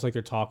 It's almost like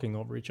they're talking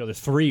over each other.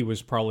 3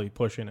 was probably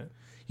pushing it.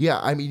 Yeah,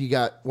 I mean, you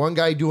got one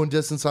guy doing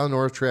distance on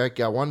North Track,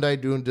 you got one guy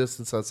doing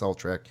distance on South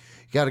Track.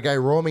 You got a guy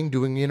roaming,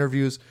 doing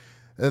interviews.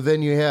 And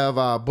then you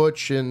have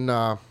Butch and...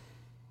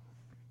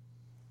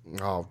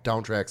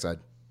 down trackside.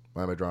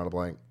 Why am I drawing a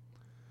blank?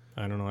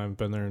 I don't know. I haven't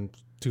been there in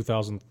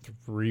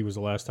 2003 was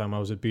the last time I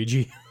was at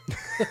BG.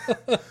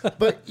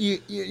 But you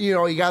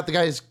got the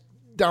guys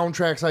down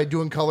trackside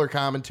doing color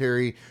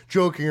commentary,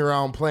 joking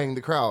around, playing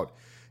the crowd.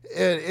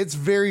 It's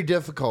very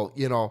difficult.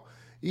 It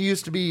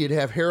used to be you'd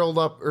have Harold,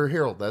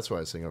 that's what I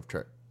was thinking of,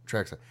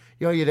 trackside.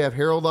 You'd have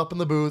Harold up in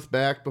the booth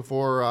back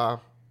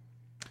before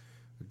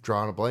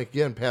drawing a blank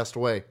again, passed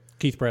away.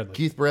 Keith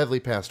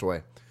Bradley passed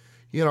away.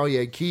 You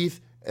had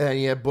Keith,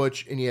 and you had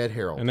Butch, and you had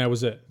Harold. And that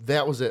was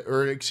it.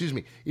 Or, excuse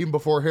me, even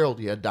before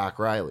Harold, you had Doc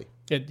Riley.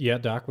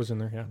 Doc was in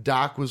there, yeah.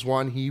 Doc was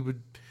one.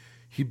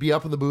 He'd be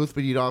up in the booth,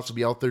 but he'd also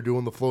be out there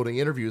doing the floating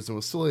interviews and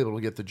was still able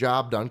to get the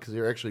job done because they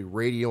were actually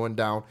radioing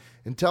down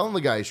and telling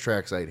the guys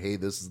trackside, hey,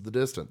 this is the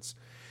distance.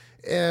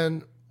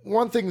 And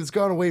one thing that's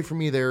gone away from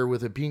me there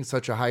with it being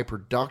such a high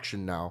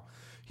production now,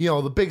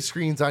 the big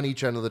screens on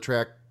each end of the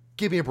track,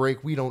 give me a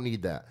break. We don't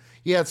need that.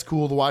 Yeah, it's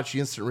cool to watch the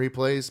instant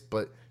replays,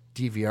 but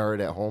DVR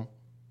it at home.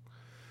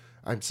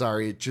 I'm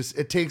sorry.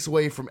 It takes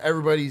away from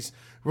everybody's.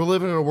 We're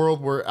living in a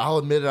world where, I'll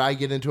admit it, I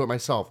get into it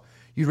myself.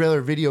 You'd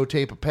rather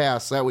videotape a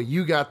pass. That way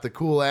you got the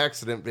cool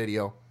accident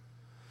video.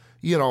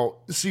 So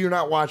you're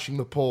not watching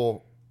the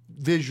poll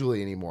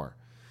visually anymore.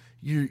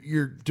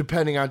 You're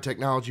depending on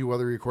technology,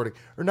 whether you're recording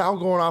or now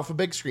going off a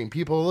big screen.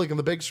 People are looking at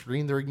the big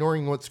screen. They're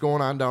ignoring what's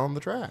going on down the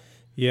track.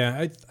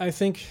 Yeah, I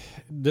think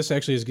this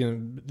actually is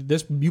going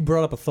to... You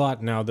brought up a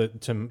thought now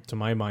that, to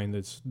my mind,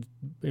 that's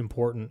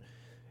important.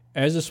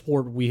 As a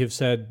sport, we have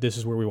said this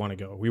is where we want to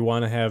go. We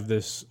want to have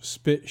this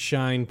spit,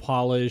 shine,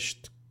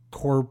 polished,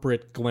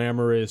 corporate,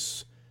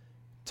 glamorous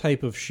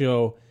type of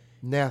show.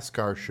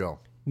 NASCAR show.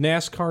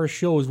 NASCAR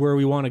show is where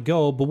we want to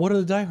go, but what do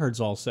the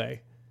diehards all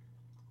say?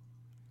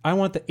 I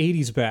want the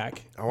 80s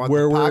back. I want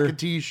the pocket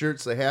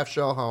T-shirts, the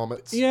half-shell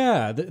helmets.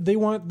 Yeah, they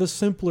want the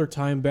simpler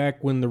time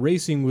back when the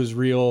racing was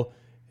real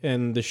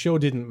and the show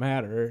didn't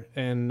matter,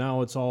 and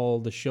now it's all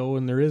the show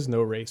and there is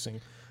no racing.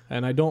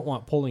 And I don't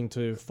want pulling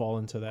to fall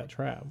into that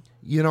trap.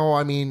 You know,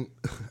 I mean,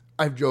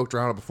 I've joked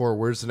around it before.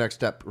 Where's the next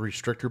step?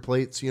 Restrictor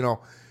plates? You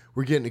know,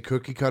 we're getting to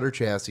cookie-cutter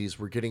chassis.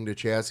 We're getting to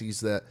chassis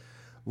that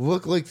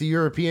look like the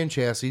European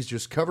chassis,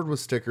 just covered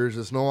with stickers.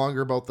 It's no longer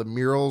about the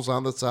murals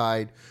on the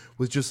side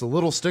with just the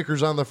little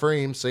stickers on the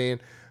frame saying,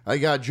 I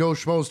got Joe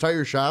Schmo's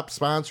Tire Shop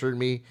sponsoring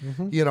me.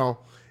 Mm-hmm. You know,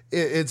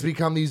 it's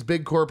become these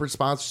big corporate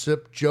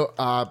sponsorship.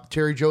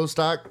 Terry Joe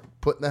Stock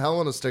putting the hell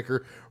in a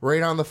sticker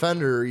right on the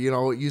fender. You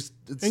know, it's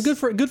and good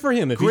for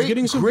him. If he's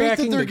getting some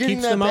backing that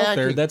keeps them out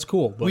there, that's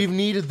cool. But we've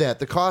needed that.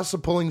 The cost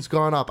of pulling's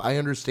gone up. I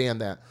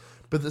understand that.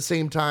 But at the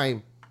same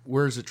time,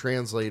 where does it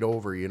translate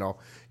over, you know?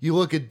 You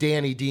look at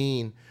Danny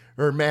Dean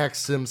or Max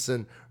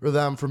Simpson or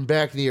them from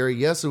back in the area.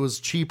 Yes, it was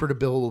cheaper to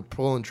build a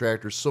pulling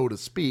tractor, so to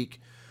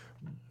speak.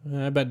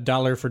 I bet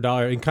dollar for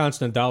dollar, in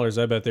constant dollars,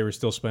 I bet they were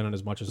still spending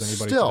as much as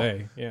anybody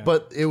today. Yeah.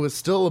 But it was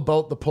still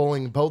about the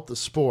pulling, about the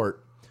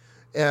sport.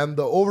 And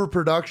the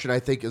overproduction, I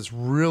think, is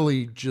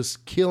really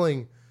just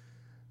killing.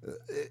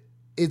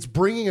 It's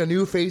bringing a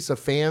new face of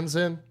fans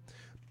in,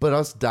 but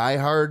us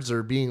diehards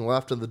are being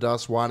left in the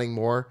dust wanting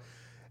more.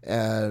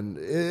 And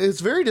it's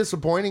very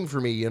disappointing for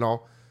me, you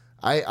know.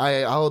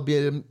 I'll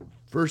be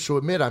first to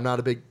admit I'm not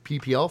a big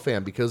PPL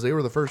fan because they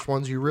were the first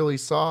ones you really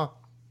saw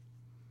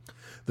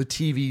the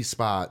TV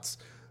spots,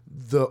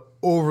 the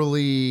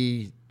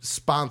overly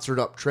sponsored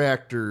up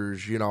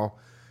tractors, you know.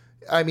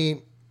 I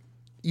mean,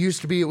 used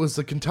to be it was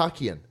the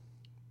Kentuckian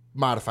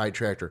modified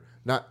tractor,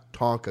 not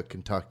Tonka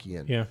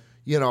Kentuckian. Yeah.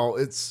 You know,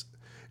 it's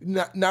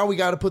now we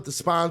got to put the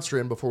sponsor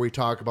in before we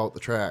talk about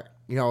the track.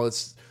 You know,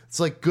 it's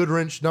like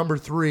Goodwrench number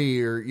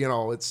 3, or you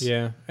know, it's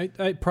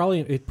it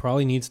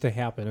probably needs to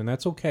happen, and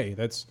that's okay.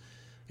 That's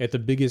at the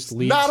biggest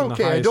leagues. Not and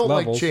okay. The highest I don't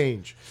levels, like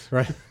change.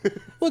 Right.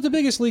 Well, at the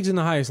biggest leagues in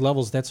the highest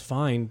levels, that's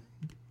fine.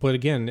 But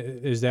again,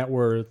 is that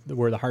where the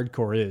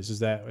hardcore is? Is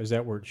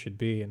that where it should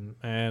be?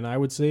 And I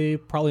would say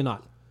probably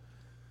not.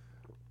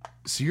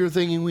 So you're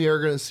thinking we are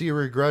going to see a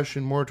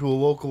regression more to a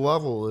local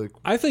level?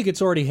 I think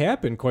it's already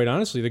happened, quite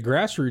honestly. The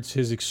grassroots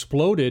has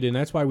exploded, and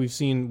that's why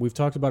we've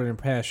talked about it in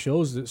past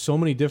shows, that so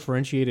many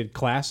differentiated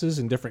classes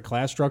and different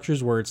class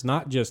structures where it's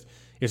not just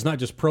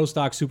pro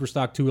stock, super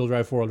stock, 2-wheel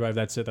drive, 4-wheel drive,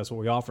 that's it, that's what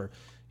we offer.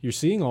 You're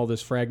seeing all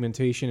this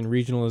fragmentation and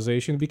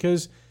regionalization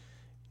because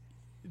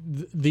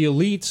the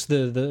elites,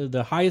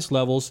 the highest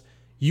levels,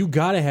 you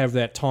got to have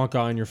that Tonka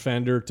on your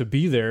fender to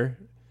be there,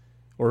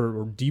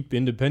 or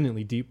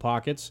independently deep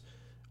pockets,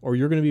 or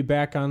you're going to be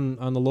back on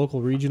the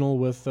local regional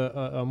with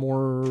a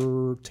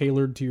more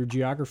tailored to your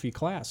geography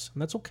class,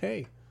 and that's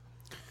okay.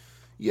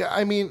 Yeah,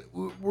 I mean,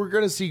 we're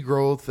going to see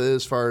growth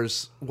as far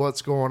as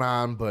what's going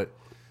on, but,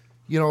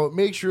 you know, it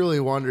makes you really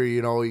wonder,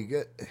 you know,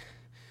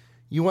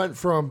 you went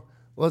from,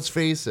 let's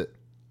face it,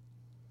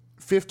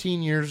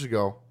 15 years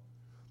ago,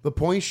 the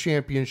points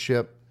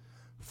championship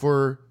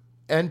for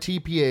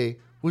NTPA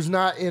was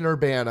not in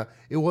Urbana.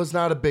 It was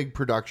not a big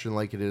production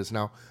like it is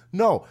now.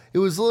 No, it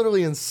was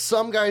literally in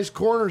some guy's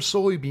corner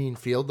soybean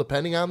field,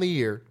 depending on the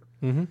year,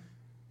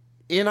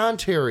 in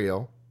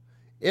Ontario,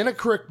 in a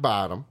creek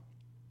bottom,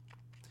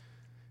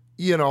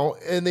 you know,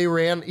 and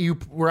you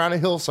were on a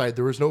hillside.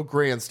 There was no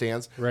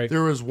grandstands. Right.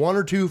 There was 1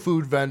 or 2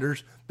 food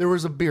vendors. There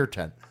was a beer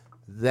tent.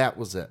 That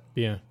was it.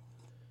 Yeah.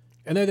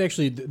 And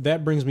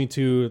that brings me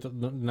to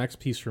the next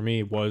piece for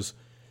me was,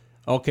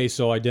 okay,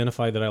 so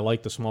identify that I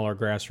like the smaller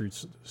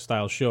grassroots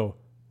style show.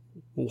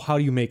 How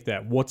do you make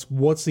that?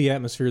 What's the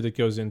atmosphere that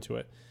goes into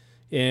it?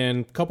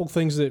 And a couple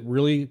things that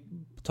really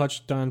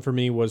touched on for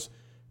me was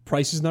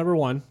price is number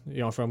one. You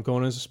know, if I'm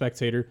going as a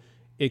spectator,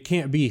 it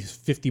can't be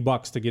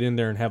 $50 to get in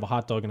there and have a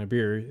hot dog and a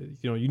beer.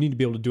 You know, you need to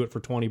be able to do it for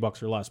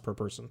 $20 or less per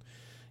person.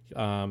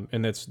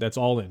 And that's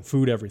all in,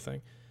 food,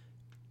 everything.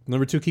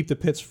 Number 2, keep the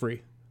pits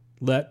free.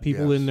 Let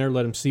people in there,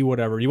 let them see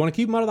whatever. You want to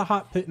keep them out of the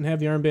hot pit and have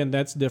the armband,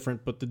 that's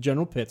different, but the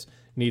general pits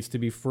needs to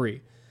be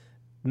free.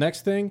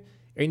 Next thing,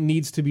 it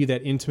needs to be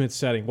that intimate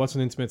setting. What's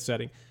an intimate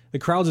setting? The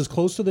crowd's as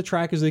close to the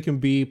track as they can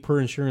be per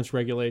insurance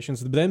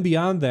regulations. But then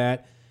beyond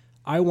that,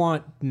 I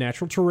want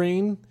natural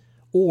terrain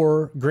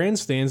or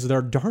grandstands that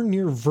are darn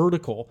near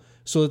vertical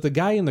so that the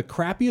guy in the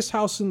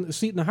crappiest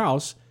seat in the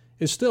house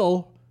is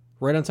still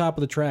right on top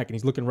of the track and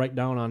he's looking right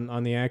down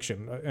on the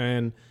action.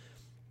 And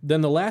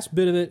then the last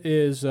bit of it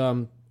is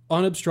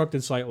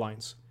unobstructed sight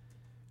lines.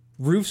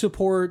 Roof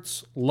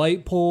supports,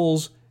 light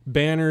poles,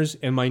 banners,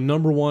 and my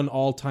number one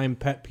all-time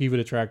pet peeve at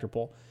a tractor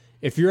pull.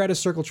 If you're at a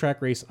circle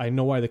track race, I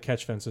know why the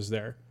catch fence is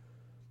there.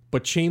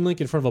 But chain link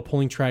in front of a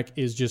pulling track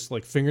is just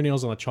like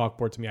fingernails on a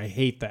chalkboard to me. I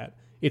hate that.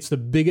 It's the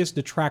biggest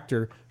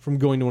detractor from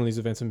going to one of these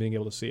events and being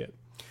able to see it.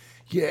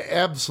 Yeah,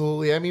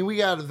 absolutely. I mean, we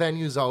got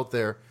venues out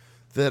there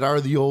that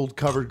are the old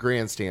covered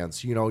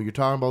grandstands. You know, you're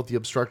talking about the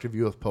obstructive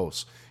view of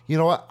posts. You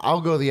know what?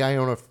 I'll go to the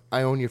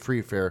Ionia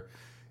Free Fair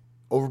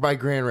over by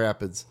Grand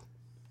Rapids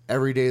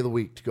every day of the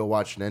week to go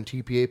watch an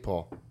NTPA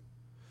pull.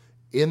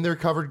 in their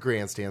covered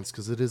grandstands,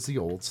 because it is the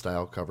old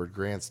style covered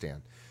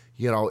grandstand.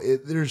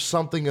 There's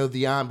something of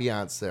the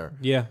ambiance there.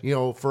 Yeah.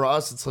 For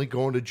us, it's like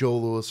going to Joe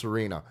Louis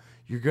Arena.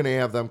 You're going to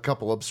have them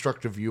couple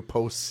obstructive view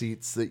post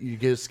seats that you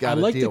just got to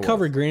deal with. I like the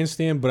covered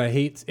grandstand, but I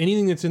hate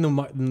anything that's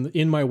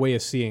in my way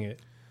of seeing it.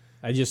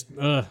 I just,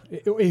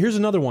 here's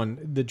another one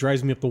that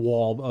drives me up the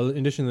wall, in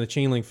addition to the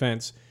chain link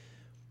fence.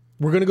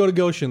 We're going to go to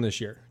Goshen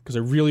this year because I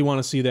really want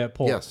to see that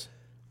pole. Yes.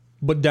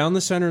 But down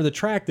the center of the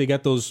track, they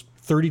got those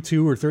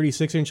 32 or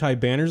 36-inch high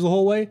banners the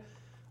whole way.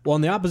 Well,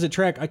 on the opposite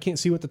track, I can't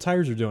see what the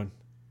tires are doing.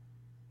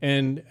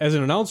 And as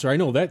an announcer, I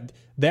know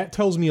that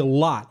tells me a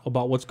lot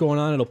about what's going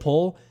on at a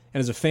pole. And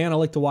as a fan, I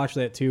like to watch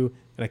that too.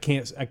 And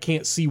I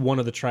can't see one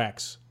of the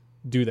tracks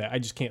do that. I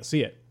just can't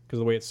see it because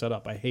of the way it's set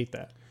up. I hate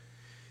that.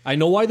 I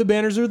know why the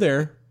banners are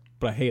there,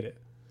 but I hate it.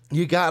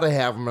 You got to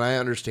have them, and I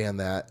understand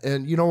that.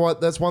 And you know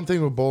what? That's one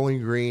thing with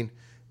Bowling Green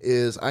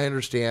is I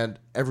understand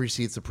every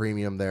seat's a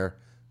premium there.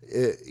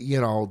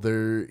 You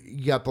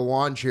got the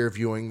lawn chair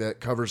viewing that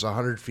covers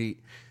 100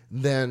 feet.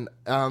 Then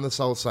on the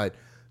south side,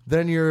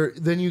 then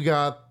you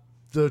got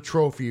the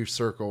trophy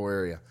circle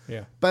area.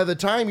 Yeah. By the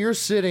time you're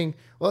sitting,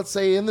 let's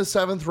say in the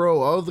 7th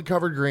row of the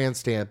covered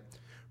grandstand,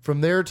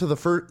 from there to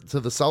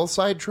the south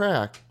side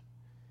track,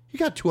 you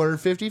got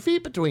 250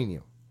 feet between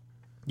you.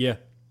 Yeah.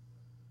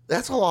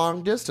 That's a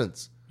long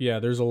distance. Yeah,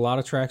 there's a lot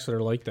of tracks that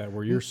are like that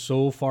where you're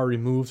so far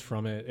removed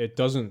from it, it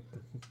doesn't.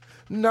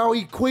 Now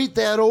equate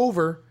that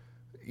over,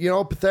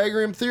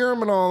 Pythagorean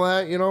theorem and all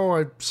that.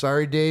 I'm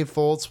sorry, Dave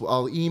Foltz.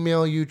 I'll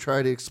email you,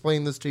 try to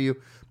explain this to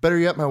you. Better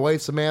yet, my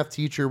wife's a math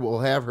teacher. We'll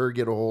have her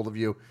get a hold of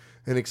you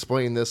and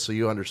explain this so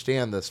you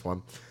understand this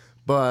one.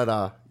 But,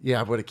 I'm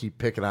going to keep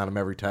picking on him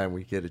every time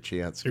we get a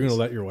chance. You're going to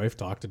let your wife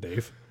talk to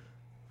Dave?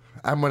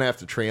 I'm going to have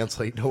to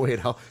translate. No way,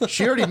 no.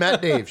 She already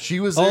met Dave. She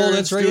was there in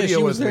that's right. studio Yeah,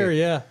 she was with there, me.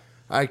 yeah.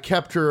 I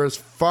kept her as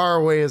far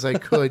away as I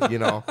could,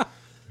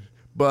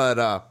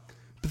 But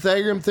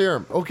Pythagorean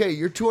theorem. Okay,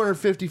 you're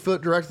 250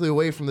 foot directly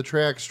away from the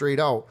track straight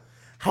out.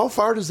 How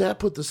far does that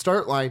put the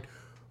start line?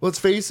 Let's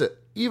face it.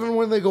 Even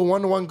when they go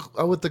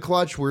 1-to-1 with the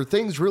clutch, where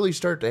things really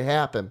start to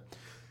happen,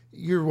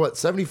 you're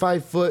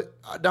 75 foot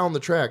down the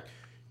track.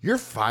 You're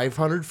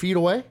 500 feet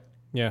away.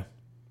 Yeah.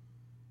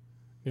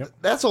 Yep.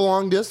 That's a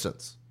long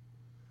distance.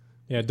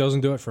 Yeah, it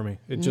doesn't do it for me.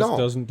 It just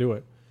doesn't do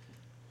it.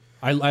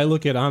 I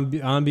look at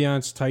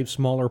ambiance type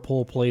smaller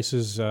pole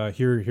places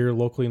here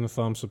locally in the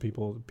Thumb, so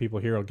people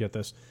here will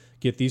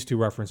get these two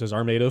references.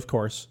 Armada, of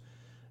course,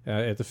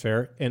 at the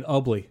fair, and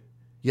Ubley.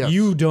 Yes.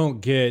 You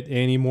don't get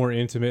any more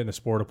intimate in the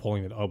sport of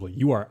pulling than Ubley.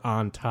 You are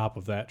on top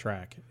of that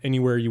track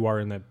anywhere you are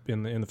in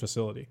the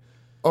facility.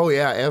 Oh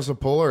yeah, as a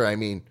puller, I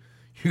mean,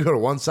 you go to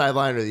one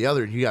sideline or the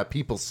other, and you got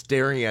people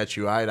staring at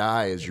you eye to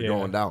eye as you're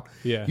going down.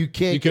 Yeah, you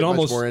can't get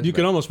much more intimate. You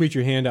can almost reach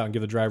your hand out and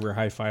give the driver a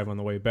high five on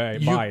the way by.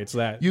 It's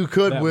that you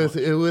could that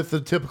with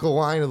the typical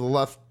line of the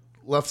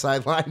left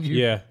sideline.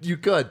 You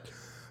could.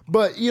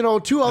 But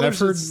two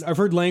others. I've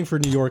heard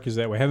Langford, New York is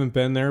that way. I haven't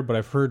been there, but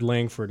I've heard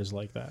Langford is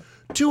like that.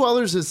 Two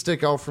others that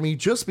stick out for me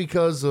just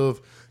because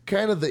of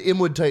kind of the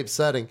Inwood type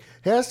setting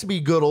has to be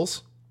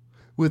Goodall's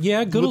with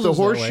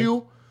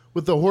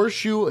the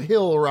horseshoe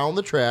hill around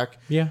the track.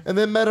 Yeah. And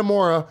then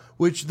Metamora,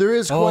 which there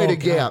is quite a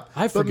gap.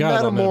 I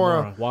forgot about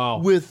Metamora. Wow.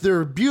 With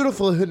their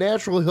beautiful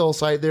natural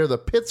hillside there, the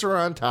pits are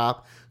on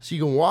top, so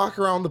you can walk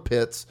around the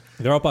pits.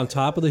 They're up on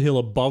top of the hill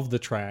above the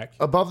track.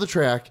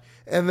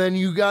 And then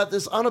you got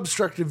this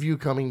unobstructed view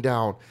coming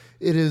down.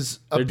 It is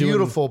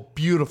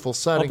beautiful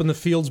setting. Up in the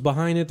fields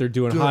behind it, they're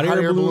doing hot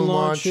air balloon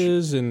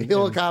launches and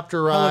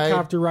helicopter rides.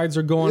 Helicopter rides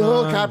are going on. The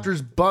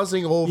helicopter's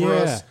buzzing over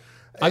us.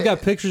 I've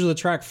got pictures of the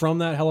track from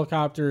that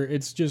helicopter.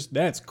 It's just,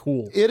 that's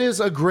cool. It is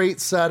a great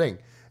setting.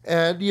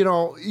 And,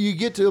 you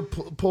get to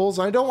pulls.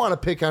 I don't want to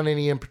pick on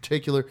any in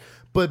particular,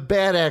 but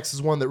Bad Axe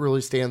is one that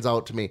really stands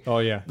out to me. Oh,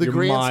 yeah. The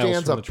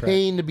grandstand's a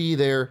pain to be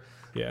there.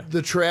 Yeah.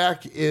 The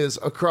track is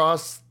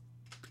across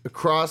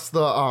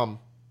the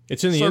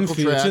it's in the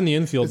infield. It's in the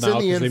infield now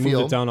because they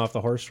moved it down off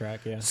the horse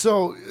track. Yeah.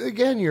 So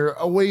again, you're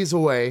a ways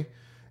away,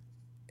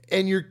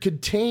 and you're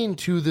contained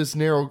to this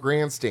narrow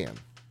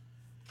grandstand.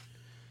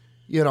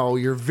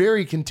 You're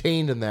very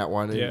contained in that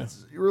one. It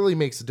really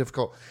makes it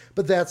difficult.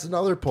 But that's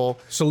another pull.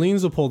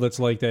 Celine's a pull that's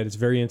like that. It's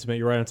very intimate.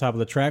 You're right on top of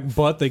the track,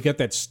 but they get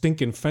that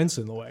stinking fence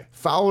in the way.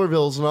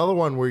 Fowlerville's another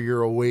one where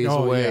you're a ways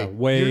away. Yeah,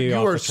 way you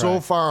off are the so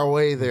track. far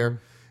away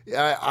there.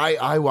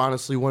 I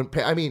honestly wouldn't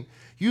pay. I mean,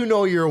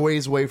 you're a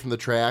ways away from the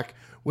track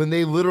when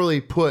they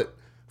literally put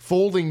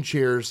folding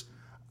chairs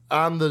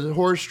on the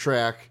horse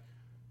track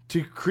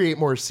to create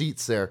more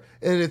seats there,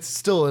 and it's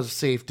still a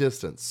safe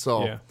distance.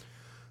 So. Yeah.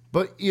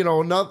 But, you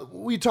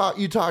talked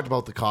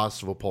about the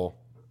cost of a pull.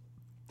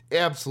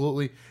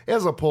 Absolutely.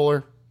 As a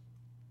puller,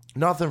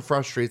 nothing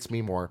frustrates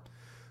me more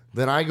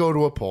than I go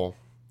to a pull.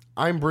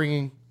 I'm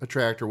bringing a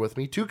tractor with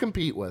me to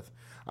compete with.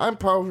 I'm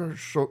part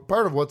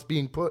of what's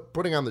being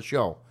putting on the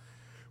show,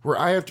 where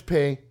I have to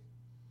pay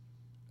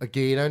a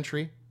gate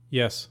entry.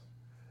 Yes.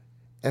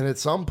 And at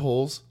some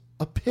pulls,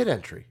 a pit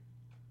entry.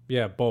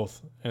 Yeah,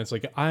 both. And it's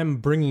like, I'm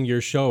bringing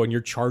your show and you're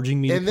charging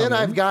me. And then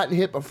I've gotten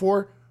hit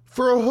before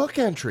for a hook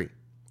entry.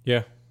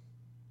 Yeah.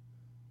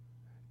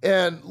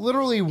 And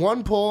literally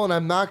one pull, and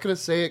I'm not going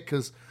to say it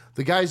because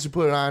the guys who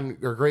put it on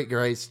are great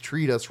guys,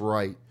 treat us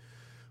right.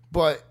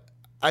 But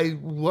I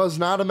was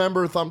not a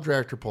member of Thumb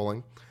Tractor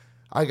Pulling.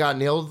 I got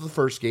nailed at the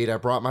first gate. I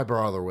brought my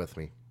brother with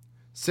me.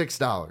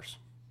 $6.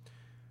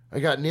 I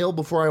got nailed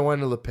before I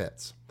went to the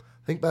pits.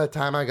 I think by the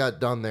time I got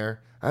done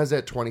there, I was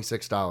at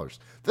 $26.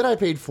 Then I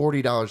paid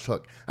 $40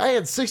 hook. I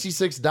had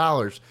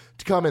 $66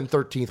 to come in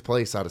 13th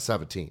place out of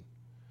 17.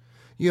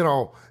 You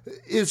know,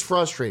 it's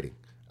frustrating.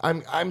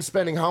 I'm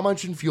spending how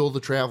much in fuel to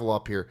travel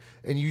up here,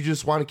 and you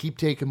just want to keep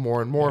taking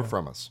more and more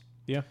from us.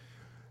 Yeah.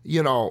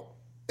 You know,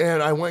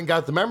 and I went and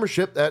got the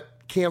membership.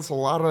 That canceled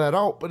a lot of that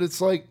out, but it's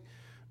like,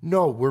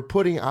 no, we're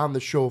putting on the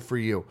show for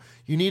you.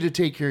 You need to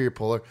take care of your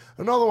puller.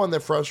 Another one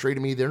that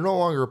frustrated me, they're no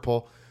longer a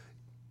pull,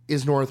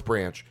 is North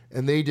Branch.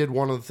 And they did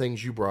one of the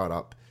things you brought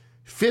up.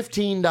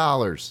 $15, $10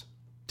 or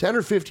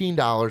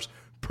 $15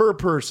 per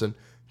person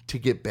to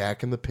get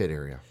back in the pit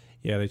area.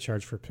 Yeah, they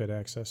charge for pit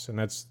access. And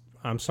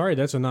I'm sorry,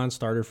 that's a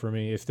non-starter for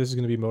me. If this is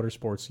going to be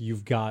motorsports, you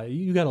got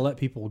to let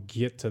people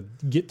get to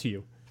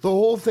you. The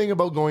whole thing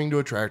about going to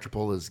a tractor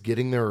pull is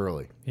getting there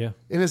early. Yeah.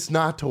 And it's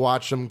not to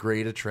watch them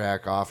grade a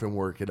track off and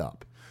work it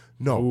up.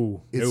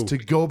 No, it's no. to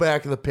go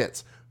back in the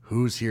pits.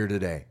 Who's here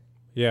today?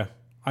 Yeah.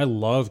 I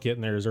love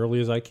getting there as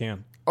early as I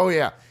can. Oh,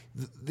 yeah.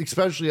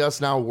 Especially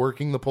us now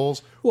working the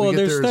polls. Well,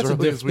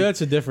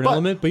 that's a different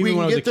element. But even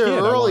when I was a kid,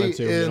 I wanted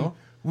to, you know?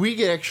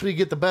 We actually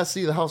get the best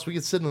seat of the house. We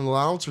get sit in the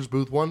announcer's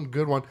booth. One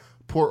good one,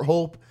 Port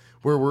Hope,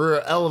 where we're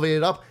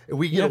elevated up, and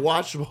we get to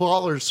watch the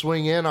haulers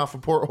swing in off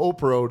of Port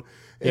Hope Road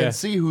and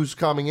see who's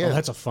coming in. Oh,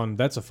 that's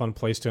a fun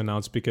place to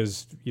announce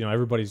because, you know,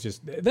 everybody's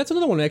just, that's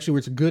another one actually where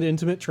it's a good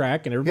intimate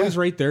track and everybody's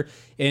right there.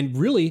 And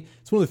really,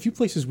 it's one of the few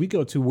places we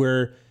go to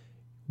where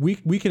we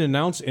can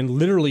announce and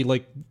literally,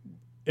 like,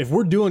 if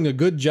we're doing a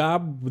good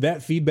job,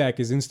 that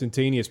feedback is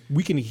instantaneous.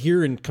 We can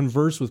hear and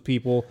converse with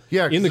people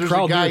in the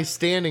crowd. There's a guy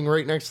standing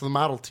right next to the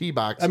Model T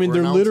box. I mean,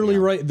 they're literally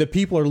right. The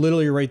people are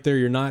literally right there.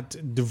 You're not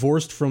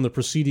divorced from the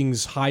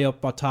proceedings high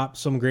up atop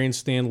some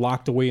grandstand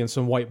locked away in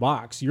some white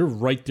box. You're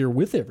right there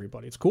with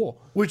everybody. It's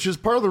cool. Which is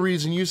part of the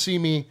reason you see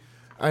me.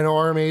 I know,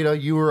 Armada,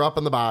 you were up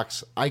in the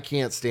box. I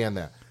can't stand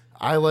that.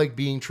 I like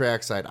being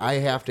trackside. I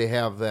have to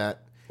have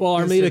that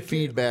Armada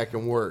feedback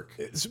and work.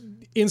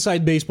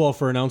 Inside baseball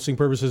for announcing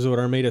purposes of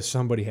Armada,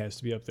 somebody has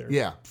to be up there.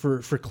 Yeah.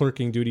 For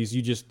clerking duties,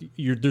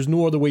 there's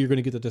no other way you're going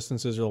to get the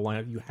distances or the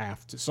lineup. You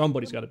have to.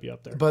 Somebody's got to be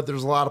up there. But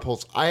there's a lot of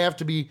polls. I have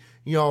to be,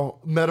 you know,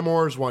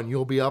 Metamore's one.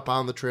 You'll be up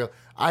on the trail.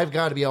 I've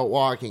got to be out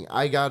walking.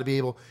 I got to be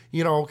able,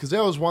 you know, because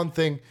that was one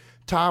thing.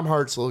 Tom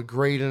Hartzell,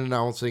 great in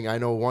announcing. I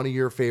know one of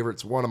your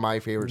favorites, one of my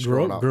favorites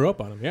growing up. Grew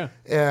up on him, yeah.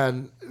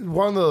 And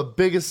one of the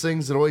biggest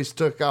things that always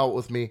stuck out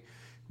with me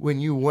when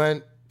you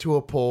went to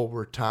a poll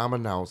where Tom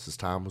announces.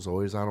 Tom was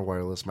always on a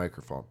wireless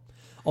microphone.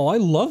 Oh, I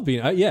love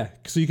being,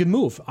 so you can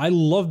move. I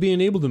love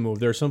being able to move.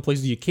 There are some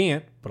places you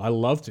can't, but I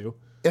love to.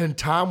 And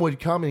Tom would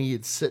come and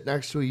he'd sit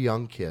next to a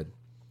young kid.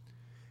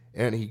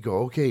 And he'd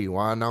go, okay, you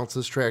want to announce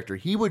this tractor?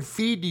 He would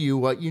feed to you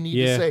what you need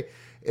to say.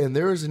 And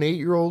there was an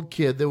 8-year-old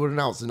kid that would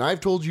announce. And I've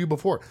told you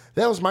before,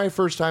 that was my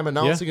first time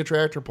announcing a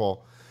tractor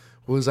poll.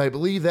 I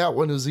believe that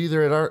one was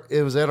either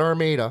at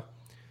Armada.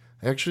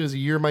 Actually, it was the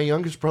year my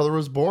youngest brother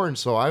was born,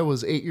 so I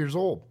was 8 years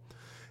old.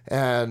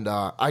 And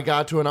I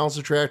got to announce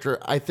the tractor.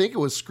 I think it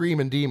was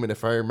Screamin' Demon,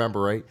 if I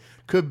remember right.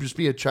 Could just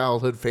be a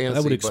childhood fantasy.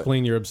 That would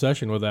explain your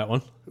obsession with that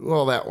one.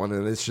 Well, that one,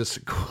 and it's just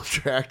a cool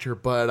tractor.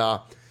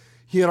 But,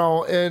 you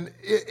know, and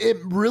it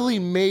really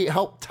may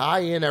help tie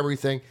in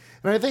everything.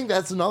 And I think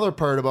that's another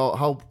part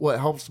about what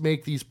helps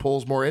make these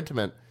polls more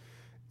intimate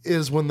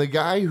is when the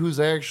guy who's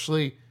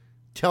actually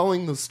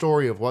telling the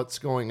story of what's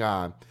going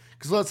on.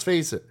 Because let's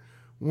face it,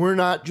 we're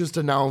not just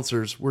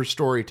announcers, we're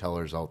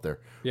storytellers out there.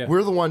 Yeah.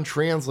 We're the one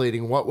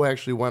translating what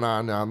actually went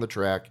on the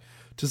track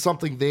to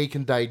something they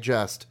can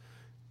digest,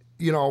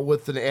 you know,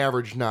 with an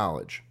average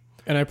knowledge.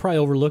 And I probably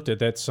overlooked it.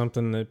 That's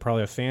something that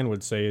probably a fan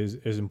would say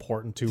is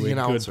important to a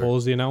good poll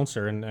is the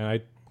announcer. And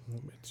I,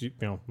 you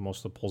know,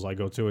 most of the polls I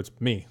go to, it's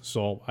me.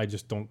 So I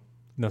just don't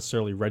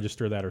necessarily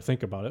register that or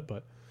think about it.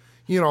 But,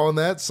 you know, and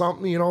that's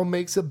something, you know,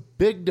 makes a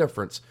big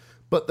difference.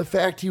 But the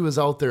fact he was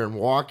out there and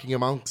walking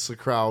amongst the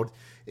crowd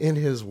in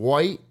his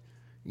white,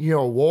 you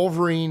know,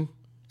 Wolverine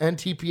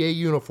NTPA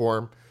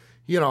uniform,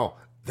 you know,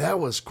 that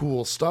was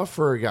cool stuff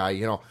for a guy.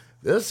 You know,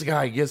 this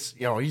guy gets,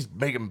 you know, he's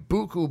making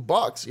buku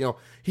bucks. You know,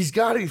 he's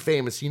got to be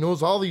famous. He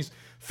knows all these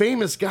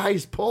famous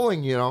guys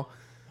pulling, you know.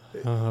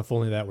 If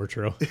only that were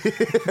true.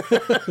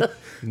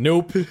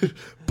 Nope.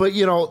 But,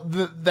 you know,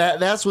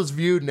 that's what's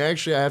viewed. And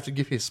actually, I have to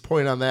give you a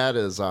point on that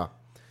is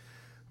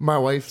my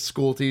wife's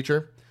school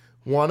teacher.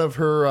 One of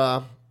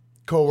her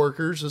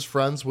coworkers is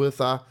friends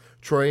with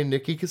Troy and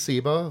Nikki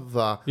Kasiba of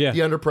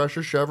the Under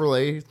Pressure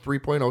Chevrolet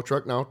 3.0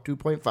 truck, now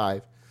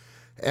 2.5.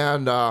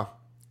 And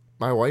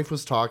my wife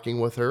was talking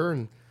with her,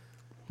 and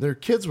their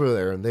kids were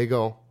there, and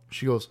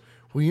she goes,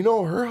 well, you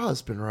know her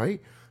husband,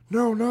 right?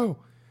 No.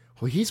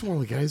 Well, he's one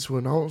of the guys who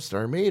announced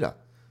Armada.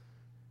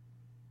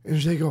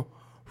 And they go,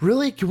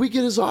 really? Can we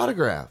get his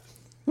autograph?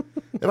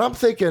 And I'm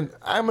thinking,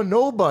 I'm a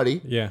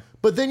nobody. Yeah.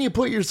 But then you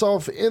put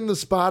yourself in the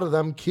spot of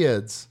them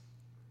kids,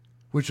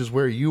 which is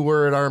where you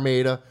were at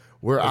Armada,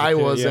 where I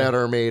was at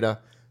Armada.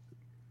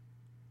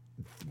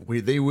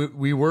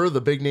 We were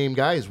the big name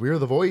guys. We were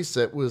the voice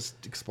that was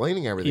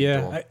explaining everything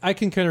to them. I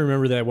can kind of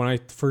remember that when I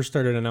first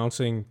started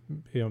announcing,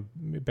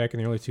 back in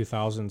the early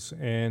 2000s.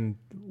 And,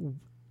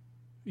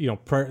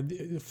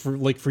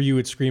 for you,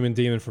 it's Screaming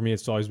Demon. For me,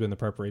 it's always been the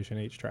Preparation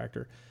H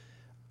Tractor.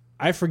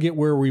 I forget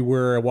where we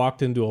were. I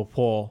walked into a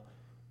poll,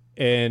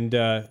 and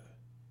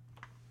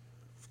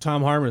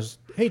Tom Harmon's,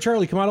 "Hey,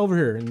 Charlie, come on over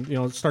here."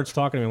 And, starts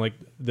talking to me like,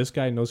 this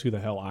guy knows who the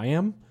hell I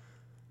am?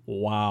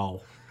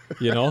 Wow.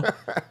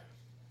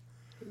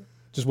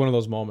 Just one of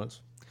those moments.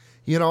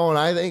 And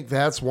I think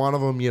that's one of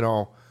them,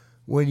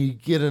 when you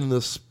get in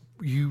this,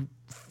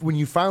 when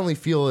you finally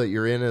feel that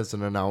you're in as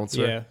an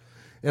announcer. Yeah.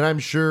 And I'm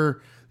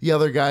sure the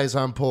other guys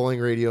on Polling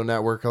Radio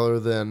Network, other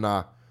than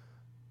the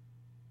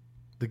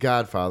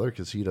Godfather,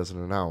 because he doesn't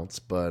announce,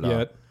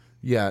 but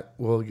yet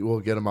we'll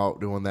get him out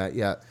doing that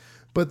yet.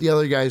 But the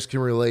other guys can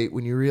relate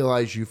when you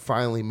realize you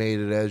finally made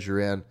it as you're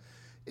in,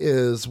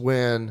 is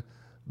when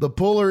the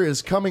puller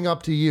is coming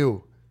up to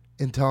you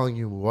and telling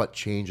you what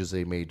changes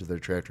they made to their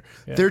tractor.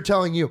 Yeah. They're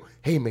telling you,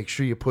 hey, make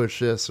sure you push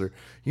this. Or,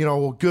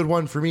 good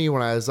one for me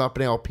when I was up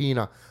in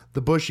Alpena,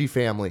 the Bushy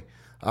family.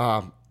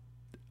 TR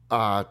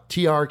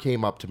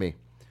came up to me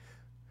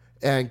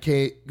and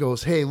Kate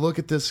goes, hey, look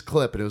at this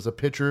clip. And it was a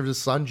picture of his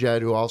son,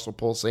 Jed, who also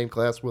pulls same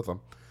class with him.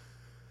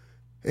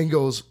 And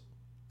goes,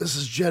 this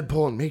is Jed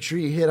pulling. Make sure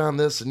you hit on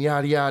this and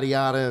yada, yada,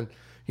 yada. And,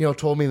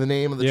 told me the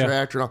name of the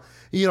tractor. And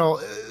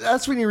all.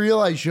 That's when you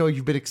realize,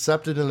 you've been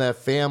accepted in that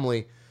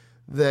family,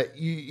 that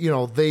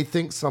they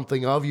think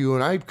something of you,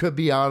 and I could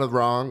be out of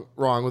wrong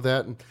with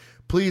that. And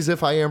please,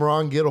 if I am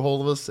wrong, get a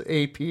hold of us,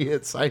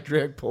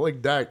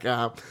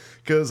 ap@sidetrackpulling.com,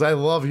 because I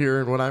love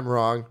hearing when I'm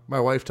wrong. My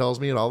wife tells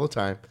me it all the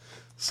time.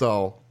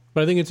 So,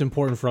 but I think it's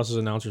important for us as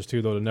announcers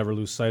too, though, to never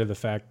lose sight of the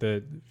fact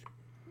that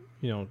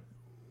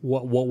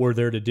what we're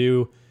there to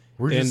do.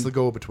 We're just the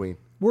go-between.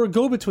 We're a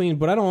go-between,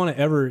 but I don't want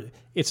to ever.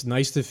 It's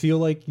nice to feel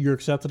like you're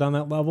accepted on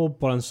that level,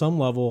 but on some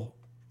level,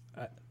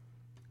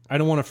 I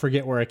don't want to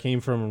forget where I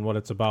came from and what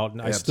it's about.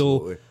 And I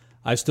still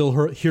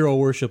hero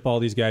worship all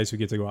these guys who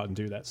get to go out and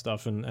do that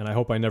stuff. And I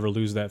hope I never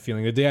lose that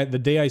feeling. The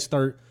day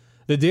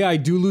I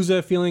do lose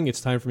that feeling, it's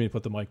time for me to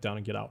put the mic down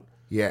and get out.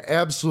 Yeah,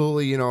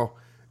 absolutely.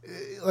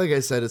 Like I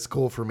said, it's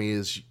cool for me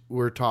is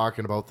we're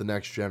talking about the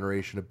next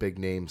generation of big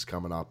names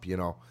coming up.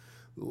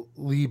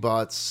 Lee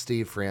Butts,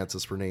 Steve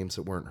Francis were names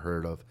that weren't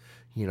heard of,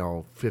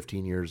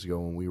 15 years ago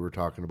when we were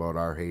talking about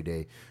our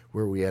heyday,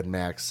 where we had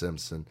Max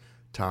Simpson,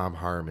 Tom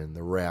Harmon,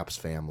 the Raps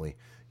family,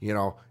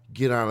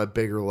 get on a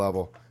bigger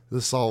level.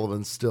 The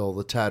Sullivans still,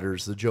 the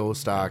Tedders, the Joe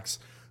Stocks,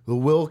 the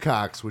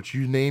Wilcox, which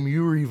you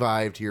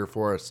revived here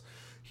for us,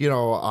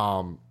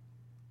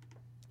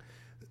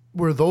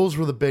 where those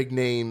were the big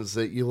names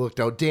that you looked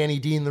out. Danny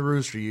Dean, the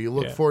Rooster, you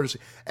look forward to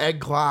Ed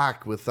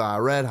Clark with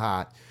Red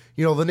Hot.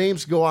 The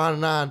names go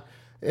on,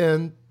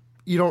 and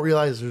you don't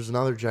realize there's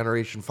another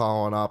generation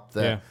following up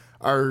that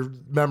are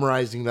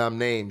memorizing them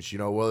names,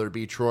 whether it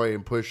be Troy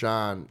and Push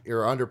On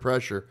or Under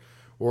Pressure,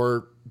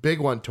 or big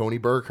one, Tony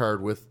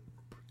Burkhardt with,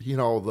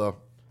 the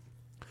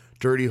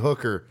Dirty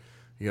Hooker,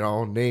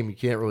 name you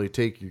can't really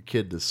take your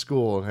kid to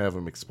school and have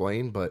him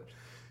explain, but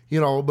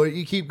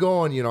you keep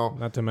going,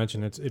 Not to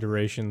mention its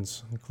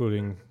iterations,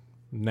 including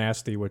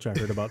Nasty, which I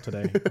heard about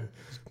today.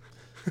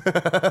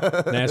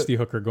 Nasty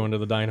Hooker going to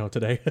the dyno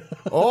today.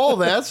 Oh,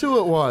 that's who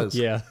it was.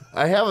 Yeah.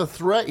 I have a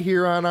threat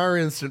here on our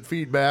instant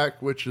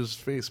feedback, which is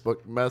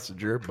Facebook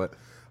Messenger, but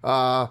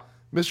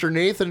Mr.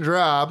 Nathan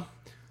Drob,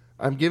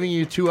 I'm giving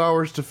you 2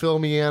 hours to fill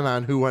me in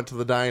on who went to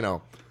the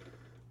dyno.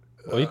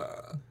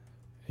 Well,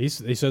 he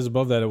says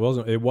above that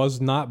it was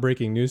not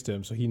breaking news to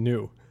him, so he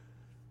knew.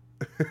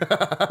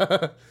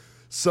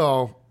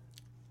 So,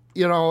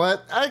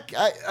 I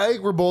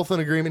think we're both in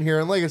agreement here.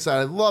 And like I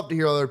said, I'd love to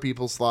hear other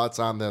people's thoughts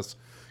on this,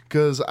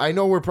 because I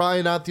know we're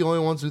probably not the only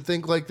ones who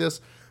think like this,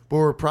 but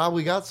we're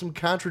probably got some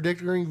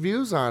contradictory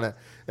views on it.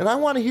 And I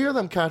want to hear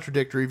them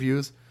contradictory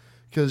views,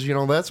 because,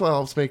 that's what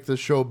helps make this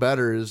show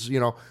better is,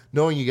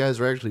 knowing you guys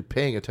are actually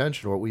paying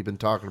attention to what we've been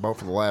talking about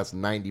for the last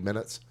 90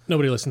 minutes.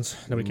 Nobody listens.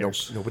 Nobody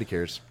cares. Nobody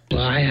cares.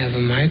 Well, I have a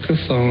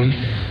microphone,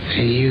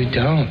 and you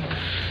don't.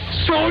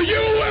 So you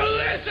will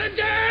listen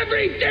to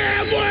every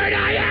damn word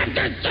I have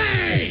to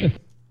say!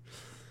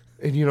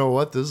 And you know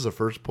what? This is the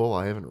first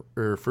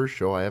first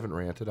show I haven't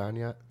ranted on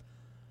yet.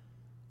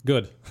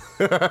 Good.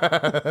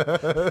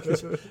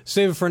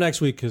 Save it for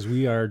next week, because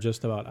we are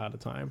just about out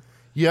of time.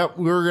 Yep,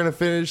 we're going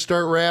to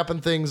start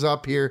wrapping things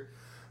up here.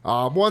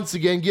 Once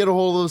again, get a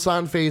hold of us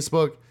on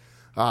Facebook.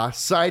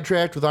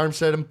 Sidetracked with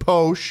Armstead and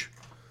Posh.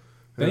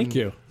 Thank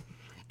you.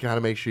 Got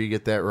to make sure you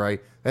get that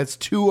right. That's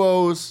 2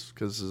 O's,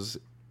 because his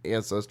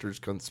ancestors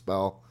couldn't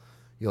spell.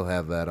 You'll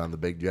have that on the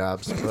big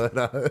jobs.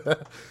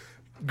 But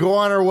go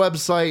on our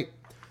website,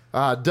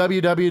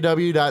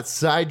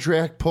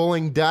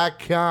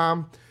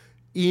 www.sidetrackpulling.com.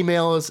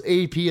 Email us,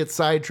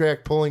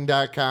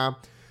 ap@sidetrackpulling.com.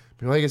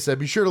 Like I said,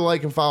 be sure to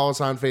like and follow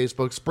us on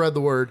Facebook. Spread the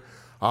word.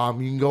 You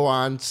can go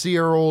on, see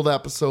our old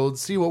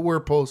episodes, see what we're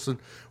posting,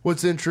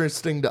 what's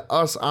interesting to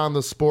us on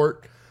the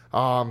sport.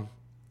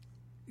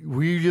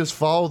 We just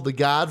followed the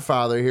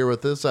Godfather here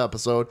with this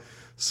episode.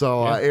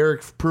 So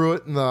Eric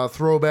Pruitt and the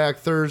Throwback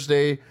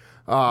Thursday.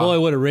 Boy,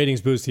 what a ratings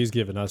boost he's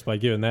given us by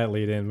giving that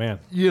lead in, man.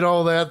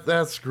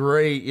 That's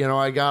great.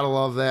 I got to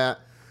love that.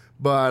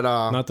 But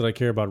not that I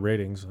care about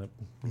ratings.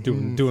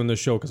 I'm doing this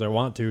show because I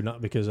want to,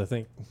 not because I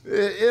think.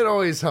 It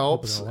always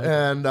helps.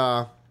 And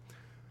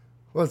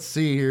let's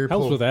see here.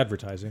 Helps with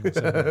advertising.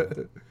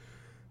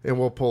 And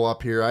we'll pull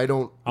up here.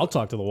 I'll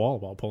talk to the wall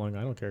about pulling.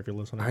 I don't care if you're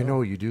listening. I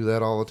know you do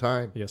that all the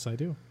time. Yes, I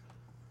do.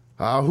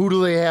 Who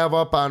do they have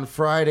up on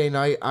Friday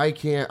night?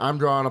 I'm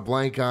drawing a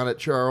blank on it,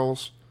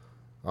 Charles.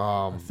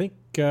 I think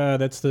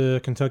that's the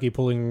Kentucky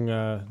pulling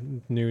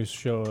news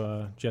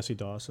show, Jesse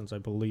Dawson's, I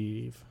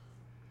believe.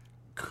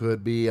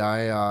 Could be.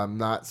 I'm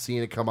not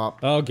seeing it come up.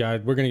 Oh,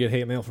 God. We're going to get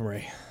hate mail from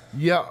Ray.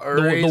 Yeah,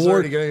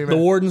 the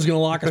warden's going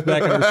to lock us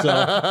back in our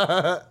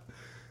cell.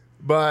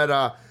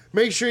 But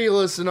make sure you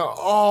listen to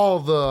all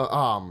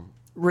the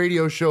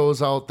radio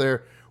shows out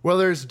there.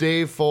 Whether it's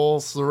Dave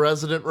Foles, the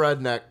resident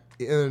redneck,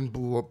 and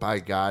by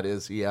God,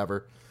 is he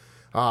ever.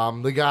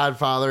 The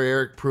Godfather,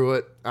 Eric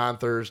Pruitt, on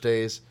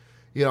Thursdays.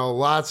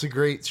 Lots of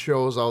great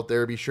shows out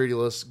there. Be sure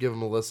you give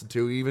them a listen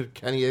to. Even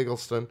Kenny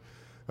Eggleston.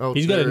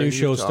 He's got a new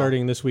show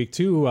starting this week,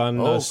 too,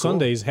 on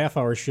Sundays,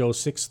 half-hour show,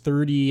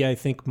 6:30, I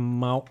think,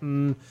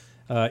 Mountain.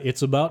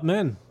 It's about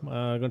men.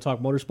 Going to talk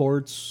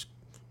motorsports,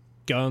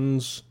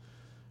 guns,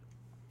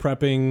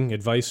 prepping,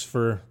 advice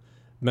for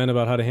men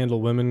about how to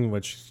handle women,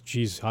 which,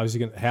 geez, how's he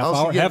going to...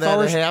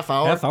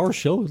 Half-hour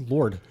show?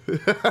 Lord.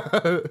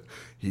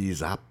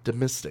 He's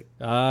optimistic.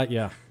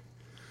 Yeah.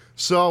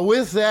 So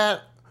with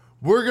that,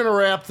 we're going to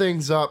wrap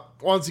things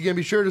up. Once again,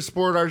 be sure to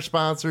support our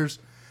sponsors.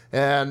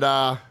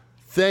 And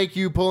thank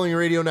you, Pulling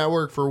Radio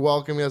Network, for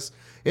welcoming us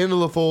into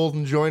the fold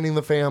and joining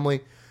the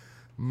family.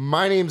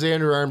 My name's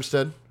Andrew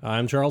Armstead.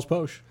 I'm Charles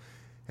Posh.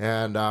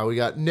 And we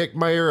got Nick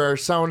Meyer, our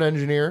sound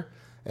engineer.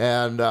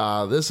 And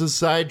this is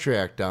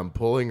Sidetracked on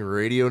Pulling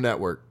Radio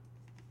Network.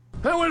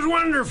 That was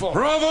wonderful.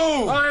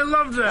 Bravo! I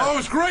loved that. Oh, it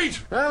was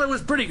great. Well, it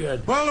was pretty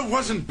good. Well, it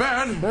wasn't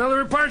bad. Well, there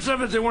were parts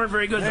of it that weren't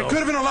very good, though. It could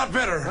have been a lot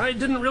better. I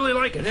didn't really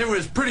like it. It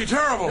was pretty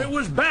terrible. It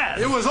was bad.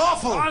 It was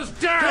awful. It was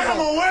terrible. Get him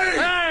away!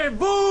 Hey,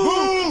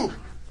 boo! Boo!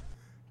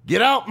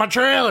 Get out my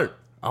trailer.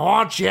 I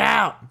want you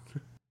out.